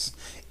maintenance.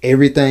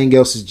 Everything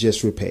else is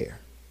just repair.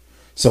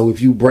 So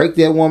if you break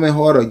that woman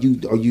heart, or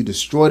you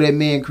destroy that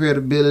man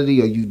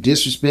credibility, or you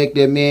disrespect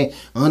that man,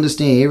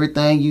 understand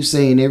everything you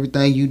say and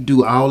everything you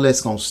do, all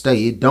that's gonna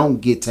stay. It don't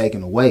get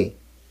taken away.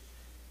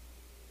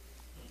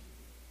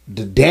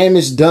 The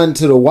damage done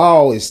to the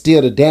wall is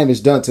still the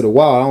damage done to the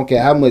wall. I don't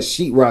care how much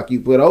sheetrock you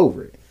put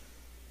over it.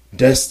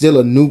 That's still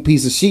a new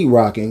piece of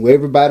sheetrock. And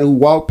everybody who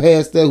walked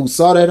past there, who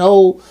saw that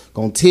hole,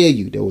 gonna tell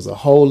you there was a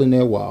hole in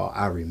that wall.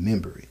 I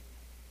remember it.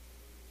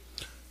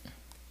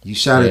 You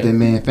shot at that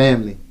man's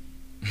family.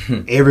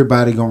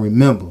 Everybody gonna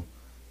remember.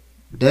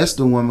 That's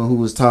the woman who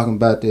was talking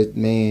about that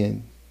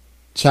man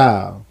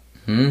child.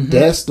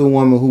 That's the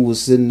woman who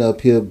was sitting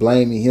up here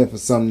blaming him for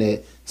something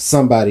that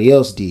somebody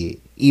else did,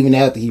 even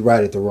after he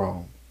righted the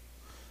wrong.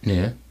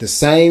 Yeah. The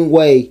same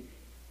way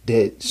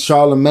that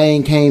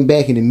Charlemagne came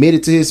back and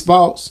admitted to his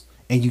faults,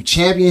 and you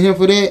champion him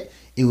for that,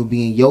 it would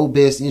be in your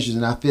best interest.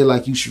 And I feel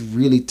like you should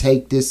really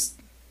take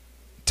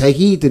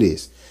heed to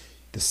this.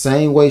 The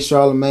same way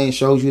Charlemagne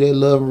shows you that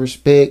love and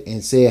respect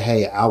and said,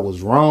 hey, I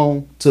was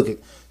wrong, took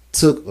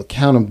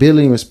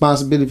accountability and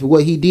responsibility for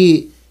what he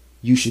did,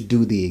 you should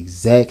do the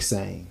exact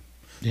same.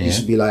 Yeah. You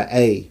should be like,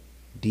 hey,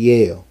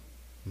 DL,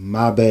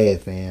 my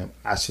bad, fam.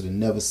 I should have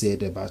never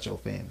said that about your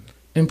family.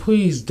 And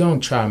please don't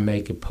try to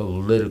make it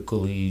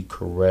politically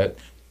correct.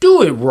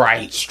 Do it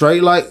right.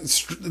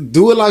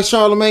 Do it like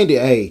Charlemagne did.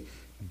 Hey,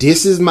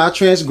 this is my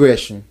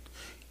transgression.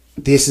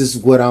 This is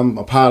what I'm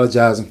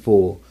apologizing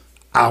for.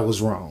 I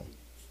was wrong.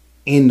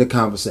 End the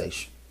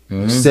conversation.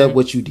 Accept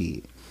what you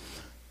did.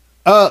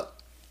 We're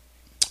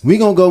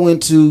going to go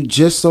into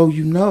Just So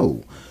You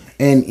Know.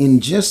 And in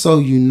Just So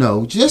You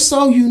Know,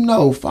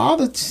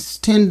 fathers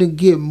tend to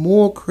get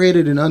more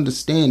credit and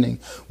understanding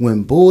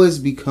when boys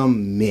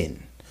become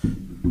men.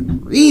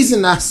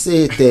 reason I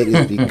said that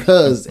is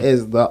because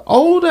as the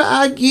older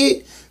I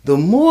get, the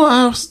more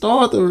I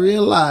start to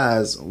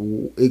realize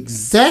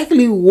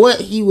exactly what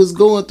he was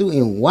going through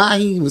and why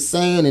he was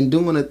saying and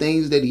doing the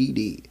things that he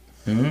did.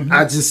 Mm-hmm.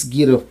 I just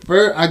get a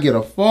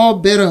far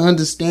better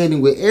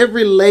understanding with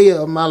every layer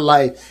of my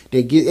life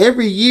that get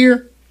every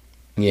year.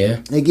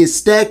 Yeah, they get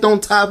stacked on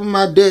top of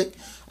my deck.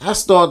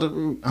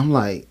 I'm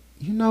like,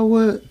 you know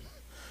what?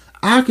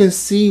 I can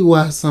see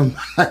why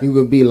somebody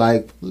would be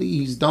like,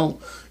 please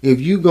don't.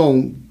 If you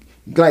gon'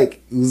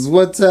 like, it was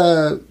one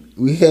time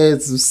we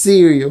had some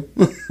cereal,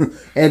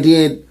 and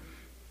then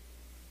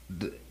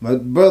my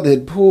brother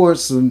had poured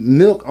some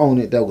milk on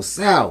it that was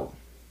sour.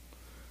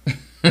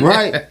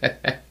 Right?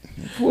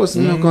 Poured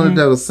some milk on it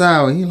that was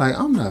sour, and he like,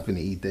 I'm not gonna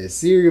eat that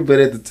cereal. But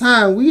at the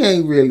time,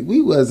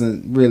 we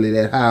wasn't really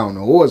that high on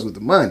the horse with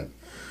the money.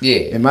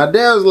 Yeah. And my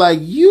dad was like,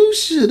 you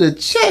should have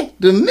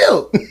checked the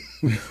milk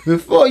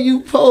before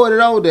you poured it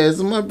on there.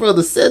 So my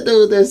brother sat there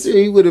with that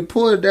cereal. He would have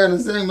poured it down the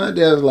sink. My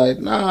dad was like,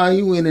 nah,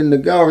 you went in the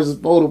garbage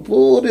supposed to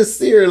pull this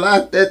cereal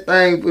out that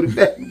thing, put it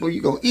back before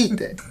you gonna eat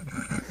that.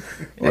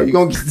 Or you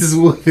gonna get this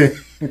whooping.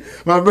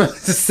 My brother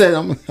just said,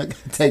 I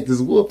gotta take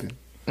this whooping.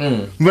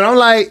 But I'm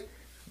like,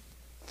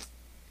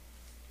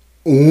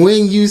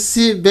 when you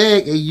sit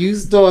back and you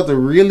start to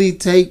really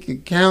take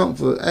account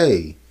for,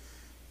 hey,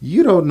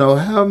 you don't know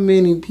how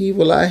many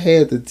people I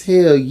had to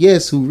tell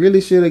yes who really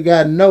should have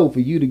got no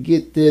for you to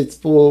get that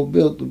spoiled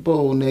milk to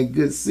pour on that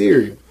good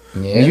cereal.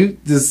 Yeah. You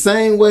the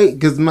same way,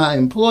 because my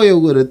employer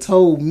would have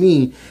told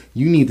me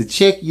you need to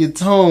check your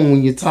tone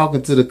when you're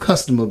talking to the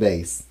customer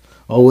base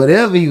or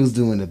whatever he was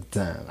doing at the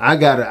time. I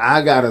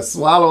gotta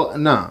swallow.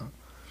 Nah,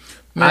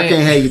 man, I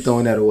can't have you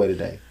throwing that away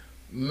today.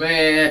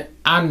 Man,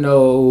 I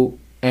know,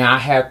 and I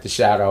have to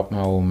shout out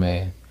my old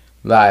man.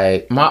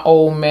 Like, my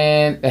old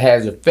man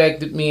has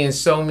affected me in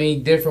so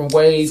many different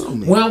ways.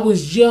 When I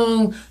was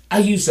young, I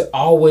used to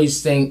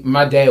always think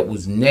my dad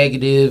was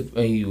negative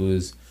and he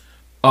was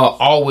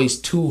always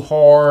too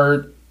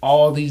hard,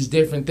 all these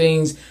different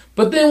things.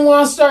 But then when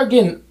I started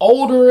getting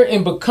older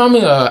and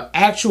becoming an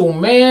actual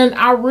man,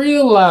 I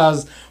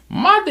realized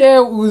my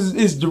dad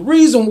is the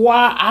reason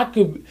why I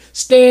could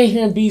stand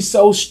here and be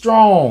so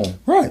strong.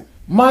 Right.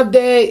 My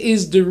dad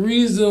is the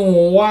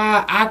reason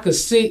why I could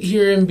sit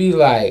here and be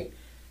like,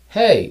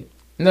 hey,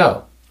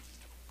 no.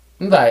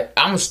 I'm like,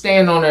 I'm going to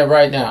stand on that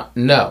right now.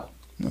 No.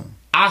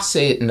 I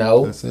said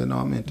no. I said no,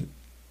 I meant it.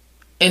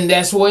 And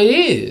that's what it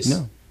is.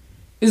 No.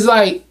 It's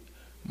like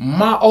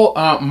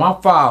my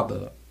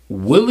father,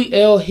 Willie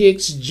L.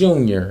 Hicks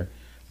Jr.,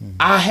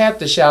 I have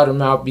to shout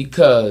him out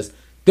because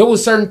there were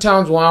certain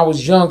times when I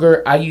was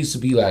younger, I used to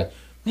be like,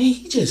 man,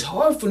 he just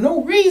hard for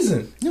no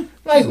reason. Yeah.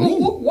 Like,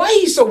 why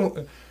he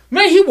so...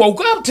 Man, he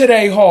woke up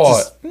today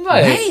hard.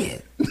 Like,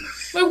 man.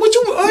 Like,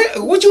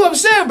 what you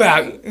upset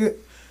about?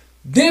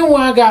 Then when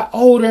I got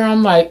older,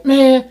 I'm like,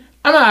 man,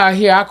 I'm out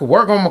here. I could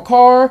work on my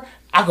car.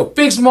 I could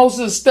fix most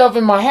of the stuff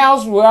in my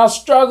house without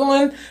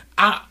struggling.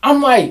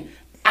 I'm like,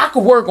 I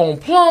could work on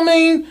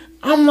plumbing.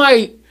 I'm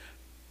like,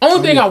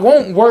 only thing I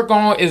won't work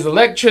on is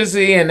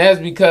electricity, and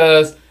that's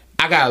because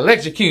I got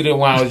electrocuted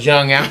when I was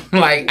young. I'm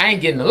like, I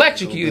ain't getting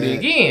electrocuted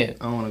again.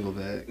 I don't want to go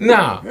back.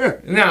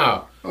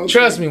 No. Okay.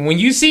 Trust me, when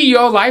you see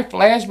your life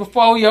flash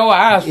before your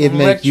eyes from it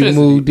makes you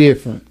move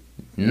different.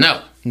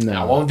 No,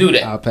 I won't do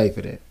that. I'll pay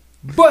for that.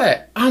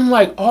 But I'm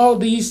like, all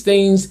these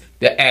things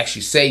that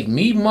actually save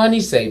me money,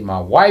 save my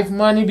wife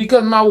money,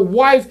 because my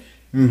wife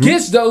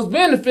gets those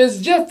benefits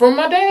just from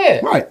my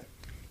dad. Right.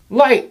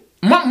 Like,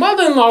 my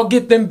mother-in-law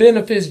get them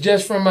benefits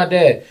just from my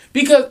dad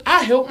because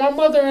I help my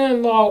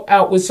mother-in-law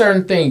out with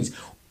certain things.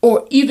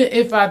 Or even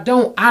if I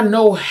don't, I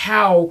know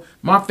how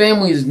my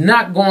family is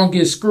not going to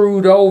get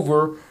screwed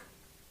over.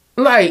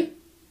 Like,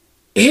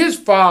 his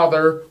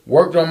father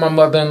worked on my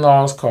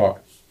mother-in-law's car.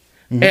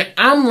 And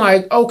I'm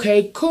like,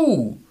 okay,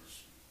 cool.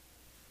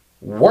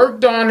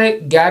 Worked on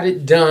it, got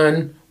it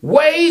done.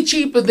 Way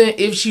cheaper than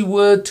if she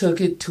would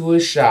took it to a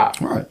shop.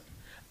 Right.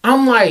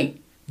 I'm like,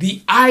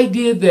 the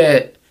idea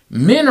that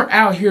men are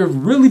out here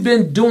really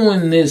been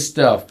doing this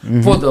stuff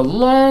for the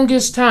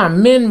longest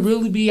time. Men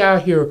really be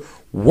out here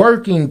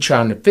working,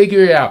 trying to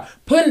figure it out,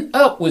 putting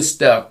up with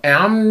stuff. And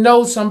I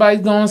know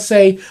somebody's going to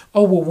say,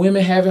 oh, well,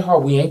 women have it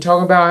hard. We ain't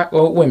talking about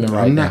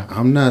women now.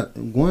 I'm not.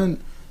 I'm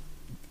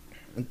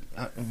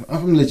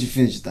going to let you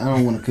finish. I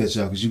don't want to cut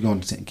you off because you're going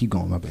to keep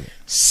going, my bad.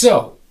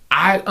 So,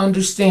 I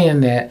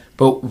understand that.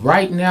 But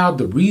right now,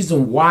 the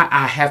reason why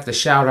I have to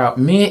shout out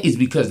men is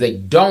because they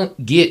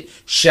don't get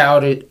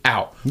shouted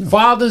out. No.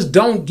 Fathers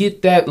don't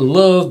get that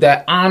love,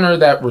 that honor,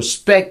 that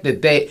respect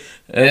that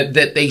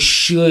they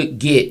should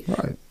get.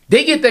 Right.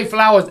 They get their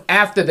flowers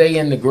after they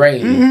in the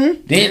grave.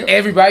 Then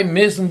everybody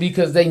miss them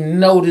because they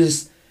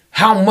notice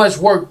how much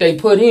work they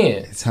put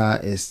in.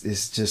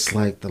 It's just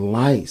like the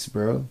lights,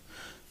 bro.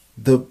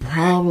 The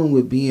problem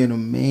with being a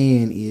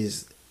man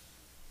is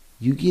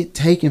you get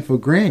taken for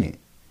granted.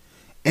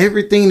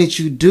 Everything that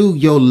you do,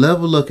 your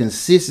level of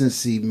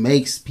consistency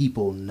makes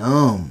people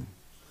numb.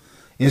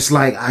 It's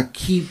like I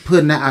keep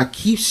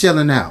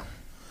shelling out.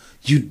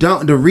 You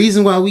don't. The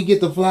reason why we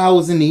get the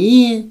flowers in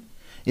the end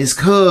is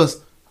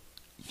because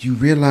you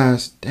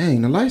realize,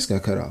 dang, the lights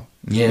got cut off.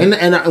 Yeah.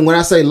 And when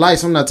I say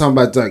lights, I'm not talking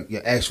about like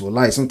your actual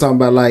lights. I'm talking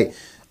about like,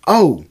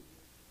 oh,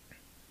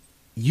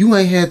 you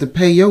ain't had to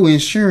pay your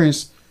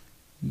insurance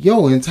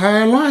your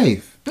entire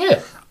life.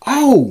 Yeah.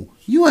 Oh,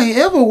 you ain't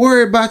ever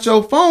worried about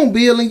your phone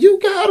bill and you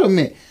got them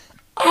in.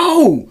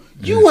 Oh,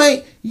 you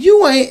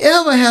ain't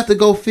ever have to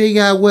go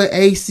figure out what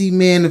AC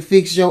man to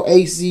fix your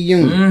AC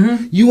unit.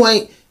 Mm-hmm. You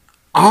ain't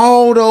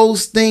all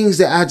those things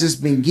that I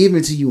just been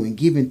giving to you and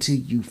giving to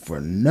you for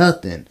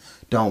nothing.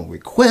 Don't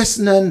request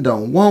nothing,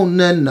 don't want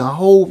nothing. The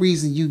whole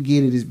reason you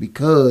get it is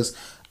because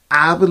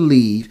I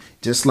believe,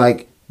 just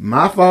like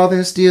my father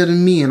instilled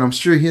in me, and I'm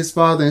sure his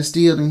father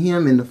instilled in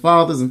him, and the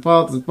fathers and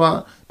fathers and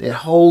fathers, that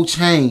whole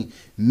chain,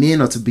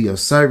 men are to be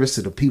of service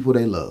to the people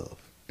they love.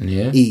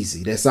 Yeah.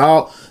 Easy. That's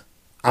all.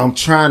 I'm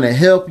trying to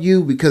help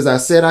you because I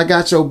said I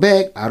got your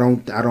back. I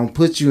don't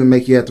put you and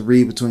make you have to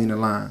read between the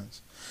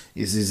lines.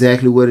 It's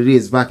exactly what it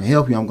is. If I can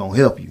help you, I'm gonna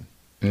help you.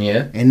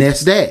 Yeah. And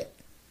that's that.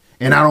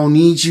 And I don't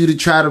need you to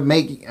try to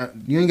make,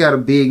 you ain't got to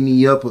big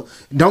me up.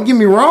 Don't get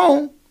me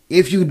wrong.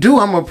 If you do,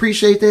 I'm going to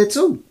appreciate that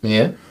too.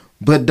 Yeah.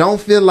 But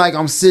don't feel like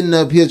I'm sitting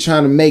up here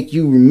trying to make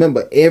you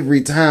remember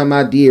every time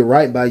I did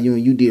right by you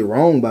and you did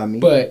wrong by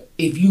me. But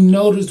if you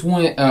notice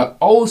one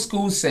old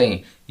school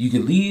saying, you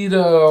can lead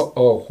a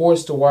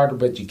horse to water,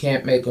 but you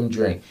can't make them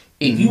drink.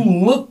 If you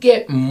look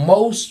at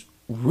most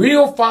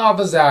real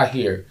fathers out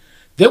here,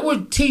 they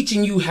were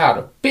teaching you how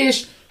to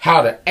fish,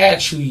 how to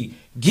actually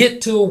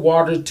get to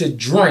water to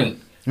drink,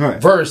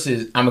 right,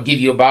 versus I'm gonna give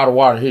you a bottle of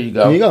water. Here you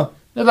go. Here you go.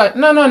 They're like,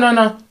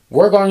 no.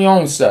 Work on your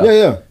own stuff.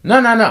 Yeah.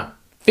 No.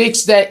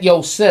 Fix that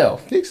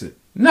yourself. Fix it.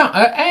 No,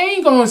 I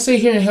ain't gonna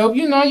sit here and help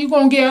you. No, you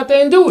gonna get out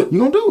there and do it. You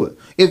gonna do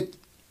it.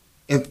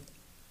 If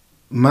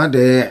my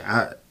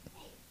dad,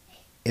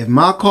 if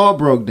my car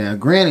broke down,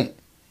 granted,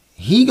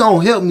 he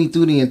gonna help me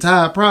through the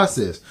entire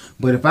process.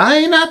 But if I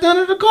ain't out there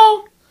under the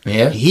car,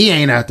 he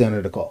ain't out there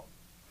under the car.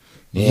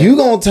 Yeah. You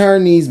gonna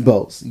turn these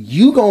bolts.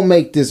 You gonna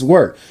make this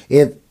work.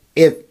 If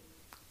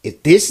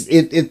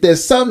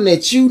there's something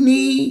that you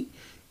need,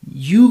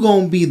 you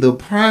gonna be the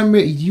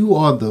primary. You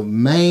are the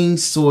main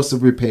source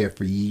of repair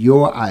for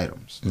your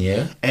items.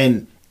 Yeah.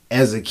 And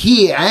as a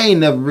kid, I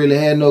ain't never really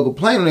had no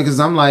complaint on it because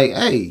I'm like,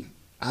 hey,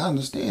 I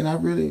understand. I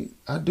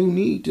do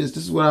need this.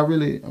 This is what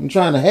I'm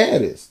trying to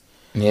have this.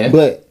 Yeah.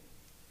 But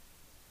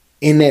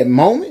in that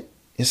moment,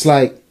 it's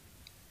like,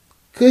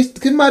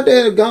 could my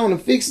dad have gone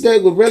and fixed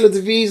that with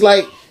relative ease?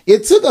 Like,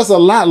 it took us a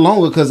lot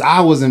longer because I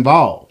was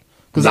involved.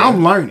 Because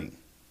I'm learning.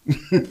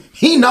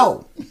 He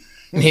know.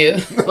 Yeah.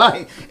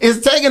 Like,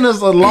 it's taking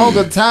us a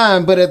longer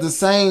time, but at the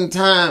same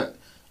time,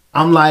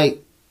 I'm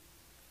like,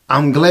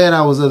 I'm glad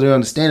I was of the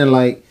understanding,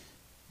 like,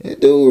 that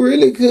dude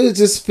really could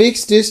just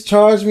fix this,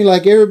 charge me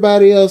like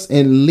everybody else,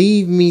 and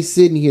leave me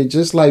sitting here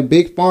just like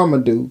Big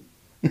Pharma do.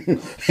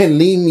 And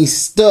leave me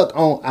stuck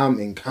on, I'm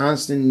in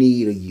constant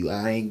need of you.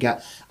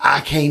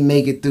 I can't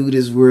make it through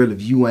this world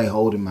if you ain't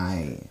holding my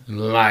hand.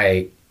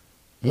 Like,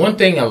 one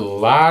thing a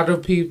lot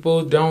of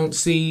people don't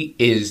see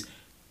is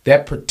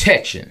that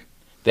protection,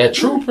 that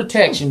true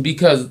protection,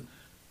 because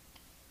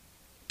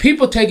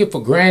people take it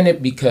for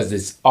granted because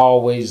it's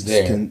always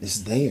there. It's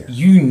there.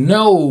 You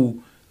know,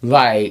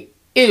 like,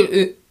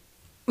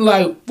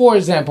 like, for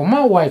example,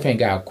 my wife ain't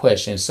got a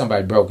question if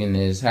somebody broke into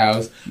his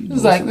house.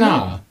 It's like,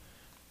 nah.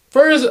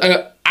 First,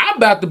 I'm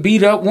about to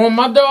beat up one of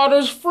my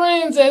daughter's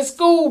friends at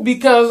school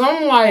because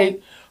I'm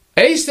like,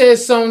 they said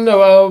something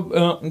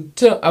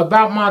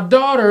about my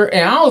daughter,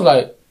 and I was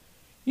like,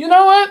 you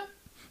know what?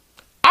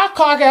 I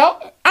clock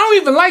out. I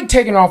don't even like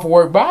taking off of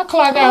work, but I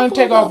clock out and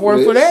take off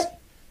work for that.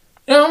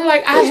 And I'm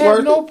like, I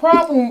have no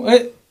problem.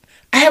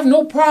 I have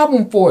no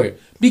problem for it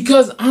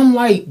because I'm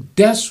like,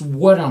 that's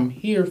what I'm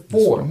here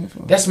for.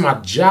 That's my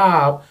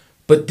job.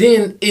 But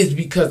then it's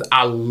because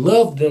I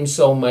love them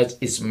so much,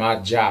 it's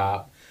my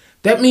job.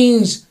 That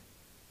means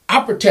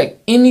I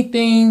protect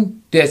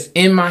anything that's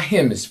in my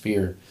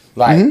hemisphere.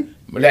 Like,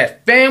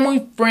 that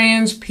family,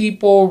 friends,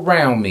 people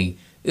around me.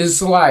 It's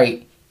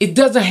like, it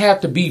doesn't have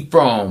to be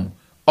from,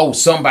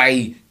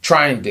 somebody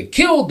trying to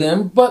kill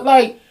them. But,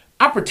 like,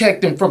 I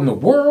protect them from the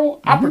world.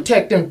 I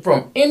protect them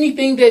from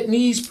anything that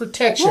needs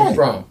protection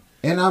from.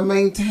 And I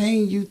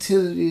maintain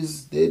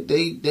utilities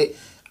that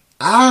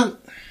I,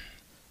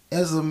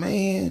 as a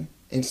man,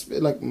 and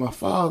like my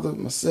father,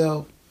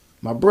 myself,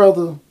 my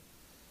brother,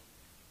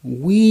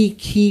 we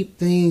keep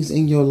things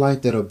in your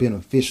life that are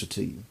beneficial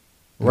to you,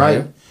 right?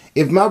 Yeah.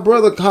 If my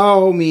brother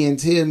called me and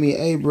tell me,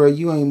 hey, bro,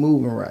 you ain't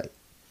moving right,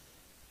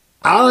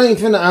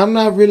 I'm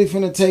not really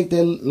finna take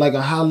that like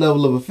a high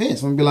level of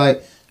offense. I'm gonna be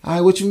like, all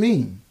right, what you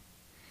mean?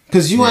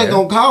 Because you ain't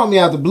gonna call me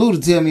out the blue to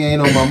tell me I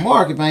ain't on my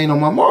mark if I ain't on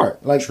my mark.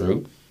 Like,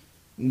 true.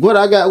 What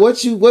I got,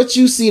 what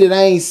you see that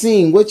I ain't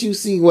seen, what you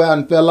see where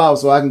I fell off,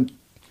 so I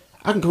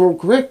can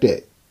correct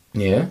that.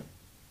 Yeah.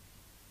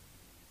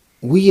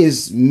 We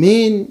as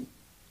men,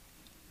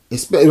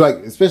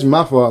 especially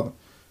my father,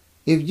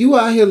 if you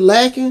out here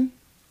lacking,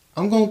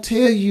 I'm going to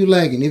tell you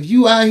lacking. If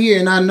you out here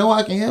and I know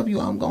I can help you,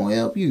 I'm going to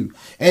help you.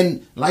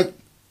 And like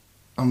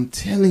I'm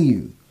telling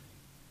you,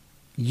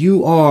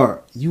 you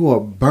are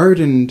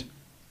burdened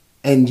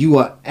and you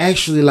are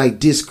actually like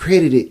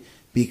discredited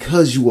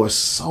because you are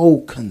so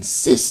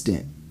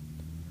consistent.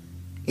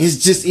 It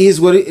just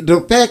is what it,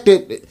 the fact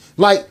that,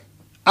 like,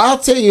 I'll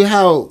tell you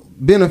how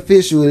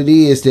beneficial it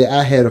is that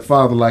I had a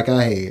father like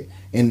I had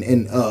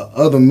and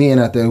other men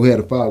out there who had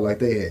a father like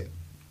they had.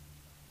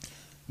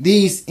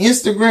 These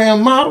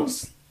Instagram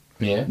models,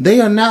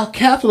 they are now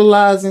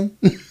capitalizing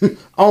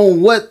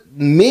on what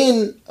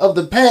men of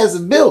the past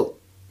have built.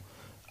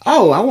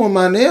 Oh, I want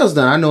my nails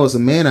done. I know it's a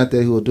man out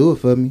there who will do it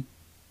for me.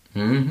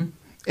 Mm-hmm.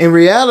 In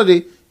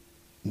reality,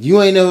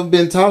 you ain't never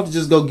been taught to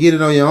just go get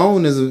it on your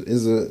own as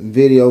a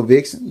video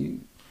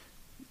vixen.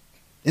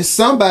 It's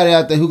somebody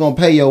out there who gonna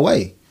pay your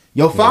way.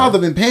 Your father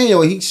been paying your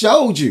way. He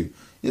showed you.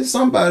 It's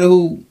somebody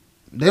who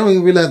they don't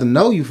even really have to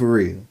know you for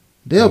real.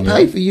 They'll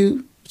pay for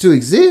you to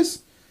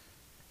exist.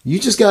 You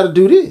just got to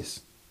do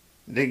this.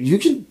 You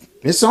can.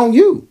 It's on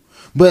you.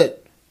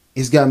 But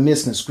it's got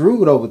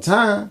misconstrued over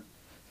time.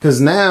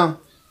 Because now,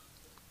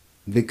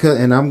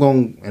 and I'm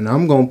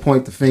gonna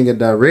point the finger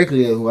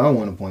directly at who I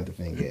want to point the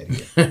finger at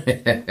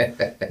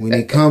here. When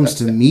it comes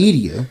to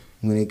media,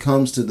 when it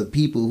comes to the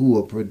people who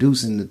are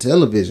producing the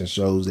television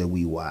shows that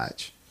we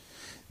watch,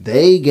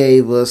 they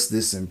gave us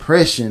this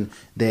impression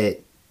that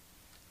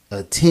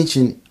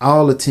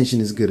all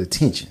attention is good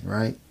attention,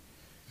 right?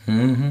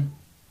 Mm-hmm.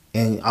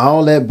 And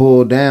all that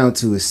boiled down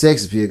to is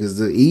sex appeal, because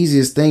the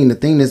easiest thing, the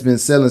thing that's been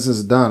selling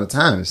since the dawn of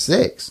time, is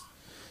sex.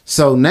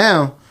 So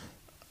now,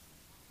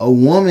 a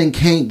woman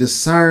can't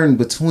discern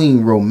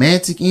between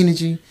romantic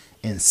energy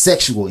and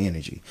sexual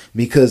energy,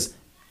 because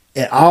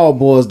it all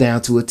boils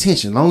down to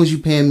attention. As long as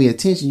you're paying me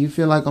attention, you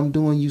feel like I'm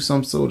doing you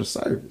some sort of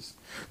service.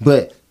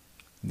 But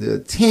the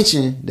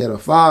attention that a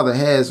father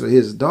has for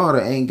his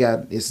daughter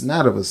it's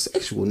not of a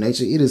sexual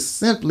nature. It is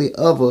simply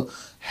of a,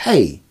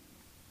 hey,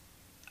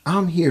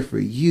 I'm here for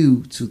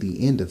you to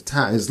the end of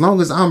time. As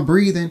long as I'm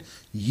breathing,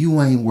 you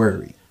ain't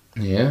worried.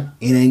 Yeah.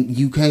 Ain't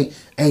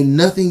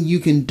nothing you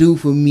can do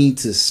for me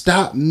to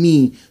stop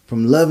me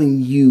from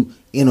loving you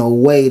in a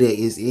way that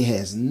it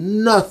has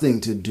nothing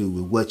to do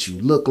with what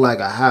you look like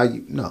or how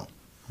you know.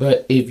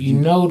 But if you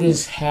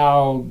notice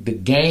how the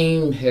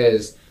game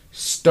has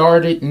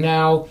started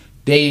now,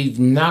 they've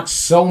knocked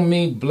so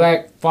many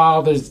black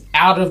fathers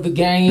out of the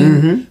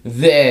game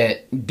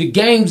that the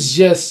game's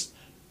just,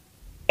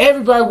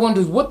 everybody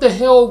wonders, what the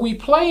hell are we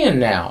playing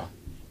now?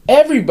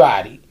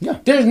 Everybody. Yeah.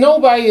 There's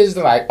nobody is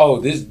like, oh,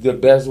 this is the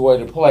best way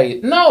to play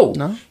it.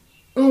 No.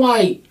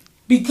 Like,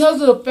 because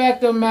of the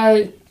fact of the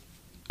matter,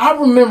 I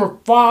remember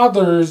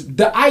fathers,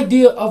 the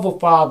idea of a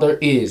father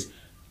is,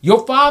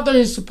 your father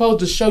is supposed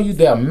to show you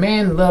that a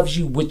man loves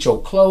you with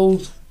your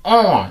clothes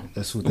on.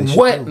 That's what they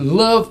should do.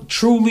 Love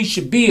truly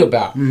should be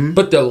about. Mm-hmm.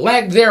 But the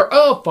lack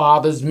thereof,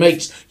 fathers,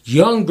 makes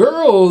young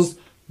girls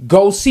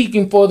go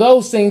seeking for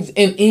those things,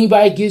 and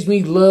anybody gives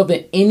me love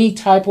in any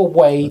type of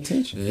way,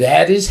 attention.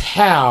 That is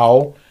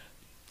how,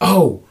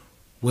 oh,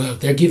 well,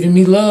 they're giving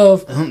me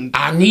love.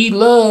 I need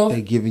love.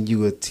 They're giving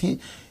you attention.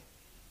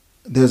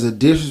 There's a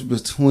difference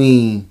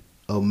between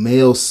a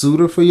male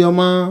suitor for your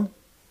mom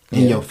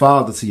and your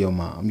father to your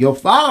mom. Your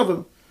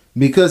father,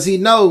 because he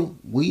know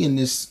we in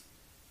this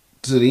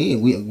to the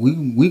end.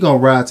 We gonna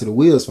ride till the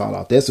wheels fall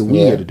off. That's what we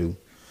here to do.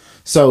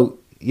 So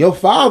your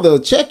father will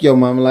check your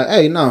mama like,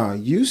 hey, nah,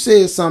 you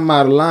said something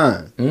out of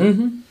line.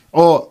 Mm-hmm.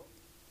 Or,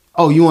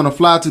 oh, you want to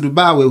fly to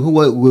Dubai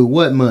with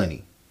what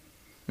money?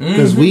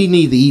 Because we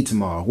need to eat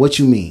tomorrow. What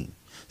you mean?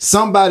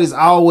 Somebody's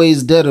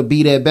always there to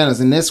be that balance.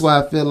 And that's why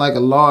I feel like a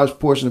large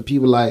portion of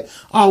people like,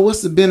 oh,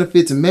 what's the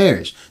benefit to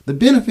marriage? The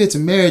benefit to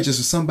marriage is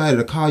for somebody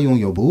to call you on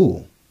your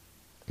bull.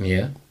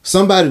 Yeah.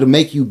 Somebody to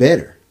make you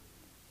better.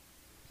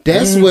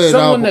 That's where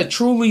someone that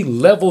truly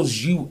levels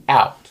you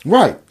out.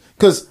 Right.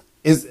 Because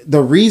is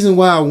the reason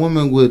why a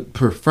woman would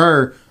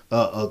prefer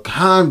a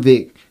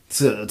convict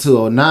to a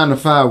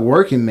 9-to-5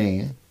 working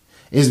man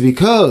is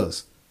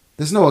because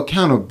there's no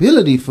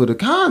accountability for the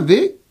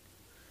convict.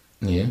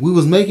 Yeah, we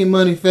was making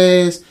money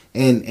fast,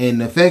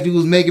 and the fact he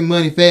was making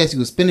money fast, he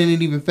was spending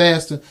it even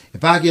faster.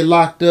 If I get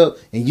locked up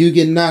and you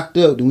get knocked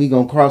up, then we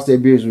gonna cross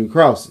that bridge when we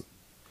cross it.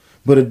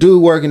 But a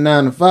dude working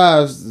 9 to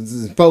 5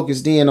 is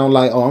focused in on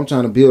like, oh, I'm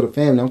trying to build a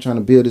family. I'm trying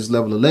to build this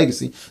level of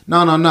legacy.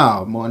 No.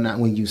 More not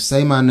when you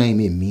say my name,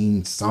 it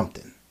means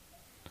something.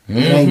 Mm-hmm.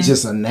 It ain't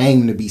just a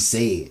name to be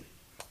said.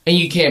 And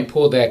you can't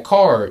pull that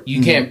card.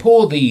 You can't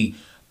pull the,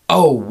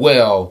 oh,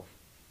 well,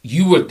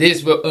 you were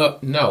this,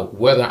 but no.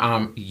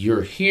 Whether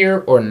you're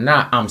here or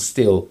not, I'm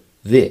still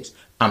this.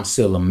 I'm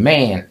still a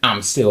man.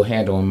 I'm still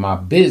handling my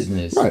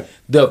business. Right.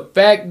 The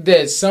fact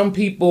that some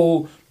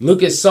people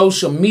look at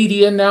social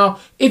media now,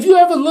 if you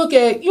ever look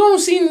at, you don't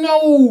see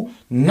no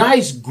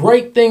nice,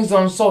 great things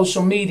on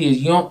social media.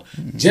 You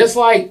don't, just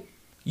like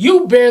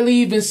you barely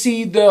even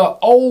see the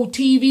old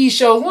TV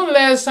shows. When the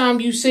last time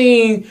you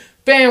seen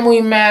Family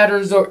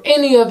Matters or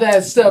any of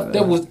that stuff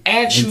that was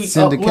actually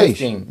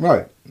uplifting?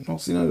 Right. I don't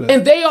see none of that.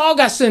 And they all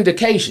got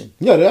syndication.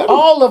 Yeah,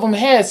 all of them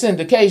had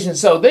syndication,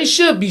 so they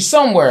should be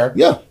somewhere.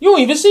 Yeah. You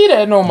don't even see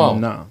that no more.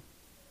 No.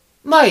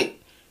 Like,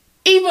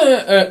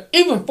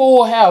 even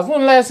Full House.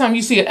 When the last time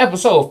you see an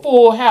episode of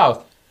Full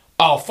House?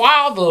 A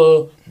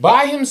father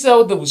by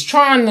himself that was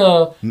trying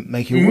to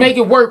make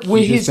it work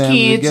with his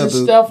kids together, and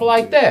stuff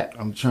like that.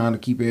 I'm trying to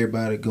keep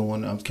everybody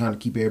going. I'm trying to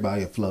keep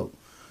everybody afloat.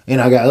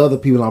 And I got other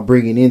people I'm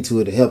bringing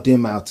into it to help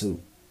them out too.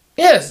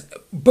 Yes,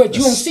 but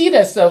you don't see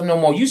that stuff no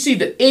more. You see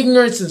the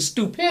ignorance and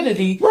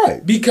stupidity.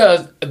 Right.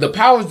 Because the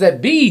powers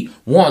that be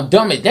want to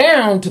dumb it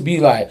down to be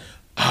like,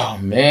 oh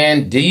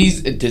man,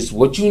 this is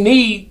what you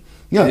need.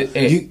 Yeah.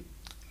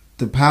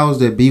 The powers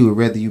that be would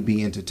rather you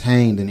be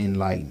entertained than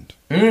enlightened.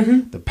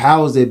 Mm-hmm. The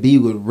powers that be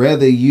would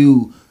rather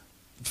you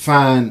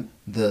find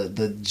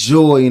the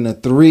joy and the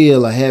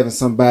thrill of having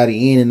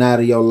somebody in and out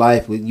of your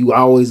life when you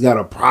always got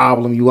a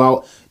problem.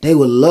 They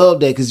would love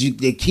that because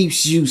it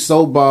keeps you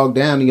so bogged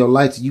down in your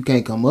life that you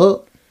can't come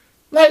up.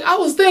 Like, I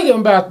was thinking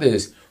about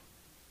this.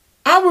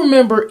 I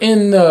remember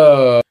in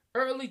the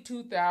early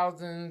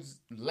 2000s,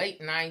 late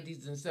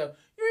 90s and stuff.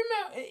 You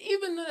remember,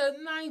 even the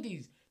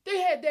 90s, they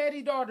had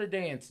daddy-daughter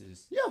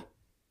dances. Yeah.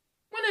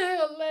 When the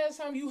hell last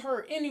time you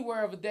heard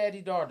anywhere of a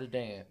daddy-daughter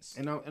dance?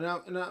 And I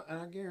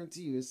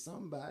guarantee you, it's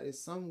somebody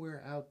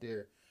somewhere out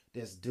there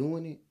that's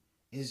doing it.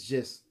 It's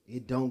just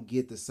it don't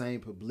get the same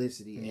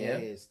publicity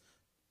as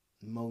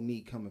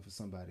Monique coming for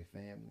somebody's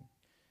family.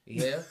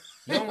 Yeah,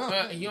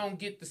 you don't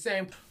get the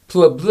same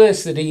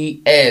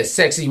publicity as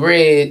Sexy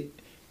Red.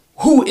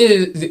 Who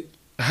is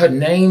her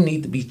name?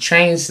 Need to be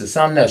changed to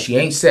something else. She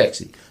ain't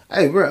sexy.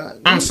 Hey, bro,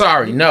 I'm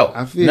sorry. No,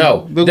 I feel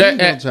no. But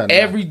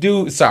every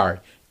dude. Sorry.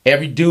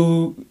 Every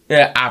dude,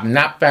 I've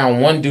not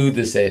found one dude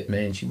that said,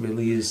 man, she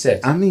really is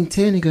sexy. I mean,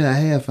 technically, I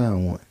have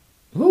found one.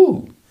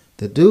 Who?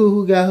 The dude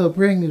who got her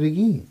pregnant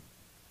again.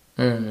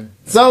 Mm-hmm.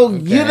 So,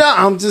 okay.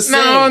 I'm just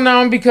saying.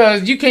 No,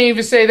 because you can't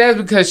even say that's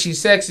because she's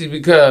sexy,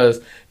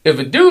 because if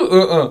a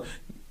dude,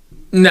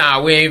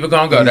 nah, we ain't even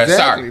gonna go there.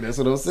 Sorry. That's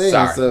what I'm saying.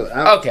 Sorry. So,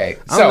 I'm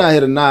not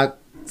here to knock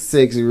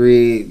Sexy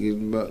Red.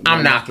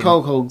 I'm knocking.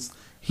 Co-host,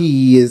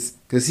 he is,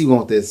 because he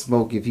want that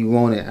smoke if he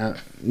want it.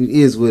 It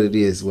is what it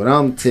is. What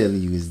I'm telling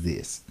you is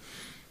this.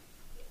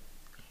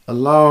 A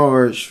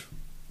large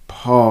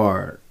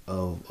part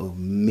of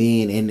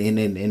men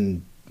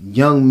and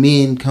young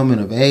men coming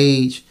of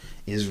age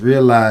is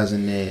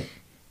realizing that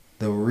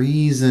the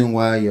reason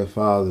why your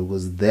father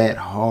was that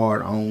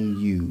hard on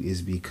you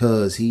is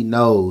because he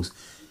knows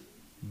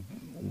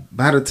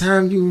by the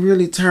time you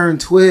really turn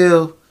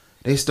 12,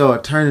 they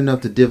start turning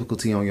up the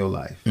difficulty on your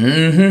life.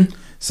 Mm-hmm.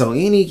 So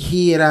any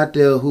kid out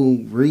there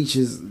who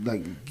reaches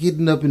like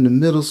getting up in the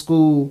middle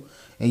school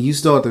and you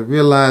start to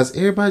realize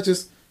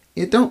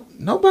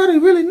nobody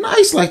really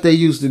nice like they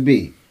used to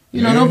be.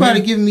 You know,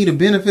 nobody giving me the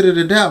benefit of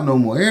the doubt no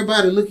more.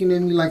 Everybody looking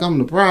at me like I'm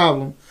the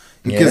problem.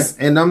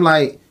 And I'm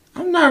like,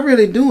 I'm not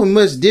really doing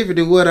much different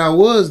than what I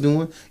was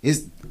doing.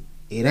 It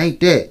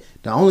ain't that.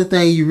 The only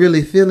thing you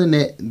really feeling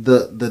that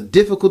the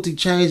difficulty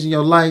change in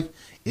your life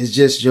is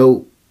just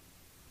your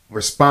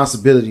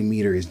responsibility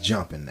meter is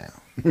jumping now.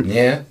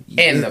 Yeah.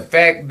 And the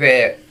fact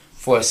that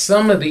for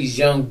some of these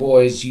young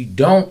boys, you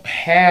don't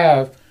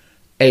have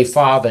a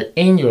father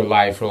in your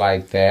life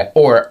like that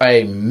or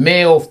a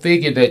male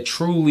figure that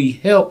truly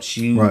helps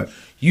you. Right.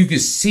 You can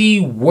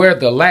see where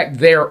the lack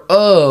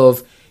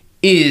thereof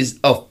is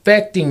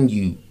affecting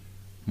you.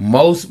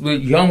 Most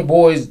young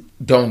boys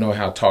don't know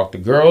how to talk to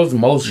girls.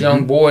 Most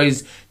young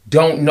boys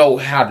don't know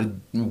how to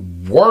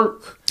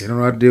work. They don't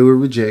know how to deal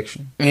with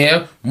rejection.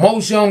 Yeah.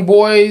 Most young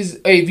boys,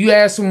 if you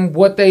ask them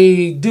what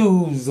they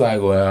do, it's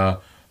like,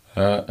 well,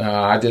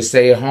 I just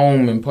stay at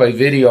home and play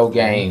video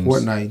games.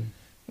 Fortnite.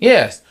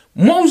 Yes.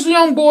 Most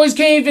young boys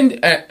can't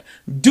even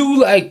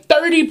do like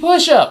 30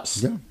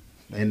 push-ups. Yeah.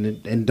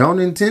 And don't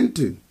intend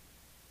to.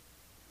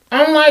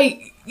 I'm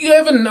like, you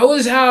ever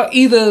notice how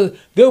either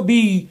they'll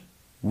be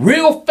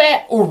real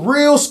fat or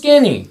real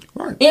skinny?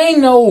 Right. It ain't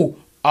no,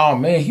 oh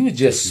man, he was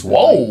just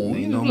swole.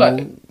 He was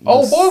like,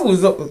 old boy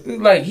was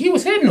like, he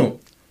was hitting him.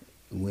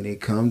 When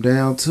it come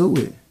down to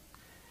it,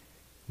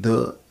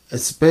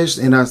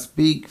 especially, and I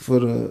speak for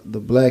the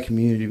black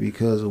community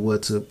because of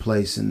what took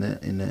place in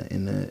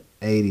the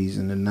 80s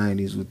and the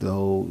 90s with the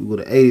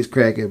 80s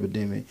crack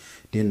epidemic,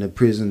 then the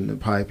prison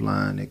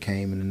pipeline that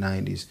came in the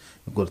 90s,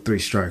 with the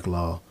 3-strike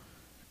law.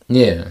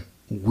 Yeah.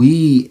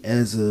 We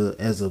as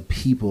a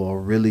people are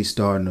really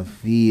starting to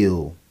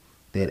feel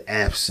that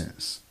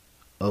absence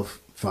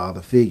of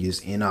father figures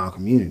in our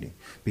community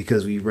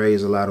because we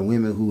raised a lot of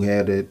women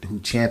who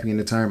champion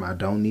the term I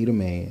don't need a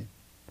man.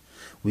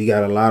 We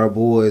got a lot of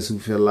boys who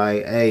feel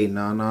like, hey,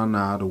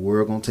 no, the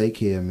world gonna take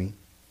care of me.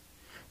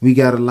 We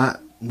got a lot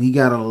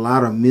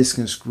of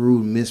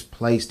misconstrued,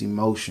 misplaced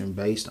emotion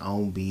based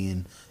on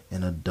being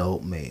an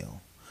adult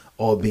male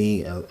or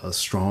being a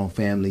strong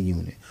family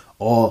unit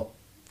or,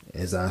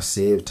 as I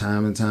said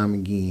time and time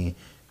again,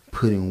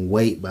 putting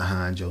weight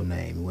behind your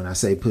name. When I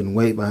say putting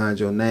weight behind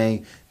your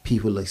name,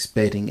 people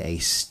expecting a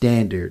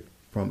standard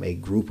from a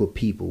group of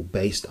people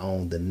based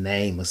on the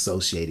name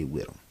associated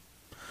with them.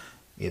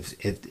 If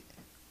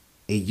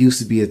it used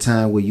to be a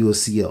time where you'll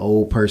see an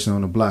old person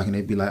on the block and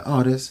they'd be like,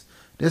 oh, that's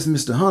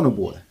Mr. Hunter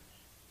boy.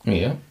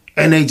 Yeah.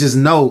 And they just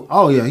know,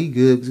 oh yeah, he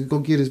good. Go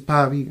get his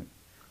pop.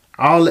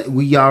 All that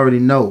we already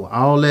know.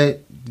 All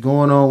that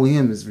going on with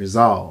him is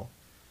resolved.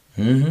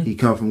 Mm-hmm. He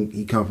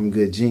come from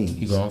good genes.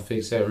 He gonna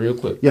fix that real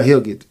quick. Yeah,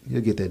 he'll get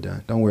that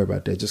done. Don't worry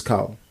about that. Just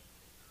call him.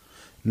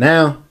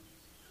 Now,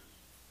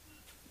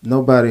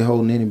 nobody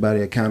holding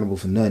anybody accountable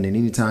for nothing. And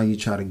anytime you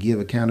try to give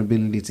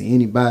accountability to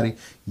anybody,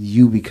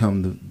 you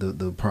become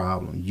the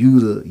problem.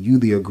 You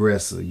the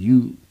aggressor.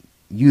 You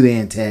the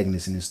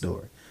antagonist in this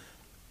story.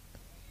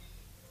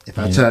 If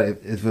I try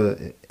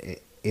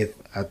if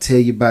I tell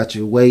you about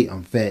your weight,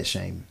 I'm fat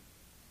shaming.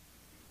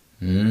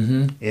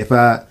 Mm-hmm. If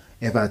I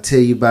tell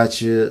you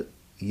about your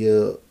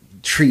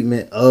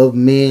treatment of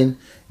men,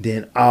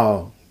 then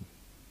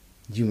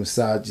you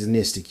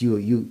misogynistic.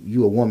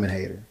 You a woman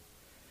hater.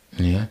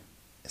 Yeah.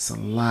 It's a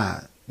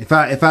lot. If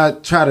I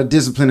try to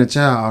discipline a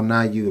child,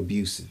 now you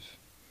abusive.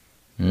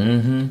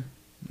 Mm-hmm.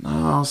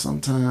 No,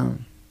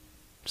 sometimes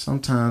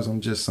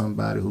I'm just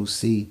somebody who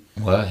see.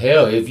 Well,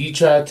 hell, if you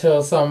try to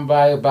tell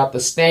somebody about the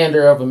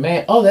standard of a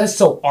man, oh, that's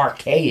so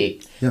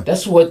archaic. Yeah.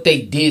 That's what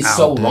they did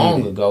so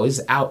long ago. It's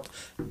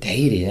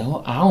outdated.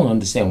 I don't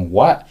understand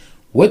what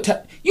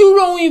you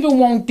don't even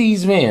want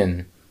these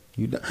men.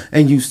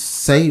 And you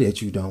say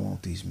that you don't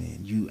want these men.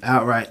 You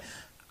outright,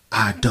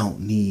 I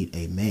don't need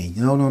a man.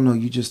 No.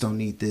 You just don't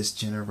need this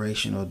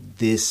generation or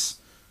this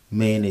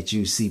man that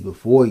you see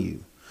before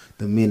you.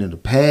 The men of the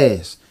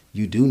past,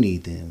 you do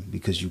need them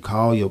because you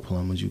call your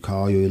plumbers, you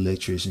call your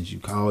electricians, you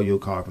call your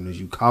carpenters,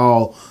 you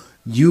call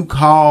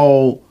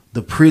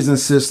the prison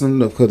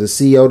system for the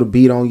CO to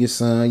beat on your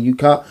son. You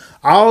call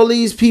all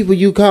these people.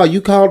 You call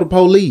the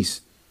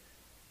police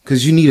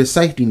because you need a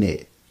safety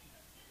net.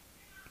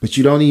 But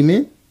you don't need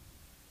men.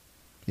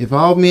 If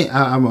all men,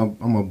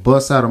 I'm a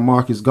bust out of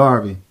Marcus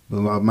Garvey,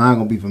 but mine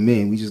gonna be for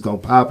men. We just gonna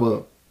pop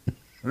up,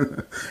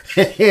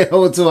 head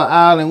over to an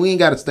island. We ain't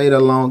gotta stay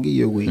that long. Give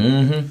you a week.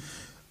 Mm-hmm.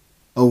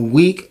 A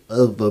week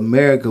of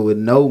America with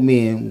no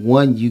men.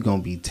 One, you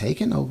gonna be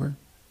taken over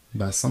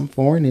by some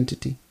foreign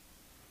entity.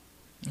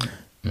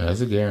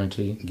 That's a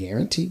guarantee.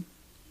 Guarantee.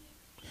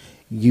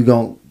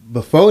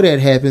 Before that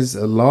happens,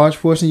 a large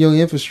portion of your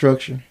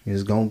infrastructure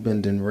is gonna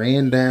been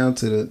ran down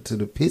to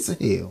the pits of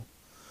hell.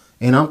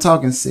 And I'm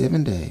talking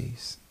 7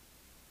 days.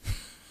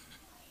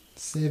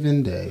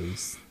 7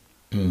 days.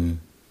 Mm.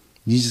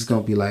 You just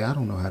gonna be like, I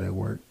don't know how that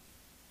worked.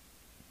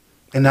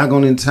 And not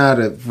gonna try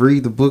to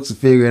read the books and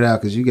figure it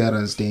out because you gotta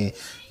understand,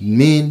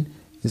 men,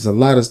 there's a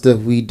lot of stuff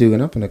we do,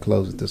 and I'm gonna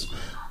close with this.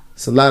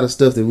 It's a lot of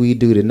stuff that we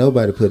do that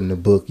nobody put in the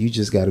book. You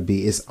just gotta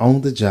it's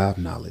on the job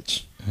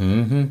knowledge.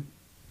 Mm-hmm.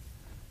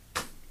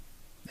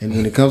 And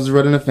when it comes to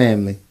running a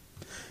family,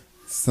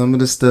 some of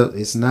the stuff,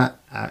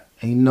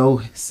 ain't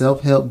no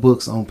self-help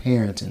books on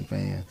parenting,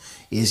 fam.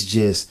 It's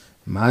just,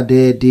 my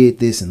dad did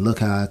this and look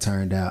how it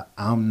turned out.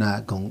 I'm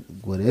not going,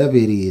 whatever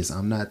it is,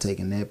 I'm not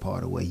taking that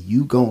part away.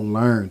 You going to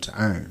learn to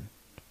earn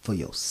for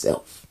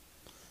yourself.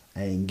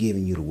 I ain't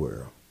giving you the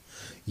world.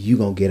 You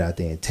going to get out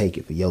there and take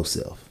it for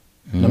yourself.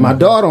 Mm-hmm. Now, my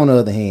daughter, on the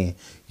other hand,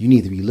 you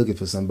need to be looking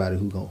for somebody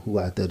who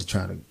out there to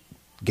try to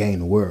gain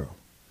the world.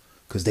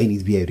 Because they need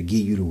to be able to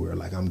give you the world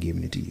like I'm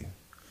giving it to you.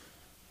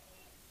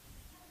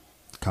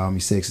 Call me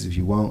sexist if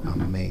you want.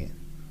 I'm a man.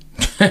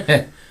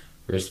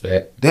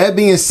 Respect. That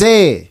being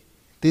said,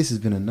 this has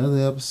been another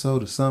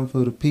episode of Something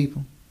for the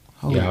People.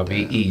 Y'all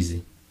be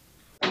easy.